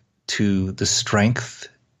back to the strength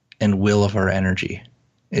and will of our energy.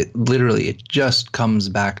 It just comes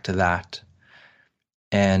back to that.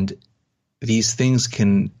 And these things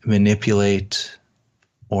can manipulate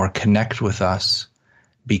or connect with us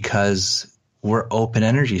because we're open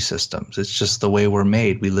energy systems. It's just the way we're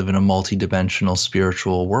made. We live in a multidimensional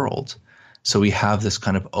spiritual world. So we have this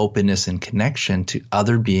kind of openness and connection to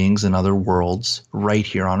other beings and other worlds right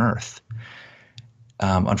here on Earth.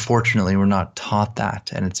 Unfortunately, we're not taught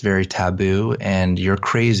that, and it's very taboo, and you're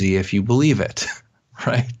crazy if you believe it,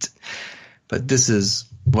 right? But this is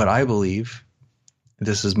what I believe.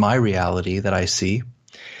 This is my reality that I see.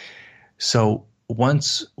 So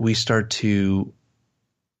once we start to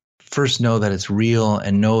first know that it's real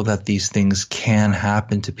and know that these things can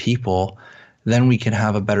happen to people, then we can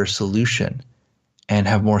have a better solution and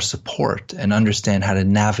have more support and understand how to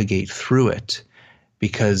navigate through it.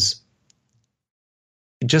 Because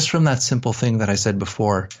just from that simple thing that I said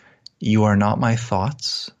before, you are not my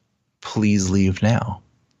thoughts, please leave now.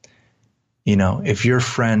 You know, if your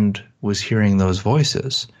friend was hearing those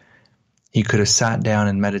voices, he could have sat down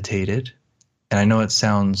and meditated. And I know it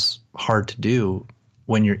sounds hard to do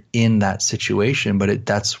when you're in that situation, but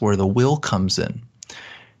that's where the will comes in.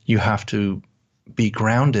 You have to be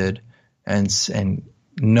grounded and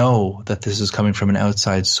know that this is coming from an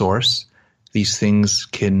outside source. These things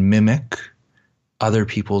can mimic other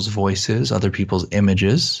people's voices, other people's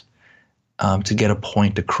images, to get a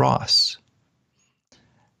point across.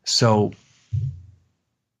 So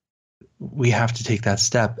we have to take that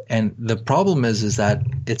step. And the problem is that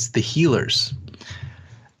it's the healers.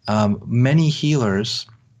 many healers,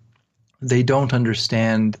 they don't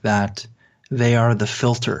understand that they are the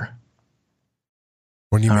filter.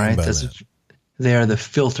 What do you mean by that? They are the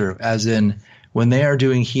filter, as in when they are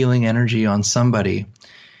doing healing energy on somebody,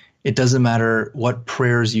 it doesn't matter what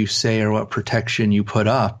prayers you say or what protection you put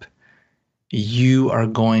up, you are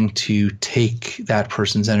going to take that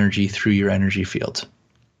person's energy through your energy field.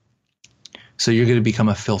 So you're going to become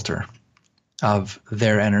a filter of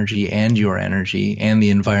their energy and your energy and the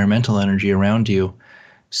environmental energy around you.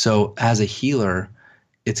 So as a healer,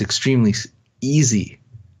 it's extremely easy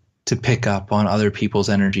to pick up on other people's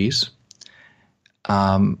energies.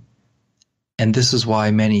 And this is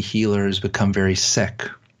why many healers become very sick.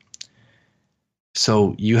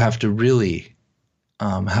 So you have to really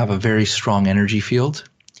have a very strong energy field.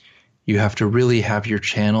 You have to really have your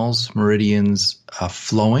channels, meridians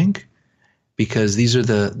flowing, because these are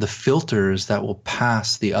the filters that will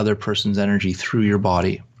pass the other person's energy through your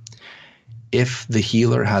body. If the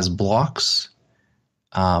healer has blocks,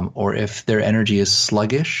 or if their energy is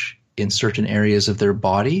sluggish in certain areas of their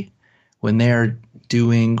body, when they are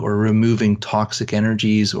doing or removing toxic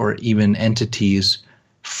energies or even entities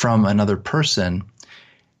from another person,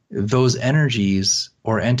 those energies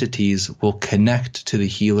or entities will connect to the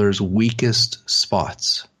healer's weakest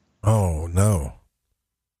spots. Oh, no.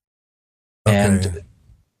 Okay.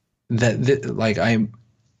 And like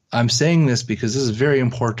I'm saying this because this is very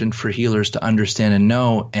important for healers to understand and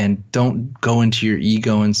know, and don't go into your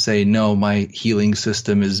ego and say, no, my healing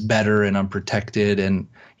system is better and I'm protected and,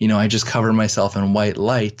 I just cover myself in white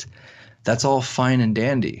light. That's all fine and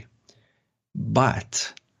dandy.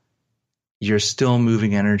 But you're still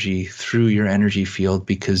moving energy through your energy field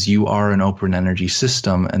because you are an open energy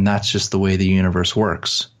system, and that's just the way the universe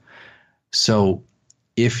works. So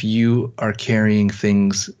if you are carrying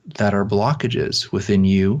things that are blockages within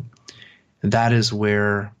you, that is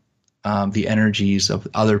where the energies of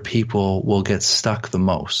other people will get stuck the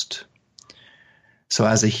most. So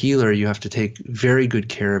as a healer, you have to take very good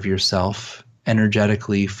care of yourself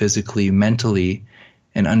energetically, physically, mentally,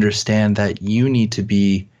 and understand that you need to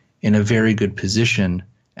be in a very good position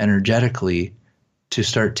energetically to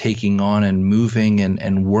start taking on and moving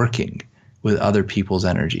and working with other people's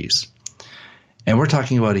energies. And we're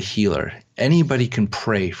talking about a healer. Anybody can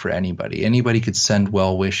pray for anybody. Anybody could send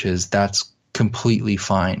well wishes. That's completely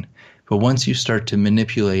fine. But once you start to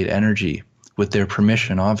manipulate energy with their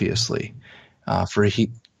permission, obviously,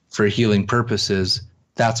 for healing purposes,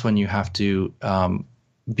 that's when you have to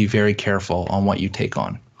be very careful on what you take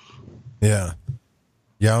on. Yeah.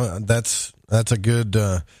 Yeah, that's a good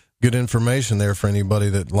information there for anybody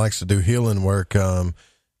that likes to do healing work. And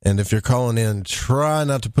if you're calling in, try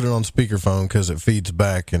not to put it on speakerphone because it feeds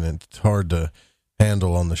back and it's hard to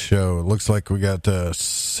handle on the show. It looks like we got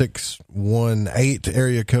 618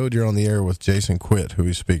 area code. You're on the air with Jason Quitt, who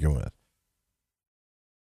he's speaking with.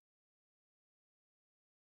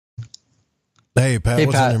 Hey, Pat,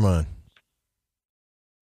 what's on your mind?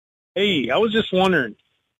 Hey, I was just wondering,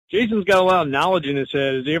 Jason's got a lot of knowledge in his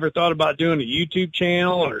head. Has he ever thought about doing a YouTube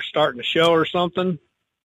channel or starting a show or something?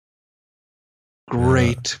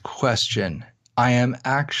 Great question. I am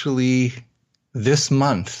actually this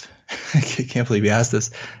month, I can't believe you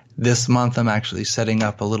asked this month I'm actually setting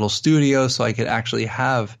up a little studio so I could actually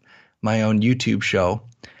have my own YouTube show.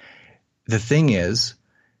 The thing is,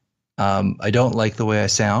 I don't like the way I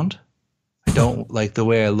sound. I don't like the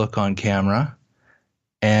way I look on camera.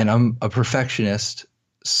 And I'm a perfectionist.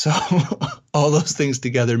 So all those things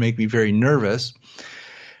together make me very nervous.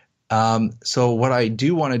 So what I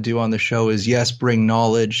do want to do on the show is, yes, bring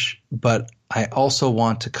knowledge, but I also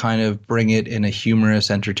want to kind of bring it in a humorous,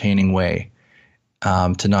 entertaining way,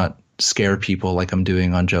 to not scare people like I'm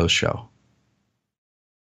doing on Joe's show.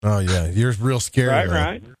 Oh, yeah. You're real scary.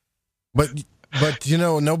 Right. But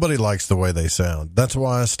nobody likes the way they sound. That's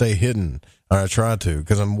why I stay hidden, or I try to,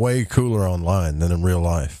 because I'm way cooler online than in real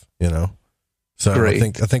life, So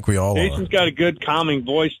Great. I think we all Jason's got a good calming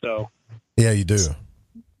voice, though. Yeah, you do.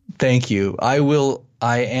 Thank you. I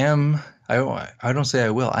am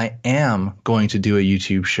going to do a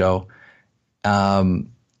YouTube show. And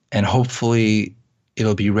hopefully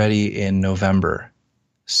it'll be ready in November.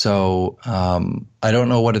 So, I don't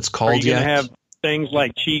know what it's called yet. Are you going to have things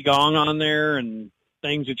like Qigong on there and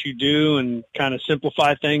things that you do and kind of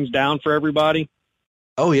simplify things down for everybody?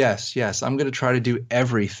 Oh, yes. I'm going to try to do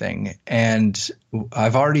everything. And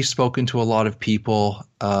I've already spoken to a lot of people,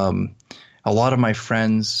 a lot of my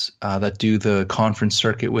friends that do the conference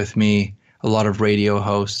circuit with me, a lot of radio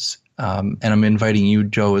hosts, and I'm inviting you,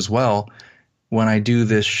 Joe, as well. When I do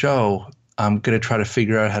this show, I'm going to try to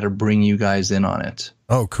figure out how to bring you guys in on it.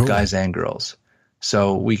 Oh, cool. Guys and girls.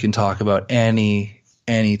 So we can talk about any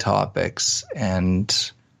topics,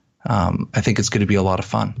 and I think it's going to be a lot of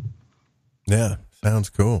fun. Yeah, sounds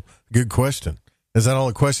cool. Good question. Is that all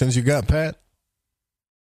the questions you got, Pat?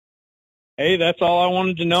 Hey, that's all I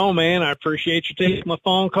wanted to know, man. I appreciate you taking my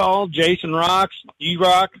phone call. Jason rocks. You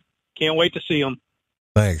rock. Can't wait to see him.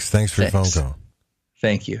 Thanks for your phone call.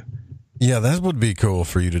 Thank you. Yeah, that would be cool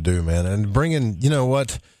for you to do, man. And bringing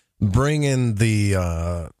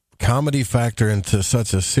the comedy factor into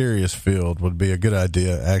such a serious field would be a good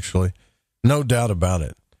idea, actually. No doubt about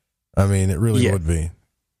it. I mean, it really would be.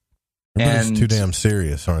 Everybody's too damn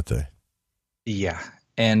serious, aren't they? Yeah.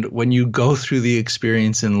 And when you go through the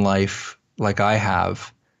experience in life like I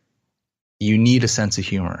have, you need a sense of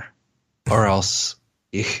humor, or else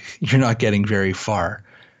you're not getting very far.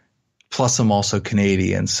 Plus, I'm also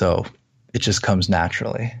Canadian, so it just comes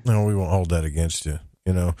naturally. No, we won't hold that against you.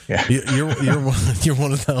 You know, yeah. You're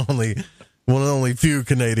one of the only few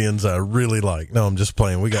Canadians I really like. No, I'm just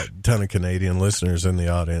playing. We got a ton of Canadian listeners in the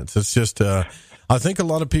audience. It's just, I think a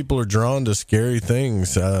lot of people are drawn to scary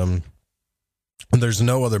things. There's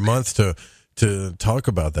no other month to talk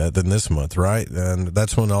about that than this month, right? And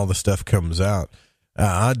that's when all the stuff comes out.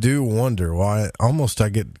 I do wonder why.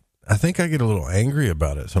 I think I get a little angry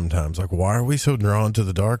about it sometimes. Like, why are we so drawn to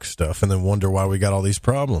the dark stuff, and then wonder why we got all these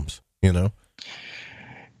problems? You know.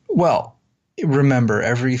 Well, remember,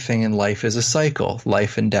 everything in life is a cycle.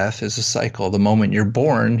 Life and death is a cycle. The moment you're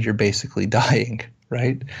born, you're basically dying,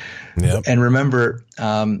 right? Yep. And remember,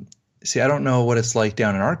 see, I don't know what it's like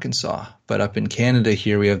down in Arkansas, but up in Canada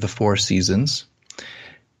here, we have the 4 seasons.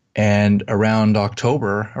 And around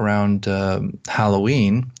October, around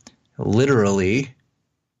Halloween, literally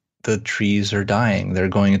the trees are dying. They're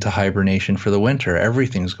going into hibernation for the winter.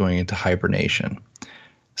 Everything's going into hibernation.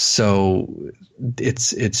 So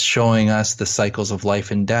it's showing us the cycles of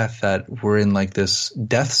life and death, that we're in like this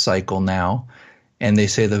death cycle now. And they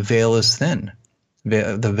say the veil is thin.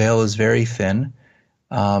 The veil is very thin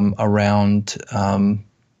around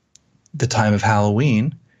the time of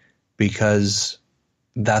Halloween, because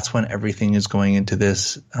that's when everything is going into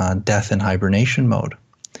this death and hibernation mode.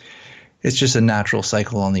 It's just a natural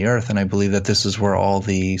cycle on the earth, and I believe that this is where all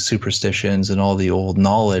the superstitions and all the old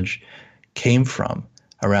knowledge came from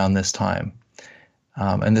around this time.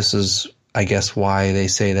 And this is, I guess, why they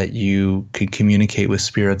say that you could communicate with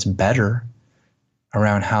spirits better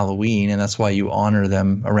around Halloween, and that's why you honor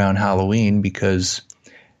them around Halloween, because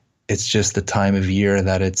it's just the time of year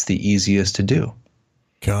that it's the easiest to do.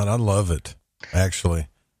 God, I love it. Actually,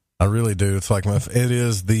 I really do. It's like it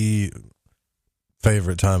is the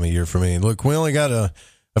favorite time of year for me. Look, we only got a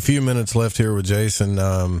few minutes left here with Jason.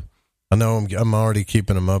 I know I'm already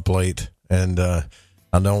keeping him up late, and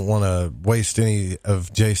I don't want to waste any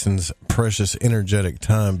of Jason's precious energetic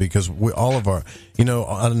time, because all of our,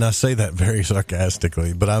 and I say that very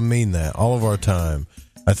sarcastically, but I mean that. All of our time,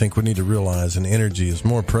 I think we need to realize, and energy is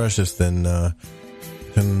more precious than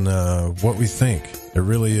what we think. It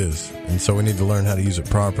really is. And so we need to learn how to use it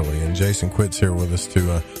properly. And Jason Quitt's here with us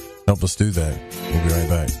to help us do that. We'll be right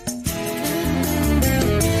back.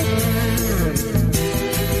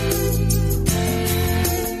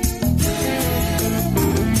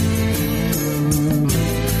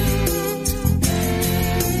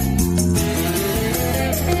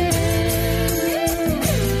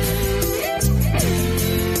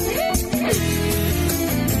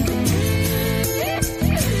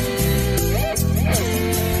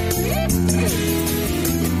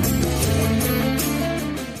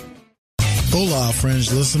 Hola,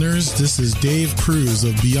 Fringe listeners. This is Dave Cruz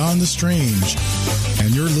of Beyond the Strange,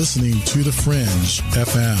 and you're listening to The Fringe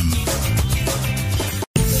FM.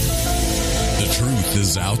 The truth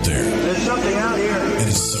is out there. There's something out here.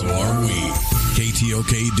 And so are we.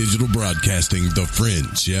 KTOK Digital Broadcasting, The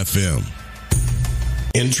Fringe FM.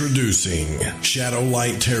 Introducing Shadow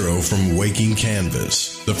Light Tarot from Waking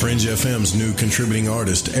Canvas, The Fringe FM's new contributing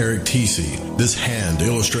artist, Eric Tesey. This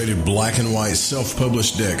hand-illustrated black and white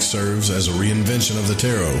self-published deck serves as a reinvention of the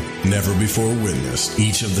tarot, never before witnessed.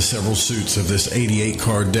 Each of the several suits of this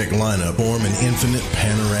 88-card deck lineup form an infinite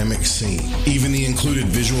panoramic scene. Even the included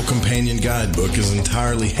visual companion guidebook is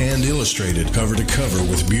entirely hand-illustrated, cover to cover,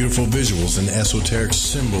 with beautiful visuals and esoteric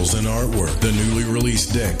symbols and artwork. The newly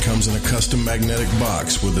released deck comes in a custom magnetic box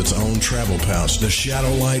box with its own travel pouch, the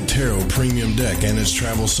Shadowlight Tarot Premium Deck and its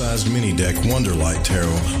travel-sized mini deck, Wonderlight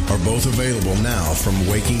Tarot, are both available now from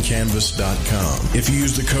WakingCanvas.com. If you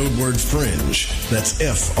use the code word FRINGE, that's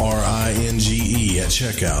FRINGE at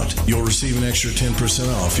checkout, you'll receive an extra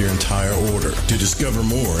 10% off your entire order. To discover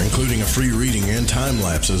more, including a free reading and time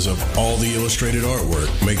lapses of all the illustrated artwork,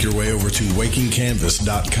 make your way over to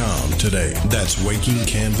WakingCanvas.com today. That's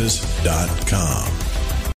WakingCanvas.com.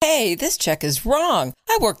 Hey, this check is wrong.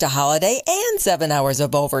 I worked a holiday and 7 hours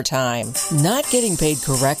of overtime. Not getting paid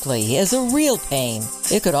correctly is a real pain.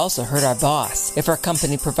 It could also hurt our boss if our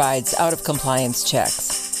company provides out-of-compliance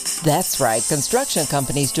checks. That's right, construction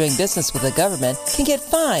companies doing business with the government can get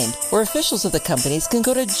fined, or officials of the companies can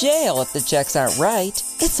go to jail if the checks aren't right.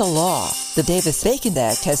 It's a law. The Davis-Bacon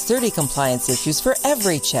Act has 30 compliance issues for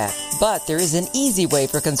every check, but there is an easy way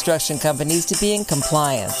for construction companies to be in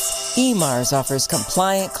compliance. EMARS offers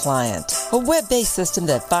Compliant Client, a web-based system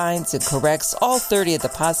that finds and corrects all 30 of the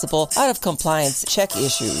possible out-of-compliance check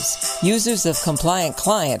issues. Users of Compliant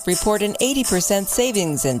Client report an 80%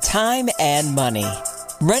 savings in time and money.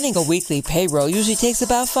 Running a weekly payroll usually takes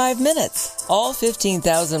about 5 minutes. All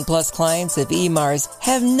 15,000 plus clients of EMARS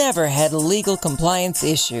have never had a legal compliance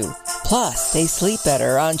issue. Plus, they sleep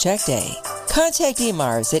better on check day. Contact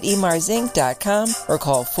EMARS at emarsinc.com or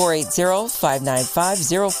call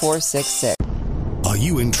 480-595-0466. Are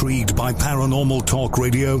you intrigued by Paranormal Talk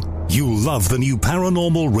Radio? You'll love the new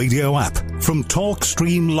Paranormal Radio app from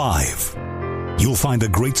TalkStream Live. You'll find a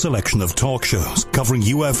great selection of talk shows covering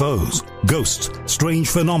UFOs, ghosts, strange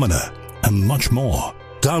phenomena, and much more.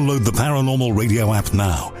 Download the Paranormal Radio app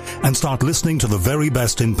now and start listening to the very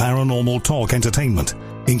best in paranormal talk entertainment,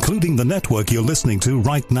 including the network you're listening to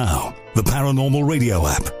right now. The Paranormal Radio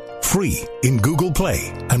app, free in Google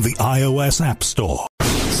Play and the iOS App Store.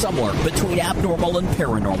 Somewhere between abnormal and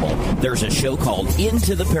paranormal, there's a show called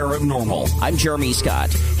Into the Paranormal. I'm Jeremy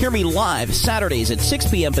Scott. Hear me live Saturdays at 6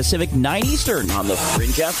 p.m. Pacific, 9 Eastern on the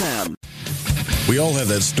Fringe FM. We all have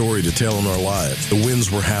that story to tell in our lives. The winds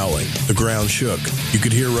were howling. The ground shook. You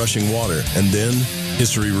could hear rushing water. And then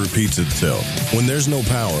history repeats itself. When there's no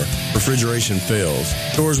power, refrigeration fails.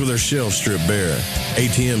 Stores with their shelves stripped bare.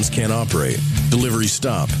 ATMs can't operate. Deliveries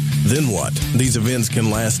stop. Then what? These events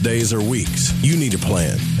can last days or weeks. You need a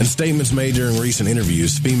plan. In statements made during recent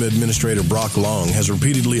interviews, FEMA Administrator Brock Long has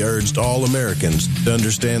repeatedly urged all Americans to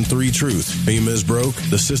understand 3 truths. FEMA is broke,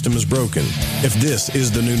 the system is broken. If this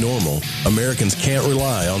is the new normal, Americans can't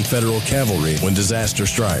rely on federal cavalry when disaster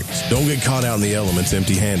strikes. Don't get caught out in the elements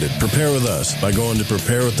empty-handed. Prepare with us by going to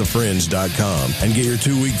preparewiththefringe.com and get your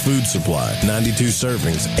 2-week food supply. 92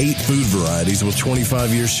 servings, 8 food varieties with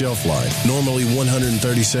 25 years shelf life. Normally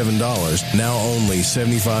 $137, now only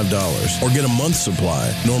 $75. Or get a month's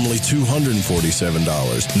supply, normally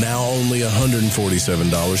 $247, now only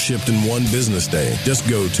 $147, shipped in 1 business day. Just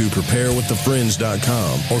go to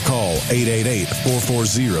preparewiththefringe.com or call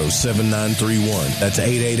 888-440-7931. That's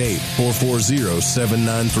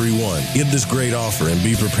 888-440-7931. Get this great offer and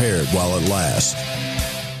be prepared while it lasts.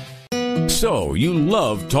 So, you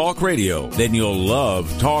love talk radio? Then you'll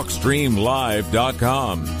love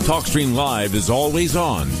TalkStreamLive.com. TalkStream Live is always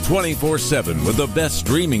on, 24/7 with the best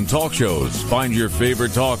streaming talk shows. Find your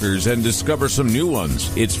favorite talkers and discover some new ones.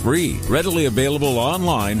 It's free, readily available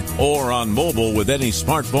online or on mobile with any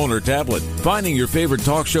smartphone or tablet. Finding your favorite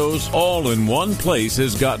talk shows all in one place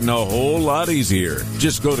has gotten a whole lot easier.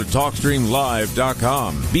 Just go to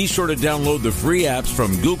TalkStreamLive.com. Be sure to download the free apps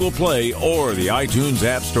from Google Play or the iTunes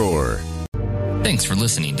App Store. Thanks for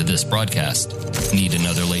listening to this broadcast. Need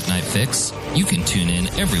another late night fix? You can tune in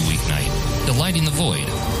every weeknight to Lighting the Void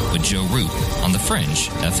with Joe Roop on the Fringe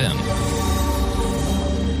FM.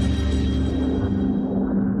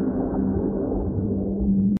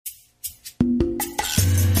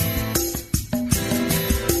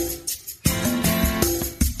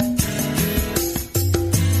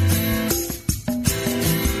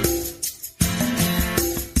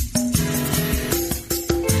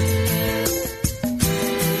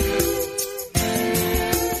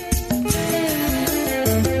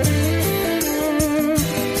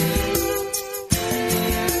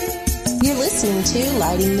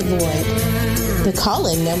 Lighting the Void. The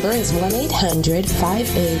call-in number is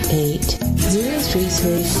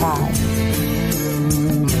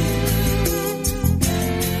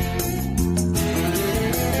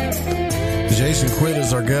Jason Quitt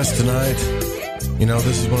is our guest tonight. You know,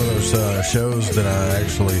 this is one of those shows that I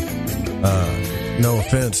actually, no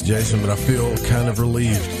offense, Jason, but I feel kind of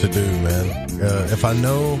relieved to do, man. If I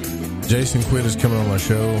know Jason Quitt is coming on my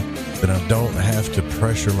show, then I don't have to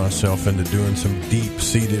pressure myself into doing some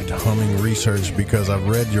deep-seated humming research because I've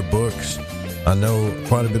read your books I know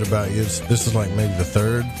quite a bit about you. This is like maybe the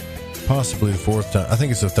third, possibly the fourth time. I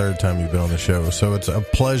think it's the third time you've been on the show. So it's a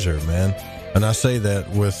pleasure, man. And I say that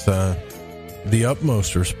with the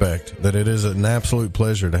utmost respect, that it is an absolute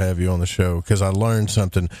pleasure to have you on the show, because I learned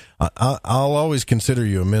something. I'll always consider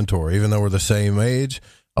you a mentor, even though we're the same age.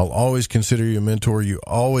 I'll always consider you a mentor. You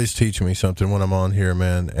always teach me something when I'm on here,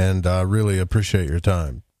 man, and I really appreciate your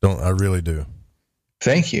time. I really do.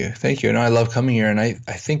 Thank you. And I love coming here, and I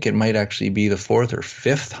think it might actually be the fourth or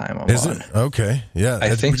fifth time I'm on. Is it? Okay. Yeah.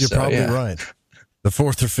 I think you're so, probably yeah. right. The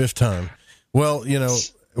fourth or fifth time. Well,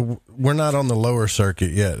 we're not on the lower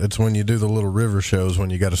circuit yet. It's when you do the little river shows when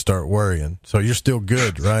you got to start worrying. So you're still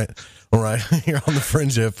good, right? All right. You're on the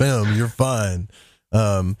Fringe FM. You're fine.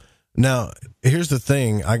 Now, here's the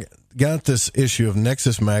thing. I got this issue of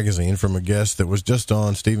Nexus Magazine from a guest that was just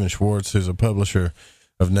on, Stephen Schwartz, who's a publisher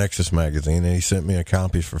of Nexus Magazine, and he sent me a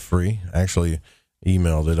copy for free. Actually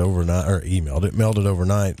mailed it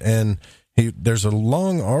overnight. And there's a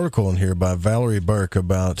long article in here by Valerie Burke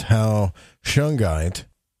about how shungite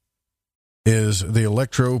is the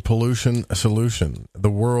electro-pollution solution, the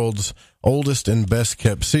world's oldest and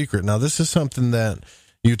best-kept secret. Now, this is something that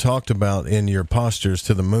you talked about in your Postures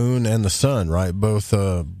to the Moon and the Sun, right? Both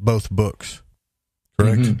books,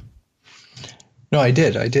 correct? Mm-hmm. No, I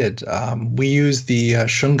did. We use the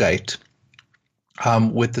shungite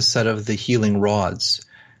with the set of the healing rods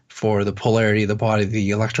for the polarity of the body, the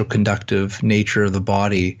electroconductive nature of the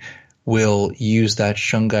body. Will use that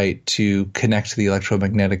shungite to connect to the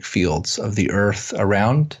electromagnetic fields of the earth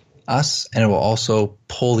around us, and it will also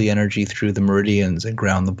pull the energy through the meridians and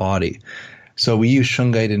ground the body. So we use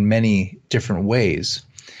shungite in many different ways.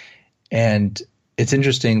 And it's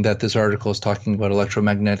interesting that this article is talking about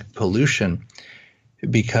electromagnetic pollution,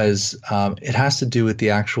 because it has to do with the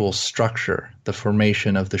actual structure, the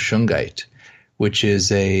formation of the shungite, which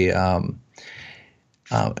is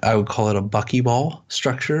I would call it a buckyball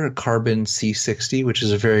structure, a carbon C60, which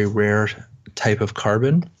is a very rare type of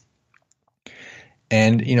carbon.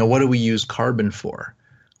 And, what do we use carbon for?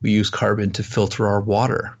 We use carbon to filter our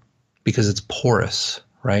water because it's porous,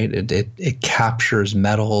 right? It captures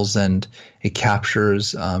metals and it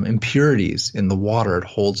captures impurities in the water. It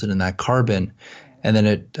holds it in that carbon, and then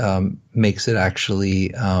it makes it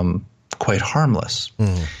actually quite harmless.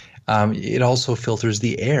 It also filters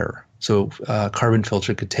the air. So carbon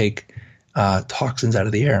filter could take toxins out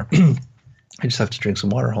of the air. I just have to drink some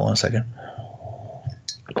water. Hold on a second.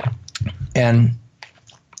 And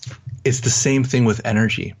it's the same thing with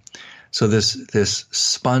energy. So this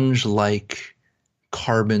sponge-like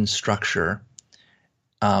carbon structure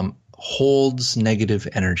holds negative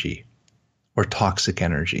energy or toxic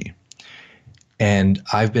energy. And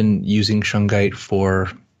I've been using shungite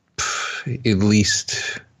for at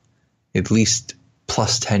least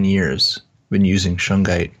plus 10 years. Been using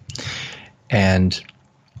shungite. And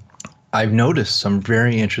I've noticed some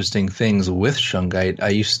very interesting things with shungite. I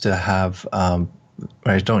used to have,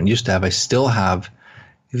 I still have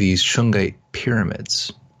these shungite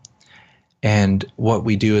pyramids. And what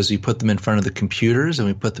we do is we put them in front of the computers and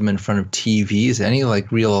we put them in front of TVs, any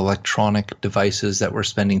like real electronic devices that we're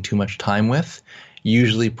spending too much time with.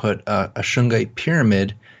 Usually put a shungite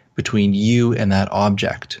pyramid between you and that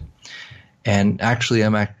object. And actually,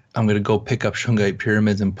 I'm going to go pick up shungite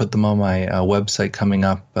pyramids and put them on my website coming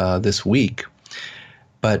up this week.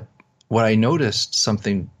 But what I noticed,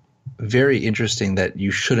 something very interesting that you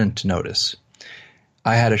shouldn't notice.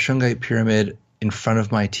 I had a shungite pyramid in front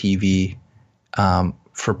of my TV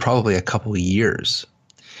for probably a couple of years.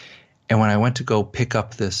 And when I went to go pick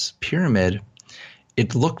up this pyramid,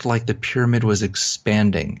 it looked like the pyramid was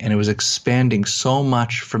expanding. And it was expanding so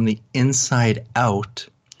much from the inside out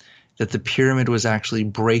that the pyramid was actually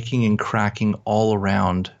breaking and cracking all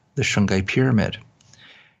around the shungite pyramid.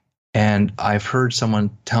 And I've heard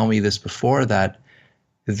someone tell me this before, that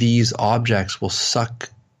these objects will suck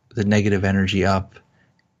the negative energy up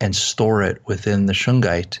and store it within the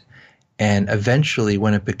shungite. And eventually,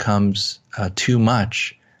 when it becomes too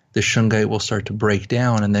much, the shungite will start to break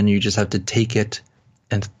down, and then you just have to take it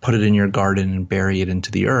and put it in your garden and bury it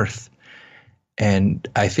into the earth. And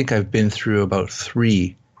I think I've been through about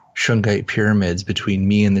 3 shungite pyramids between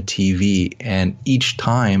me and the TV, and each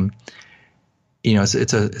time,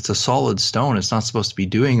 it's a solid stone. It's not supposed to be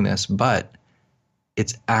doing this, but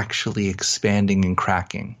it's actually expanding and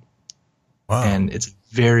cracking. Wow. And it's a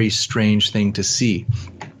very strange thing to see.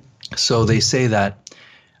 So they say that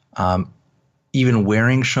even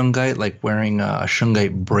wearing shungite, like wearing a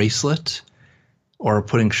shungite bracelet or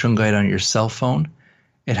putting shungite on your cell phone,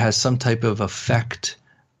 it has some type of effect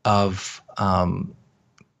of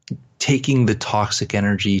taking the toxic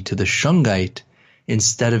energy to the shungite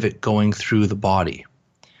instead of it going through the body.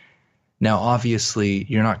 Now, obviously,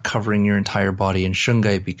 you're not covering your entire body in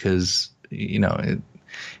shungite because,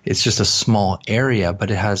 it's just a small area, but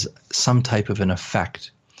it has some type of an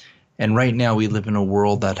effect. And right now we live in a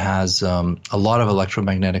world that has a lot of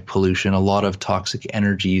electromagnetic pollution, a lot of toxic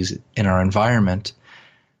energies in our environment.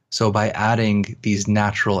 So by adding these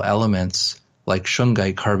natural elements like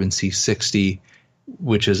shungite, carbon C60,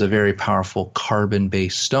 which is a very powerful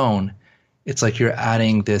carbon-based stone, it's like you're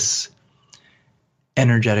adding this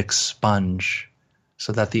energetic sponge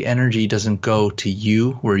so that the energy doesn't go to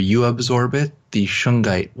you where you absorb it. The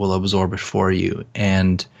shungite will absorb it for you.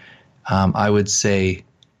 And I would say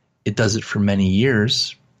it does it for many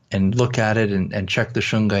years. And look at it and check the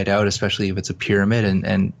shungite out, especially if it's a pyramid,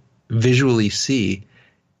 and visually see,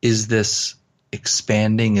 is this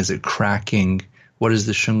expanding? Is it cracking? What is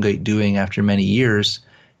the shungite doing after many years?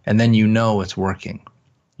 And then you know it's working.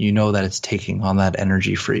 You know that it's taking on that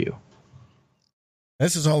energy for you.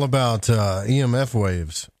 This is all about EMF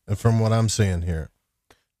waves, from what I'm seeing here.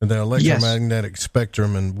 The electromagnetic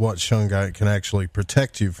spectrum and what shungite can actually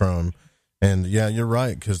protect you from. And yeah, you're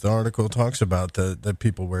right, because the article talks about that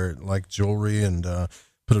people wear it like jewelry and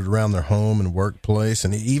put it around their home and workplace,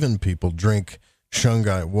 and even people drink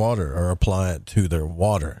shungite water or apply it to their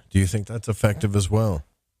water. Do you think that's effective as well?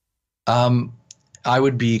 I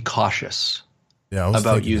would be cautious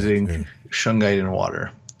about using shungite in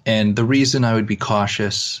water. And the reason I would be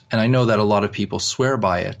cautious, and I know that a lot of people swear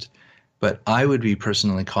by it, but I would be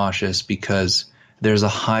personally cautious because there's a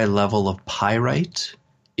high level of pyrite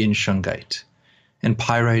in shungite. And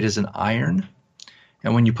pyrite is an iron.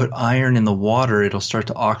 And when you put iron in the water, it'll start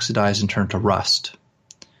to oxidize and turn to rust.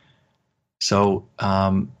 So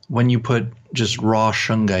when you put just raw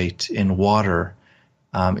shungite in water,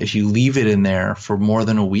 if you leave it in there for more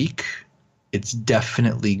than a week, it's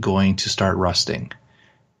definitely going to start rusting,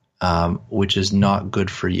 which is not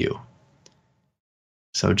good for you.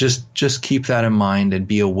 So just keep that in mind and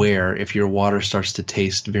be aware if your water starts to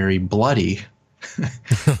taste very bloody,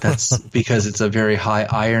 that's because it's a very high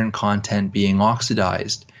iron content being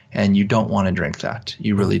oxidized, and you don't want to drink that.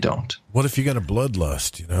 You really don't. What if you got a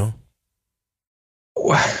bloodlust,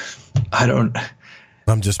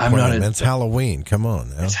 I'm just playing. It's Halloween. Come on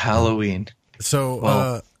now. It's Halloween.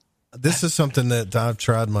 So this is something that I've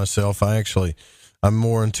tried myself. I'm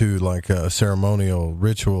more into like a ceremonial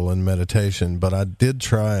ritual and meditation, but I did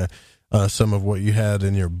try some of what you had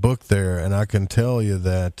in your book there, and I can tell you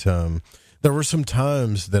that there were some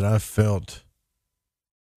times that I felt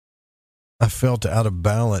out of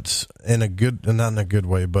balance in a good, not in a good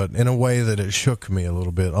way, but in a way that it shook me a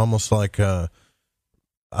little bit, almost like I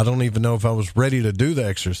don't even know if I was ready to do the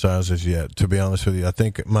exercises yet, to be honest with you. I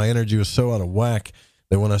think my energy was so out of whack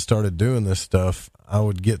that when I started doing this stuff, I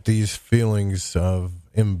would get these feelings of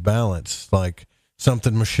imbalance, like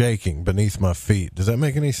something was shaking beneath my feet. Does that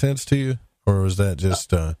make any sense to you? Or was that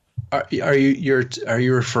just... Are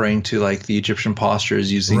you referring to like the Egyptian postures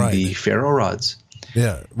using the pharaoh rods?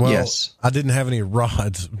 Yeah. Well, yes. I didn't have any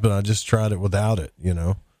rods, but I just tried it without it,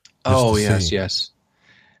 Oh, yes.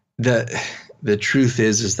 The truth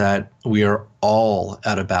is that we are all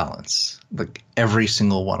out of balance, like every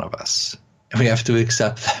single one of us. And we have to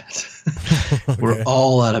accept that. Okay. We're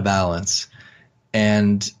all out of balance.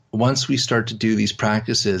 And once we start to do these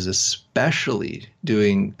practices, especially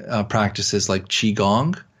doing practices like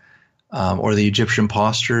Qigong or the Egyptian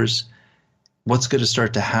postures, what's going to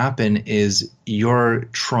start to happen is you're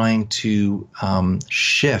trying to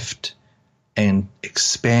shift and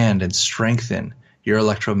expand and strengthen your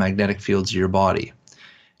electromagnetic fields of your body.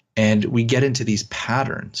 And we get into these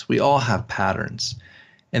patterns. We all have patterns.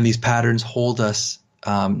 And these patterns hold us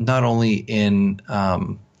not only in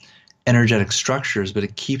energetic structures, but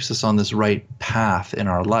it keeps us on this right path in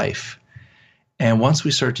our life. And once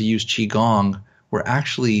we start to use Qigong, we're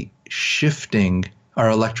actually shifting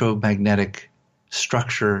our electromagnetic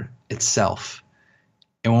structure itself.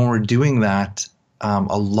 And when we're doing that,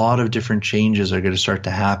 a lot of different changes are going to start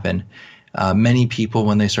to happen. Many people,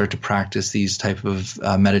 when they start to practice these type of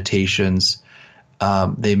meditations,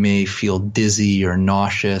 they may feel dizzy or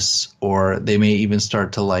nauseous, or they may even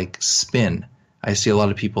start to like spin. I see a lot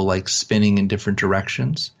of people like spinning in different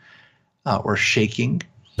directions or shaking.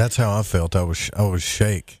 That's how I felt. I was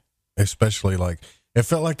shake, especially like it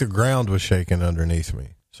felt like the ground was shaking underneath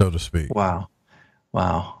me, so to speak. Wow.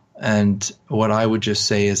 And what I would just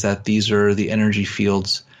say is that these are the energy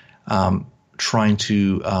fields trying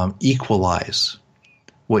to equalize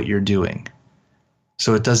what you're doing.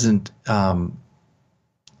 So it doesn't,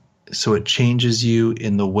 so it changes you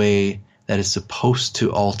in the way that is supposed to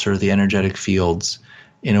alter the energetic fields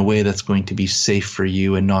in a way that's going to be safe for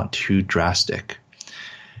you and not too drastic.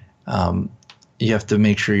 You have to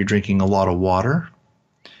make sure you're drinking a lot of water.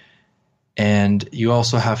 And you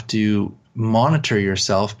also have to monitor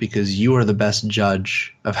yourself because you are the best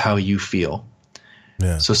judge of how you feel.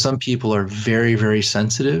 Yeah. So some people are very, very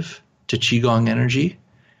sensitive to Qigong energy.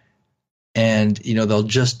 And, they'll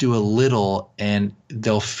just do a little and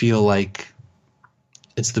they'll feel like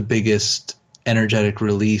it's the biggest energetic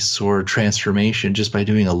release or transformation just by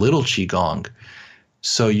doing a little Qigong.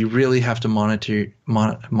 So you really have to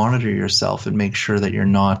monitor yourself and make sure that you're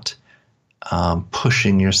not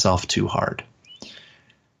pushing yourself too hard.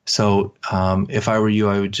 So if I were you,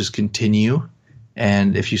 I would just continue.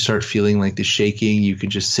 And if you start feeling like the shaking, you can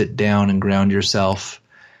just sit down and ground yourself.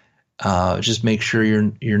 Just make sure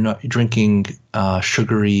you're not drinking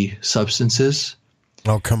sugary substances.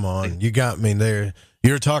 Oh, come on. You got me there.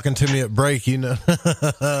 You're talking to me at break,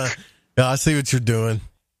 Yeah, I see what you're doing.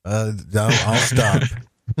 I'll stop.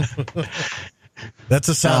 That's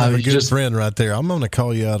a sign of a good friend right there. I'm going to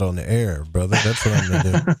call you out on the air, brother. That's what I'm going to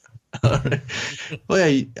do. All right. Well,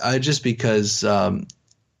 yeah, just because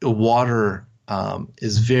water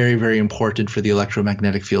is very, very important for the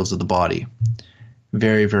electromagnetic fields of the body.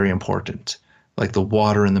 Very, very important. Like the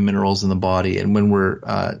water and the minerals in the body. And when we're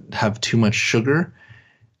have too much sugar,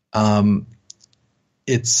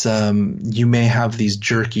 it's you may have these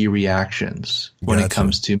jerky reactions when it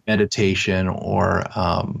comes to meditation or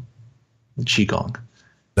Qigong.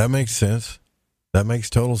 That makes sense. That makes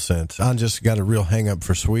total sense. I just got a real hang up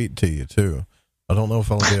for sweet tea too. I don't know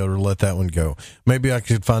if I'll be able to let that one go. Maybe I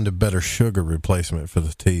could find a better sugar replacement for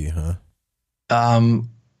the tea, huh?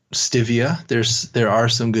 Stevia. There are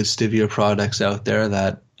some good stevia products out there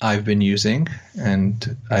that I've been using,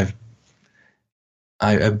 and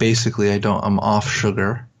I'm off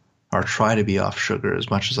sugar, or try to be off sugar as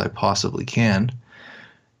much as I possibly can.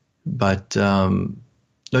 But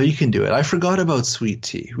no, you can do it. I forgot about sweet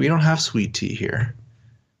tea. We don't have sweet tea here.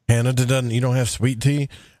 Canada doesn't. You don't have sweet tea?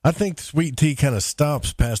 I think sweet tea kind of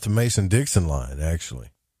stops past the Mason-Dixon line, actually.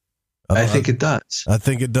 I think it does. I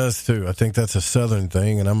think it does, too. I think that's a Southern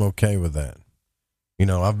thing, and I'm okay with that.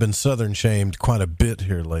 I've been Southern shamed quite a bit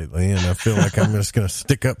here lately, and I feel like I'm just going to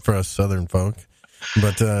stick up for us Southern folk.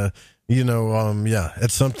 But, yeah,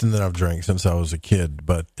 it's something that I've drank since I was a kid.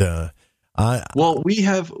 But I'll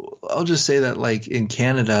just say that, like, in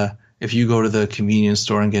Canada, if you go to the convenience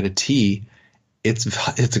store and get a tea, it's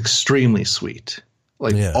extremely sweet.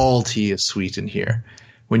 Like, all tea is sweet in here.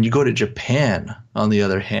 When you go to Japan, on the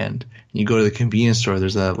other hand, you go to the convenience store,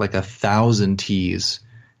 there's like 1,000 teas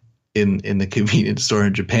in the convenience store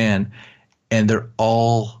in Japan, and they're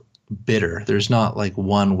all bitter. There's not like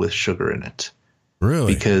one with sugar in it.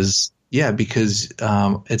 Really? Because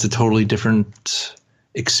it's a totally different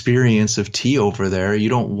experience of tea over there. You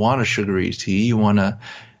don't want a sugary tea. You want to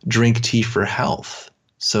drink tea for health.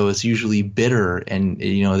 So it's usually bitter, and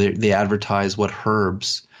they advertise what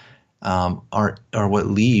herbs or what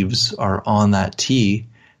leaves are on that tea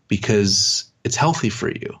because it's healthy for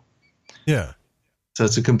you. Yeah. So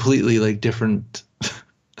it's a completely like different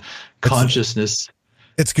consciousness.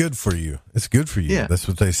 It's good for you. It's good for you. Yeah. That's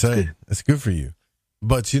what they say. It's good for you.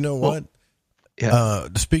 But you know what?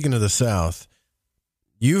 Speaking of the South,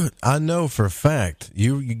 I know for a fact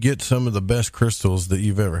you get some of the best crystals that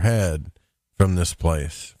you've ever had from this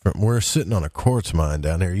place. We're sitting on a quartz mine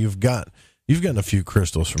down here. You've gotten a few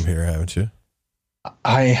crystals from here, haven't you?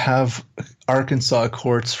 I have Arkansas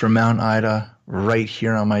quartz from Mount Ida right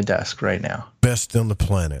here on my desk right now. Best on the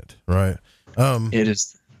planet, right? It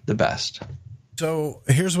is the best. So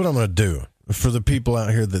here's what I'm going to do for the people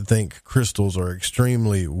out here that think crystals are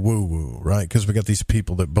extremely woo-woo, right? Because we got these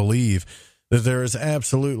people that believe that there is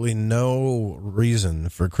absolutely no reason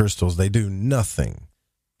for crystals. They do nothing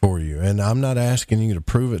for you. And I'm not asking you to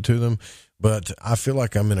prove it to them, but I feel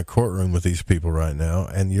like I'm in a courtroom with these people right now,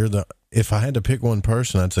 and if I had to pick one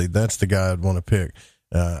person, I'd say that's the guy I'd want to pick.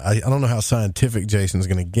 I don't know how scientific Jason's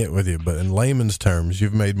going to get with you, but in layman's terms,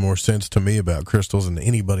 you've made more sense to me about crystals than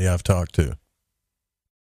anybody I've talked to.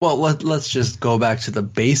 Well, let's just go back to the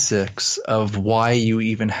basics of why you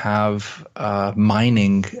even have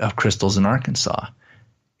mining of crystals in Arkansas.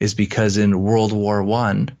 Is because in World War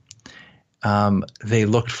I, they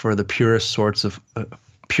looked for the purest source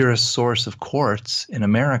of quartz in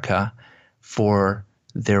America for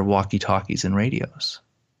their walkie-talkies and radios.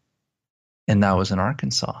 And that was in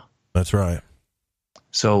Arkansas. That's right.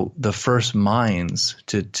 So the first mines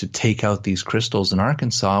to take out these crystals in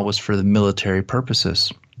Arkansas was for the military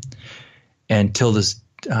purposes. And till this,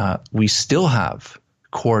 we still have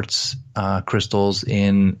quartz crystals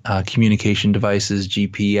in communication devices,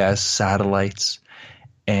 GPS, satellites,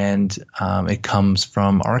 and it comes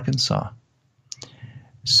from Arkansas.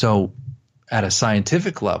 So at a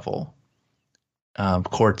scientific level,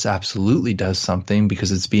 quartz absolutely does something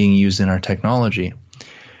because it's being used in our technology.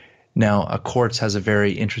 Now, a quartz has a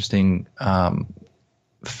very interesting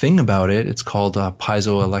thing about it. It's called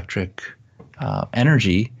piezoelectric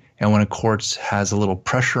energy. And when a quartz has a little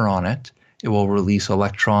pressure on it, it will release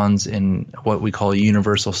electrons in what we call a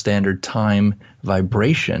universal standard time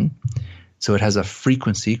vibration. So it has a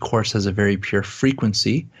frequency. Quartz has a very pure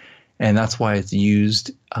frequency. And that's why it's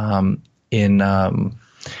used in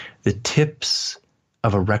the tips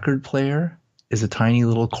of a record player is a tiny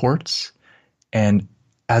little quartz. And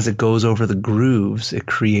as it goes over the grooves, it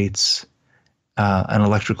creates an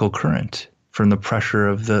electrical current from the pressure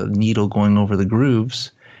of the needle going over the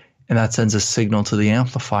grooves. And that sends a signal to the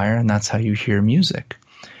amplifier, and that's how you hear music.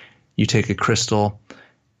 You take a crystal,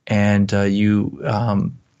 and a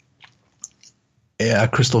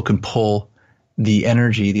crystal can pull the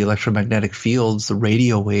energy, the electromagnetic fields, the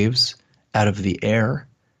radio waves out of the air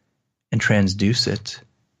and transduce it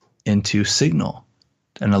into signal,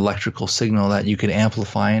 an electrical signal that you can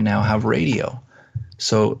amplify and now have radio.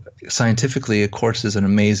 So scientifically, a quartz is an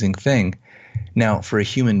amazing thing. Now, for a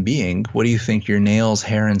human being, what do you think your nails,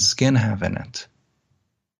 hair, and skin have in it?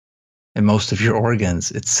 And most of your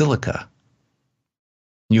organs, it's silica.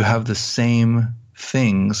 You have the same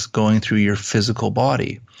things going through your physical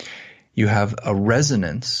body. You have a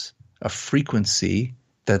resonance, a frequency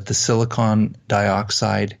that the silicon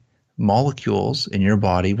dioxide molecules in your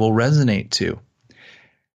body will resonate to.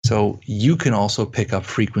 So you can also pick up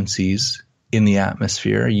frequencies in the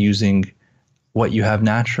atmosphere using what you have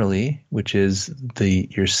naturally, which is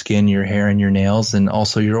your skin, your hair, and your nails, and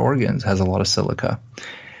also your organs has a lot of silica.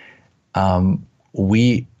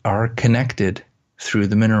 We are connected through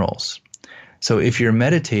the minerals. So if you're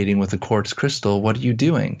meditating with a quartz crystal, what are you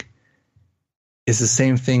doing? It's the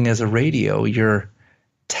same thing as a radio. You're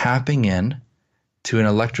tapping in to an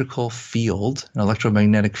electrical field, an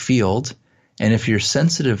electromagnetic field, and if you're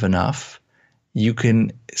sensitive enough, you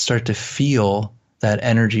can start to feel that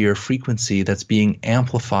energy or frequency that's being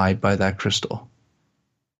amplified by that crystal.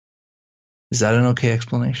 Is that an okay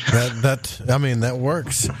explanation? That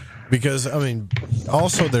works. Because,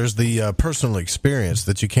 also there's the personal experience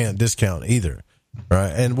that you can't discount either,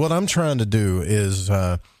 right? And what I'm trying to do is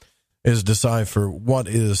decipher what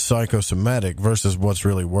is psychosomatic versus what's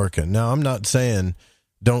really working. Now, I'm not saying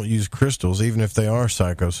don't use crystals, even if they are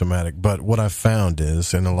psychosomatic. But what I've found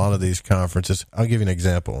is in a lot of these conferences, I'll give you an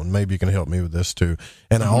example, and maybe you can help me with this too.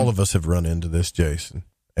 And all of us have run into this, Jason,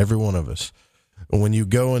 every one of us. When you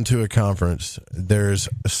go into a conference, there's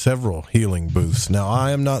several healing booths. Now,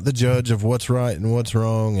 I am not the judge of what's right and what's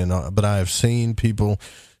wrong, but I have seen people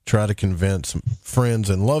try to convince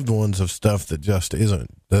friends and loved ones of stuff that just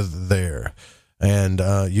isn't there. And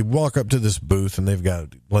you walk up to this booth, and they've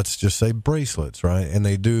got, let's just say, bracelets, right? And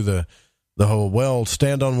they do the whole,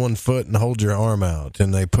 stand on one foot and hold your arm out,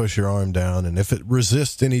 and they push your arm down. And if it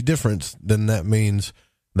resists any difference, then that means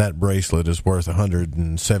that bracelet is worth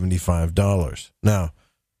 $175. Now,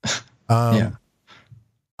 I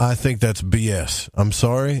think that's BS. I'm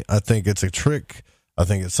sorry. I think it's a trick. I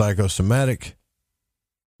think it's psychosomatic.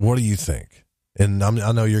 What do you think? And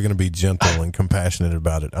I know you're going to be gentle and compassionate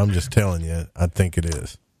about it. I'm just telling you, I think it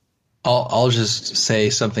is. I'll just say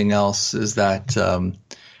something else is that,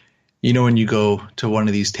 when you go to one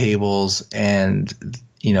of these tables and,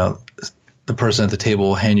 the person at the table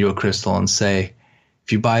will hand you a crystal and say,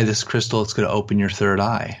 if you buy this crystal, it's going to open your third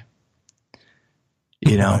eye.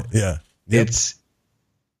 Yeah. Yep.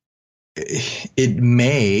 It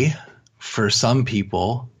may for some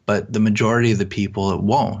people, but the majority of the people it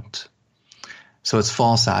won't. So it's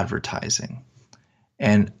false advertising.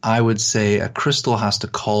 And I would say a crystal has to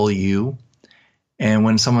call you. And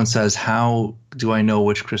when someone says, how do I know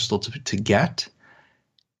which crystal to get?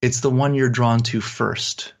 It's the one you're drawn to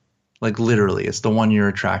first. Like literally, it's the one you're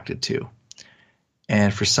attracted to.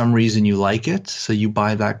 And for some reason you like it, so you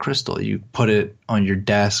buy that crystal. You put it on your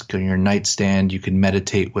desk, on your nightstand. You can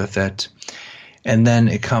meditate with it. And then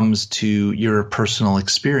it comes to your personal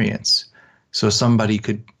experience. So somebody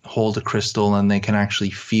could hold a crystal and they can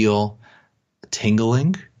actually feel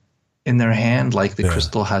tingling in their hand, like the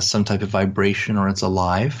crystal has some type of vibration or it's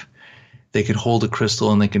alive. They could hold a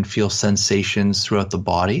crystal and they can feel sensations throughout the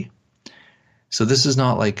body. So this is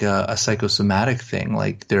not like a psychosomatic thing.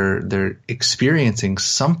 Like they're experiencing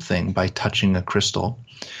something by touching a crystal.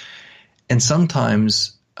 And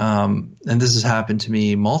sometimes, and this has happened to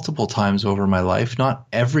me multiple times over my life, not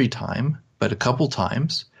every time, but a couple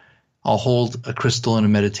times I'll hold a crystal in a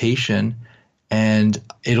meditation and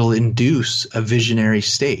it'll induce a visionary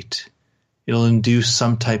state. It'll induce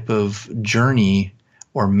some type of journey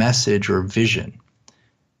or message or vision.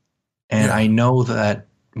 And I know that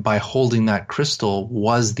by holding that crystal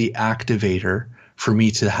was the activator for me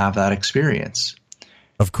to have that experience.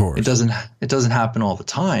 Of course. It doesn't happen all the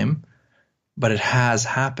time, but it has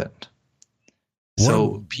happened.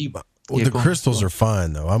 So people, the crystals are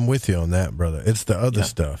fine though. I'm with you on that, brother. It's the other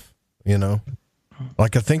stuff, you know?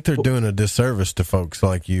 Like, I think they're doing a disservice to folks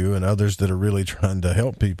like you and others that are really trying to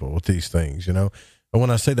help people with these things, you know? And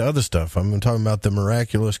when I say the other stuff, I'm talking about the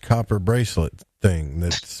miraculous copper bracelet thing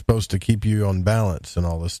that's supposed to keep you on balance and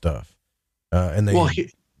all this stuff. And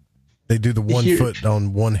they do the 1 foot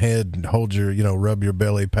on one head and hold your, you know, rub your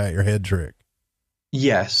belly, pat your head trick.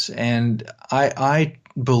 Yes. And I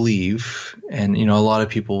believe, and, you know, a lot of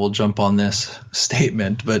people will jump on this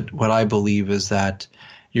statement, but what I believe is that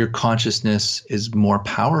your consciousness is more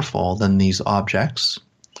powerful than these objects,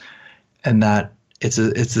 and that it's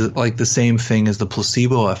like the same thing as the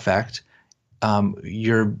placebo effect.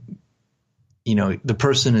 The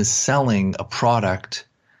person is selling a product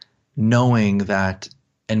knowing that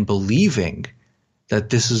and believing that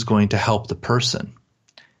this is going to help the person.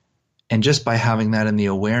 And just by having that in the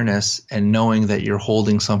awareness and knowing that you're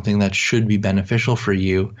holding something that should be beneficial for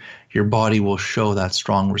you, your body will show that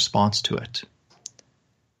strong response to it.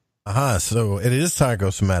 So it is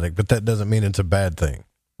psychosomatic, but that doesn't mean it's a bad thing,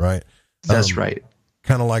 right? That's right.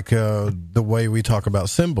 Kind of like the way we talk about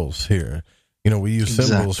symbols here. You know, we use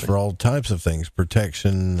symbols for all types of things,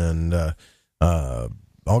 protection and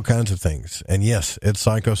all kinds of things. And yes, it's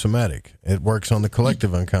psychosomatic. It works on the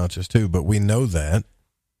collective unconscious too, but we know that,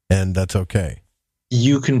 and that's okay.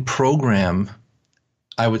 You can program,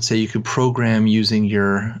 I would say you could program using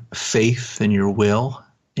your faith and your will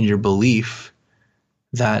and your belief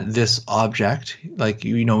that this object, like,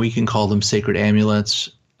 you know, we can call them sacred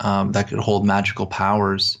amulets that could hold magical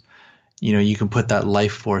powers. You know, you can put that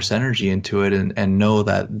life force energy into it and know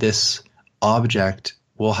that this object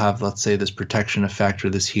will have, let's say, this protection effect or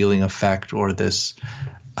this healing effect or this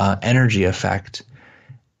energy effect.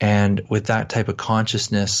 And with that type of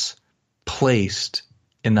consciousness placed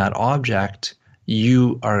in that object,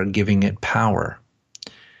 you are giving it power.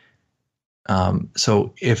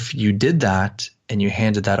 So if you did that and you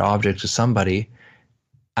handed that object to somebody,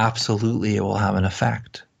 absolutely it will have an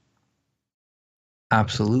effect.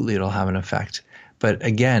 Absolutely it'll have an effect. But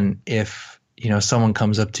again, if, you know, someone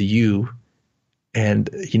comes up to you and,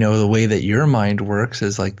 you know, the way that your mind works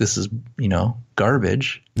is like, this is, you know,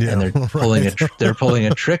 garbage, and they're pulling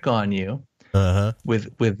a trick on you,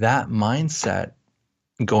 with that mindset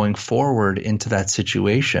going forward into that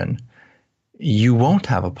situation, you won't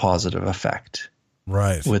have a positive effect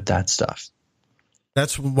with that stuff.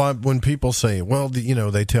 That's why when people say, well, you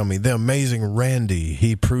know, they tell me the amazing Randy,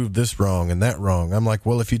 he proved this wrong and that wrong. I'm like,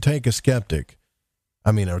 well, if you take a skeptic,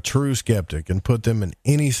 I mean, a true skeptic, and put them in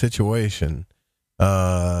any situation,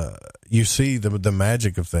 you see the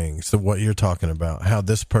magic of things, what you're talking about, how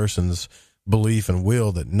this person's belief and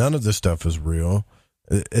will that none of this stuff is real,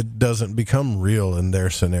 it doesn't become real in their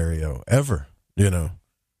scenario ever, you know.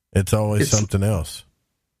 It's always something else.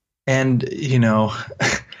 And, you know,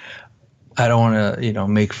 I don't want to, you know,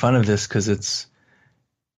 make fun of this because it's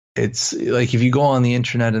like if you go on the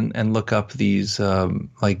internet and look up these,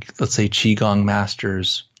 like, let's say Qigong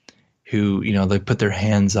masters who, you know, they put their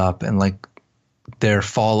hands up and like their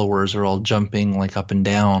followers are all jumping like up and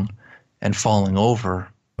down and falling over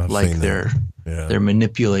they're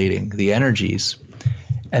manipulating the energies.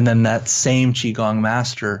 And then that same Qigong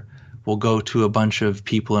master will go to a bunch of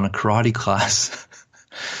people in a karate class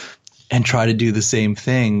and try to do the same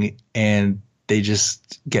thing, and they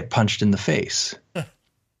just get punched in the face.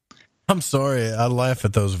 I'm sorry. I laugh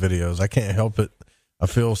at those videos. I can't help it. I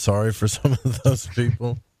feel sorry for some of those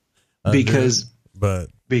people. Because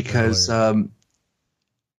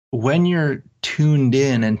when you're tuned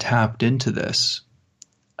in and tapped into this,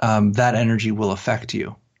 that energy will affect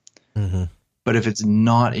you. Mm-hmm. But if it's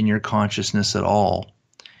not in your consciousness at all,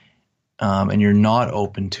 and you're not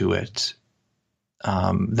open to it,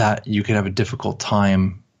 that you could have a difficult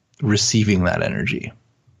time receiving that energy.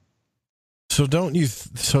 So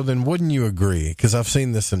so then wouldn't you agree, because I've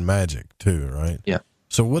seen this in magic too, right? Yeah.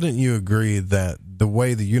 So wouldn't you agree that the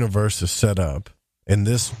way the universe is set up in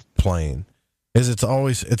this plane is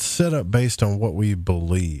it's set up based on what we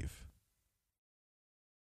believe?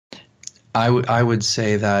 I would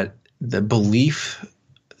say that the belief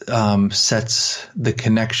sets the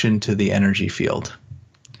connection to the energy field.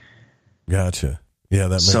 Gotcha. Yeah,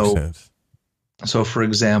 that makes sense. So, for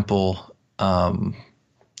example,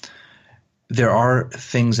 there are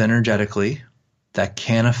things energetically that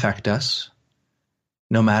can affect us,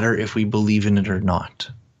 no matter if we believe in it or not.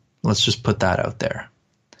 Let's just put that out there.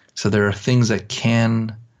 So there are things that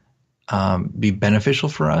can be beneficial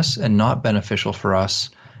for us and not beneficial for us.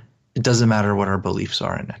 It doesn't matter what our beliefs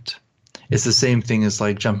are in it. It's the same thing as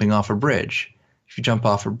like jumping off a bridge. If you jump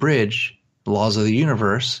off a bridge, the laws of the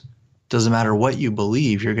universe, doesn't matter what you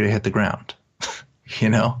believe, you're going to hit the ground. You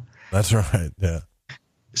know? That's right. Yeah.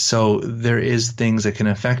 So there is things that can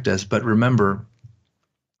affect us, but remember,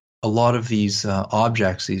 a lot of these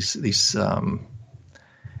objects, these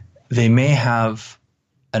they may have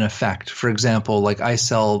an effect. For example, like I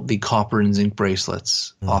sell the copper and zinc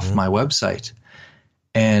bracelets off my website,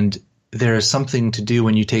 and there is something to do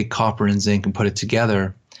when you take copper and zinc and put it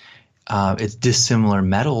together. It's dissimilar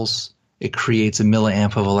metals. It creates a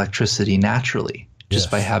milliamp of electricity naturally just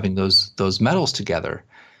by having those metals together.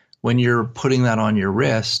 When you're putting that on your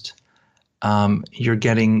wrist, you're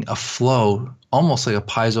getting a flow, almost like a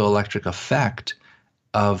piezoelectric effect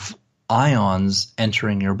of ions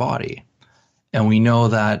entering your body. And we know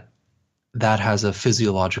that that has a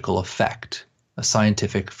physiological effect, a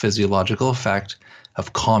scientific physiological effect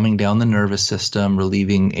of calming down the nervous system,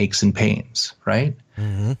 relieving aches and pains, right?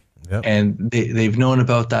 Mm-hmm. Yep. And they've known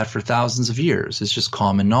about that for thousands of years. It's just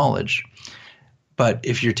common knowledge. But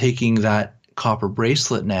if you're taking that copper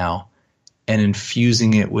bracelet now and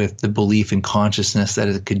infusing it with the belief and consciousness that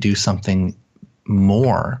it could do something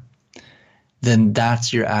more, then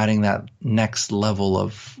you're adding that next level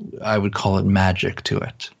of, I would call it, magic to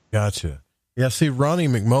it. Gotcha. Yeah, see, Ronnie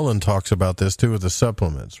McMullen talks about this too with the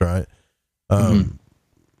supplements, right?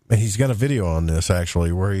 He's got a video on this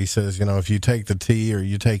actually where he says, you know, if you take the tea or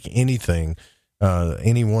you take anything,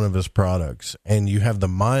 any one of his products, and you have the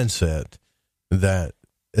mindset that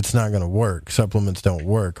it's not going to work, supplements don't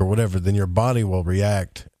work or whatever, then your body will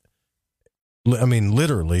react. I mean,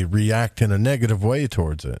 literally react in a negative way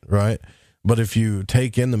towards it, right? But if you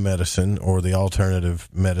take in the medicine or the alternative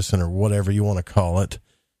medicine or whatever you want to call it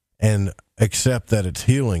and accept that it's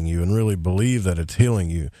healing you and really believe that it's healing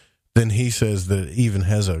you, then he says that it even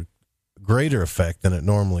has a greater effect than it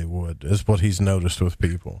normally would, is what he's noticed with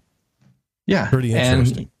people. Yeah. Pretty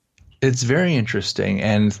interesting. And it's very interesting.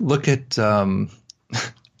 And look at the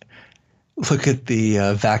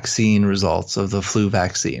vaccine results of the flu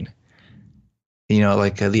vaccine. You know,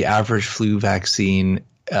 like the average flu vaccine,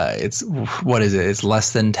 it's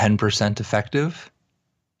less than 10% effective,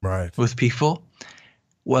 right, with people.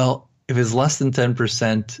 Well, if it's less than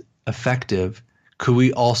 10% effective, could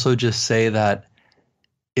we also just say that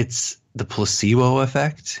it's the placebo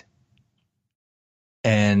effect,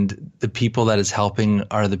 and the people that it's helping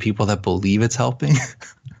are the people that believe it's helping?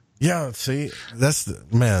 Yeah, see,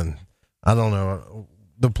 man, I don't know.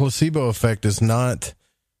 The placebo effect is not,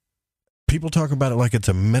 people talk about it like it's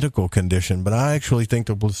a medical condition, but I actually think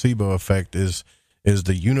the placebo effect is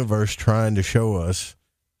the universe trying to show us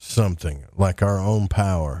something, like our own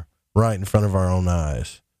power, right in front of our own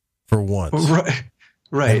eyes, for once.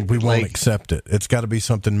 Right. And we won't accept it. It's got to be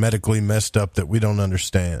something medically messed up that we don't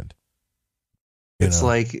understand. It's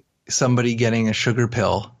like somebody getting a sugar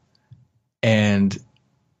pill and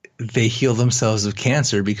they heal themselves of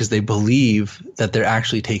cancer because they believe that they're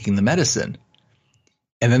actually taking the medicine.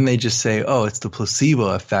 And then they just say, oh, it's the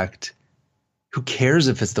placebo effect. Who cares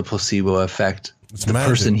if it's the placebo effect? The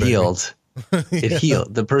person healed. It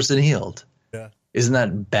healed. The person healed. Yeah. Isn't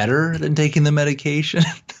that better than taking the medication?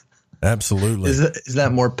 Absolutely. Is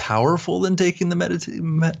that more powerful than taking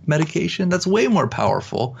the medication? That's way more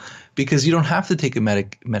powerful because you don't have to take a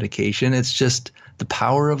medication. It's just the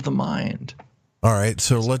power of the mind. All right.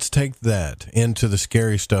 So let's take that into the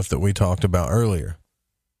scary stuff that we talked about earlier.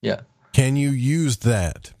 Yeah. Can you use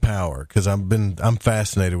that power? Because I'm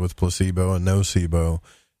fascinated with placebo and nocebo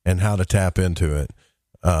and how to tap into it,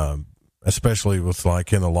 especially with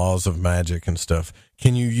like in the laws of magic and stuff.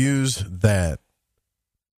 Can you use that,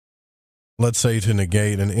 let's say, to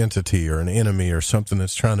negate an entity or an enemy or something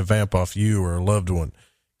that's trying to vamp off you or a loved one?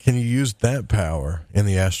 Can you use that power in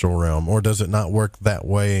the astral realm, or does it not work that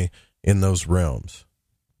way in those realms?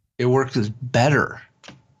 It works better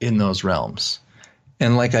in those realms.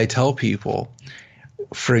 And like I tell people,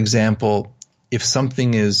 for example, if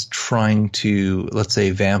something is trying to, let's say,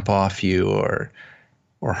 vamp off you or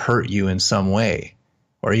hurt you in some way,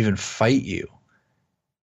 or even fight you,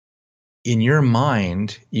 in your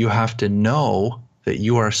mind, you have to know that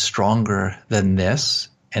you are stronger than this,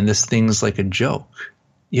 and this thing's like a joke.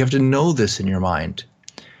 You have to know this in your mind.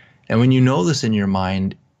 And when you know this in your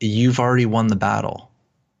mind, you've already won the battle,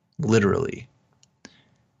 literally.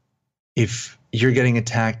 If you're getting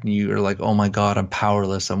attacked and you're like, oh my God, I'm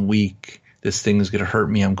powerless, I'm weak, this thing is going to hurt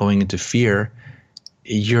me, I'm going into fear,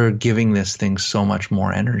 you're giving this thing so much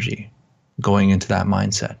more energy going into that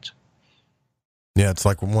mindset. Yeah, it's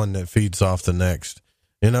like one that feeds off the next.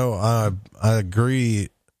 You know, I agree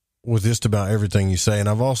with just about everything you say, and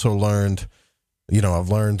I've also learned, you know, I've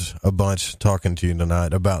learned a bunch talking to you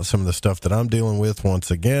tonight about some of the stuff that I'm dealing with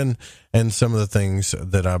once again, and some of the things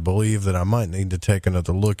that I believe that I might need to take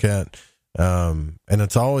another look at. And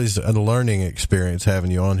it's always a learning experience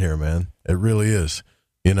having you on here, man. It really is,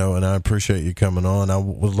 you know, and I appreciate you coming on. I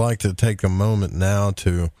would like to take a moment now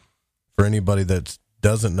to, for anybody that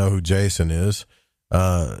doesn't know who Jason is,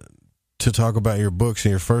 to talk about your books.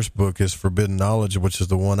 And your first book is Forbidden Knowledge, which is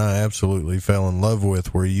the one I absolutely fell in love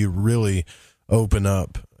with, where you really open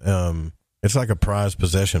up. It's like a prized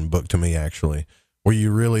possession book to me, actually, where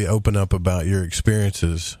you really open up about your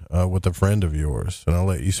experiences with a friend of yours. And I'll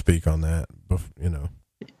let you speak on that, you know.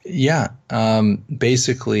 Yeah.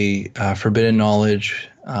 Basically, Forbidden Knowledge,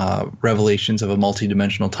 Revelations of a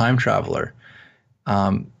Multidimensional Time Traveler.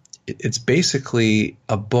 It's basically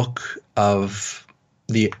a book of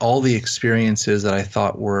all the experiences that I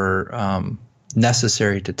thought were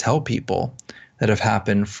necessary to tell people that have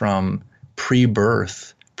happened from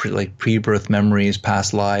pre-birth, pre-birth memories,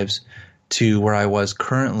 past lives, to where I was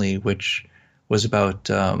currently, which was about,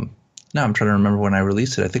 now I'm trying to remember when I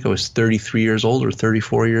released it. I think I was 33 years old or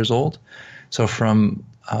 34 years old. So from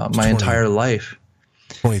my entire life.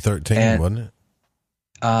 2013, wasn't it?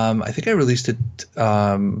 I think I released it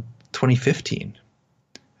 2015.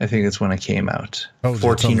 I think that's when I came out.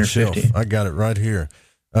 14 or 15. I got it right here.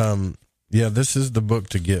 Yeah, this is the book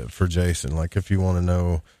to get for Jason. Like, if you want to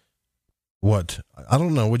know what, I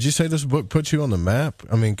don't know, would you say this book put you on the map?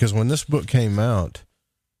 I mean, because when this book came out,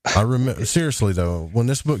 I remember, seriously though, when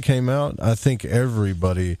this book came out, I think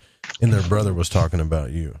everybody and their brother was talking about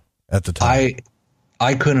you at the time.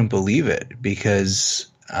 I couldn't believe it, because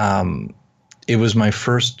it was my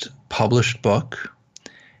first published book.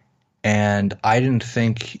 And I didn't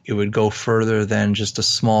think it would go further than just a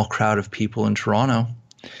small crowd of people in Toronto.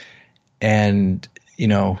 And, you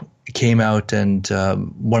know, it came out, and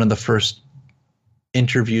one of the first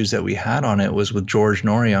interviews that we had on it was with George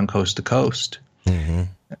Norrie on Coast to Coast. Mm-hmm.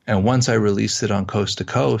 And once I released it on Coast to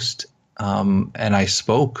Coast, and I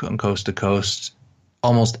spoke on Coast to Coast,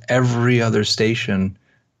 almost every other station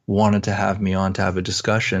wanted to have me on to have a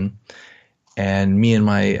discussion. And me and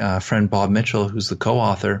my friend Bob Mitchell, who's the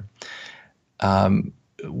co-author,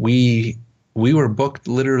 we were booked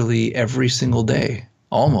literally every single day.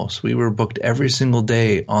 Almost, we were booked every single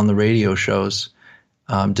day on the radio shows,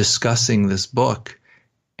 discussing this book,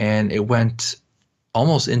 and it went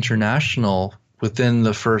almost international within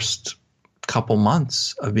the first couple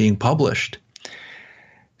months of being published.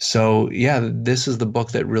 So yeah, this is the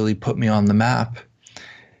book that really put me on the map,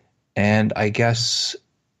 and I guess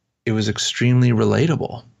it was extremely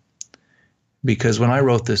relatable, because when I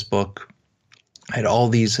wrote this book, I had all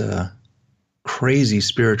these crazy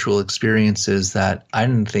spiritual experiences that I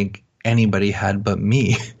didn't think anybody had but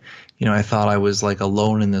me. You know, I thought I was like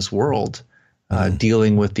alone in this world,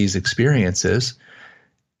 dealing with these experiences.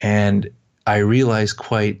 And I realized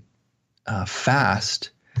quite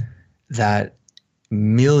fast that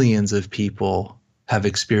millions of people have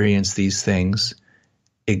experienced these things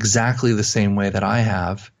exactly the same way that I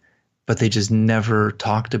have, but they just never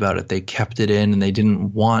talked about it. They kept it in, and they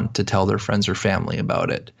didn't want to tell their friends or family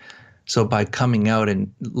about it. So by coming out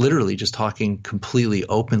and literally just talking completely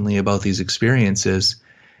openly about these experiences,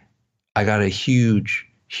 I got a huge,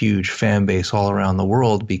 huge fan base all around the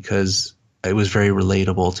world, because it was very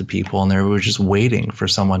relatable to people, and they were just waiting for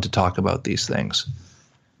someone to talk about these things.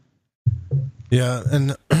 Yeah,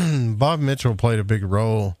 and Bob Mitchell played a big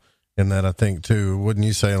role in that, I think, too. Wouldn't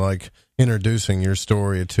you say, like, introducing your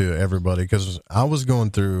story to everybody? Because I was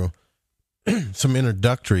going through some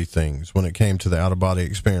introductory things when it came to the out-of-body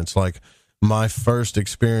experience. Like, my first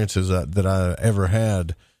experiences that I ever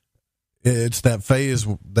had, it's that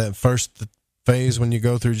first phase when you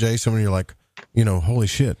go through, Jason, when you're like, you know, holy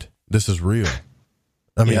shit, this is real.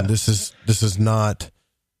 I mean, this is not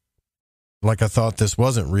like I thought this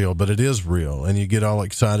wasn't real, but it is real, and you get all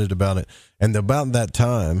excited about it. And about that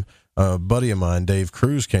time, a buddy of mine, Dave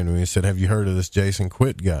Cruz, came to me and said, have you heard of this Jason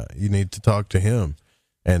Quitt guy? You need to talk to him.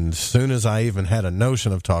 And as soon as I even had a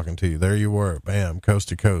notion of talking to you, there you were, bam, coast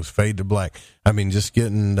to coast, fade to black. I mean, just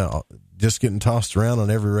getting tossed around on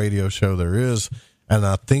every radio show there is. And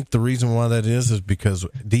I think the reason why that is because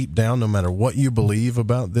deep down, no matter what you believe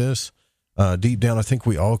about this, deep down, I think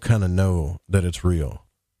we all kind of know that it's real,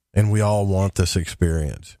 and we all want this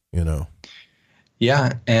experience, you know?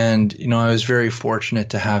 Yeah, and I was very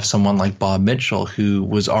fortunate to have someone like Bob Mitchell who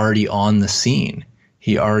was already on the scene.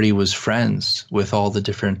 He already was friends with all the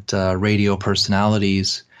different radio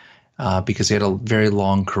personalities because he had a very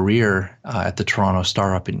long career at the Toronto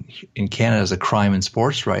Star up in Canada as a crime and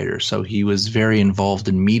sports writer. So he was very involved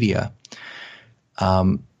in media.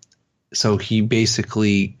 So he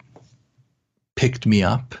basically picked me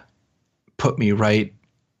up, put me right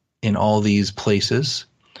in all these places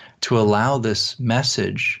to allow this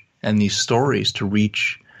message and these stories to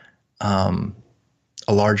reach a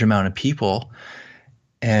large amount of people.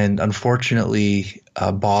 And unfortunately,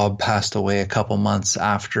 Bob passed away a couple months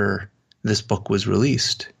after this book was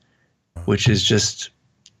released, which is just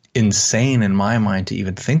insane in my mind to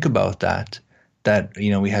even think about that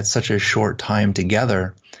we had such a short time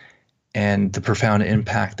together, and the profound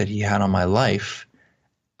impact that he had on my life.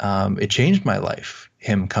 It changed my life,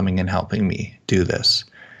 him coming and helping me do this.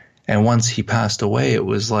 And once he passed away, it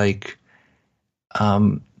was like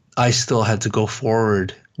I still had to go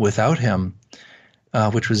forward without him,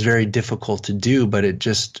 which was very difficult to do, but it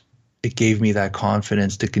gave me that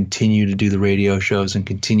confidence to continue to do the radio shows and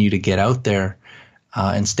continue to get out there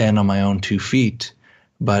and stand on my own 2 feet.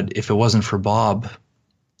 But if it wasn't for Bob,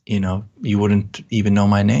 you wouldn't even know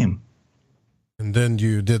my name. And then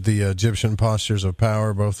you did the Egyptian Postures of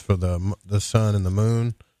Power, both for the Sun and the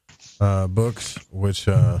Moon books, which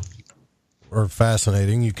are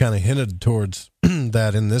fascinating. You kind of hinted towards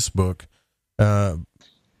that in this book.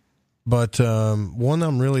 But one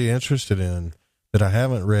I'm really interested in that I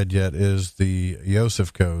haven't read yet is the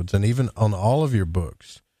Yosef Codes. And even on all of your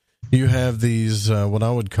books, you have these, what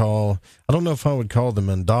I would call, I don't know if I would call them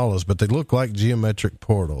mandalas, but they look like geometric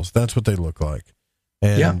portals. That's what they look like.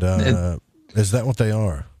 And is that what they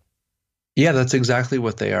are? Yeah, that's exactly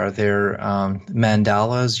what they are. They're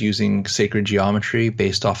mandalas using sacred geometry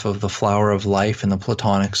based off of the flower of life and the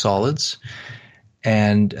Platonic solids.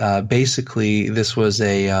 And basically, this was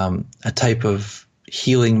a type of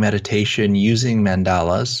healing meditation using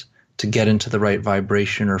mandalas to get into the right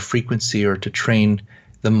vibration or frequency, or to train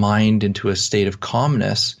the mind into a state of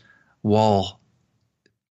calmness while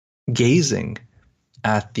gazing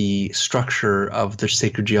at the structure of the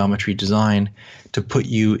sacred geometry design to put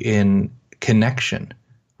you in connection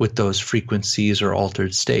with those frequencies or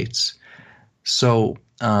altered states. So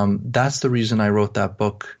that's the reason I wrote that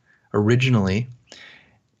book originally.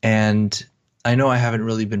 And I know I haven't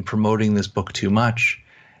really been promoting this book too much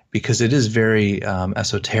because it is very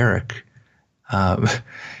esoteric.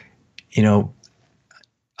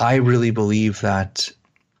 I really believe that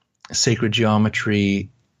sacred geometry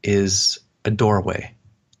is a doorway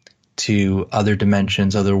to other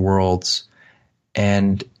dimensions, other worlds,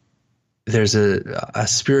 and there's a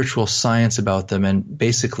spiritual science about them. And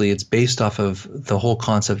basically it's based off of the whole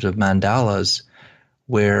concept of mandalas,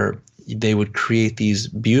 where they would create these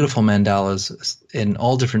beautiful mandalas in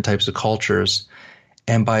all different types of cultures.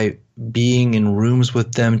 And by being in rooms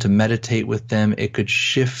with them, to meditate with them, it could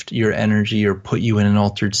shift your energy or put you in an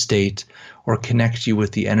altered state or connect you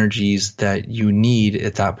with the energies that you need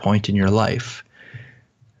at that point in your life.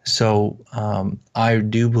 So I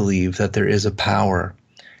do believe that there is a power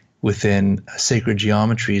within sacred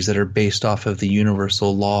geometries that are based off of the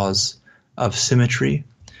universal laws of symmetry.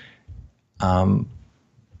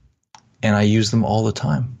 And I use them all the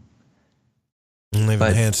time. And they've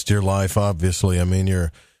enhanced your life, obviously. I mean,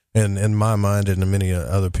 you're, in my mind and in many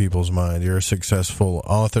other people's mind, you're a successful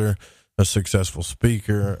author, a successful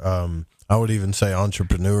speaker. I would even say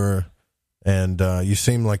entrepreneur. And you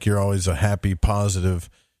seem like you're always a happy, positive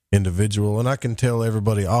individual. And I can tell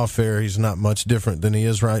everybody off air he's not much different than he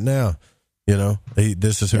is right now.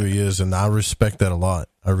 This is who he is, and I respect that a lot.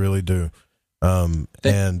 I really do.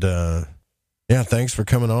 Yeah, thanks for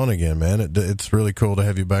coming on again, man. It's really cool to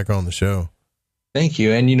have you back on the show. Thank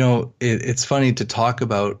you. And, it's funny to talk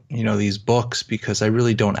about, these books because I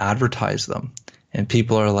really don't advertise them. And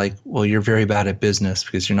people are like, well, you're very bad at business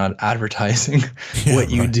because you're not advertising what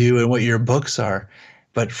you do and what your books are.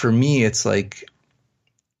 But for me, it's like,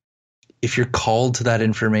 if you're called to that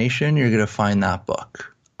information, you're going to find that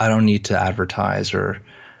book. I don't need to advertise or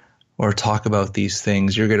talk about these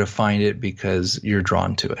things. You're going to find it because you're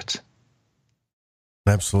drawn to it.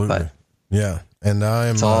 Absolutely. Yeah. And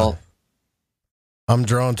I'm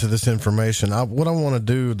drawn to this information. What I want to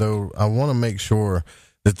do, though, I want to make sure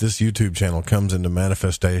that this YouTube channel comes into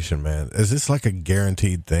manifestation, man. Is this like a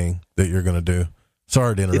guaranteed thing that you're going to do?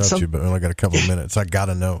 Sorry to interrupt you, but I only got a couple of minutes. I got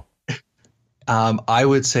to know. I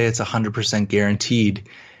would say it's 100% guaranteed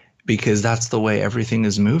because that's the way everything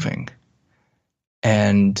is moving.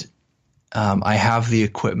 And I have the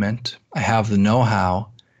equipment. I have the know-how.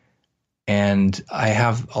 And I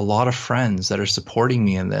have a lot of friends that are supporting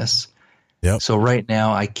me in this. Yep. So right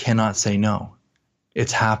now I cannot say no.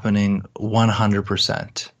 It's happening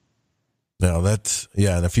 100%. No, that's,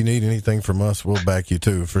 yeah. And if you need anything from us, we'll back you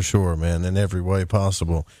too, for sure, man, in every way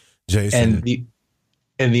possible. Jason.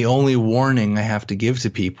 And the only warning I have to give to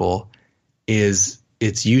people is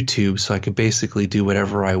it's YouTube, so I could basically do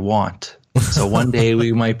whatever I want. So one day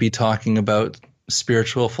we might be talking about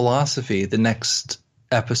spiritual philosophy. The next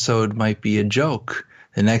episode might be a joke.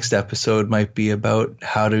 The next episode might be about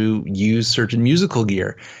how to use certain musical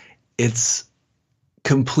gear. It's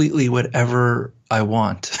completely whatever I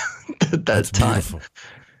want at that time. Beautiful.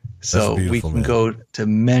 So we can go to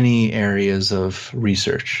many areas of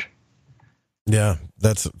research. Yeah,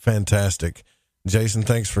 that's fantastic. Jason,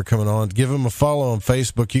 thanks for coming on. Give him a follow on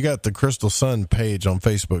Facebook. You got the Crystal Sun page on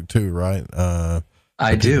Facebook too, right?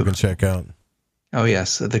 I do. You can check out. Oh,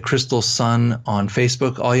 yes. The Crystal Sun on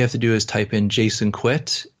Facebook. All you have to do is type in Jason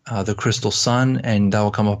Quitt, the Crystal Sun, and that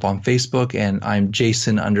will come up on Facebook. And I'm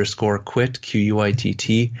Jason_Quitt, Quitt,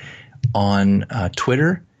 on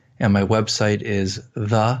Twitter. And my website is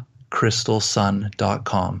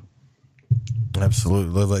thecrystalsun.com.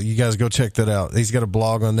 Absolutely. You guys go check that out. He's got a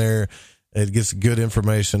blog on there. It gets good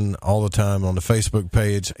information all the time on the Facebook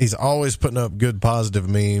page. He's always putting up good, positive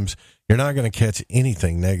memes. You're not going to catch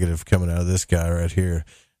anything negative coming out of this guy right here.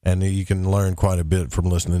 And you can learn quite a bit from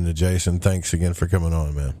listening to Jason. Thanks again for coming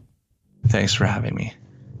on, man. Thanks for having me.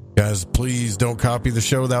 Guys, please don't copy the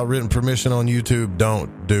show without written permission on YouTube.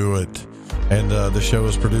 Don't do it. And the show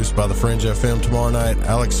is produced by The Fringe FM tomorrow night.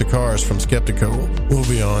 Alex Sakaris from Skeptico will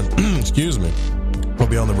be on. Excuse me. We'll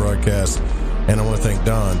be on the broadcast. And I want to thank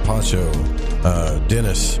Don, Pacho,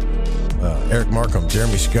 Dennis, Eric Markham,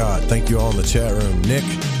 Jeremy Scott. Thank you all in the chat room. Nick,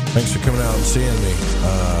 thanks for coming out and seeing me.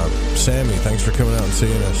 Sammy, thanks for coming out and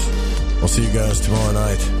seeing us. We'll see you guys tomorrow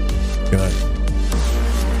night. Good night.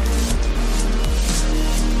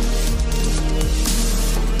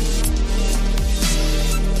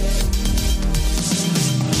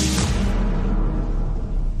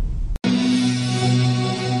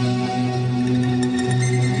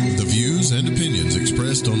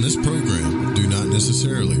 On this program do not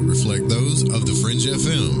necessarily reflect those of the Fringe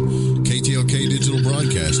FM, KTLK Digital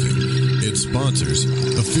Broadcasting, its sponsors,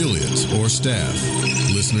 affiliates, or staff.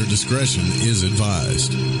 Listener discretion is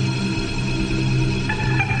advised.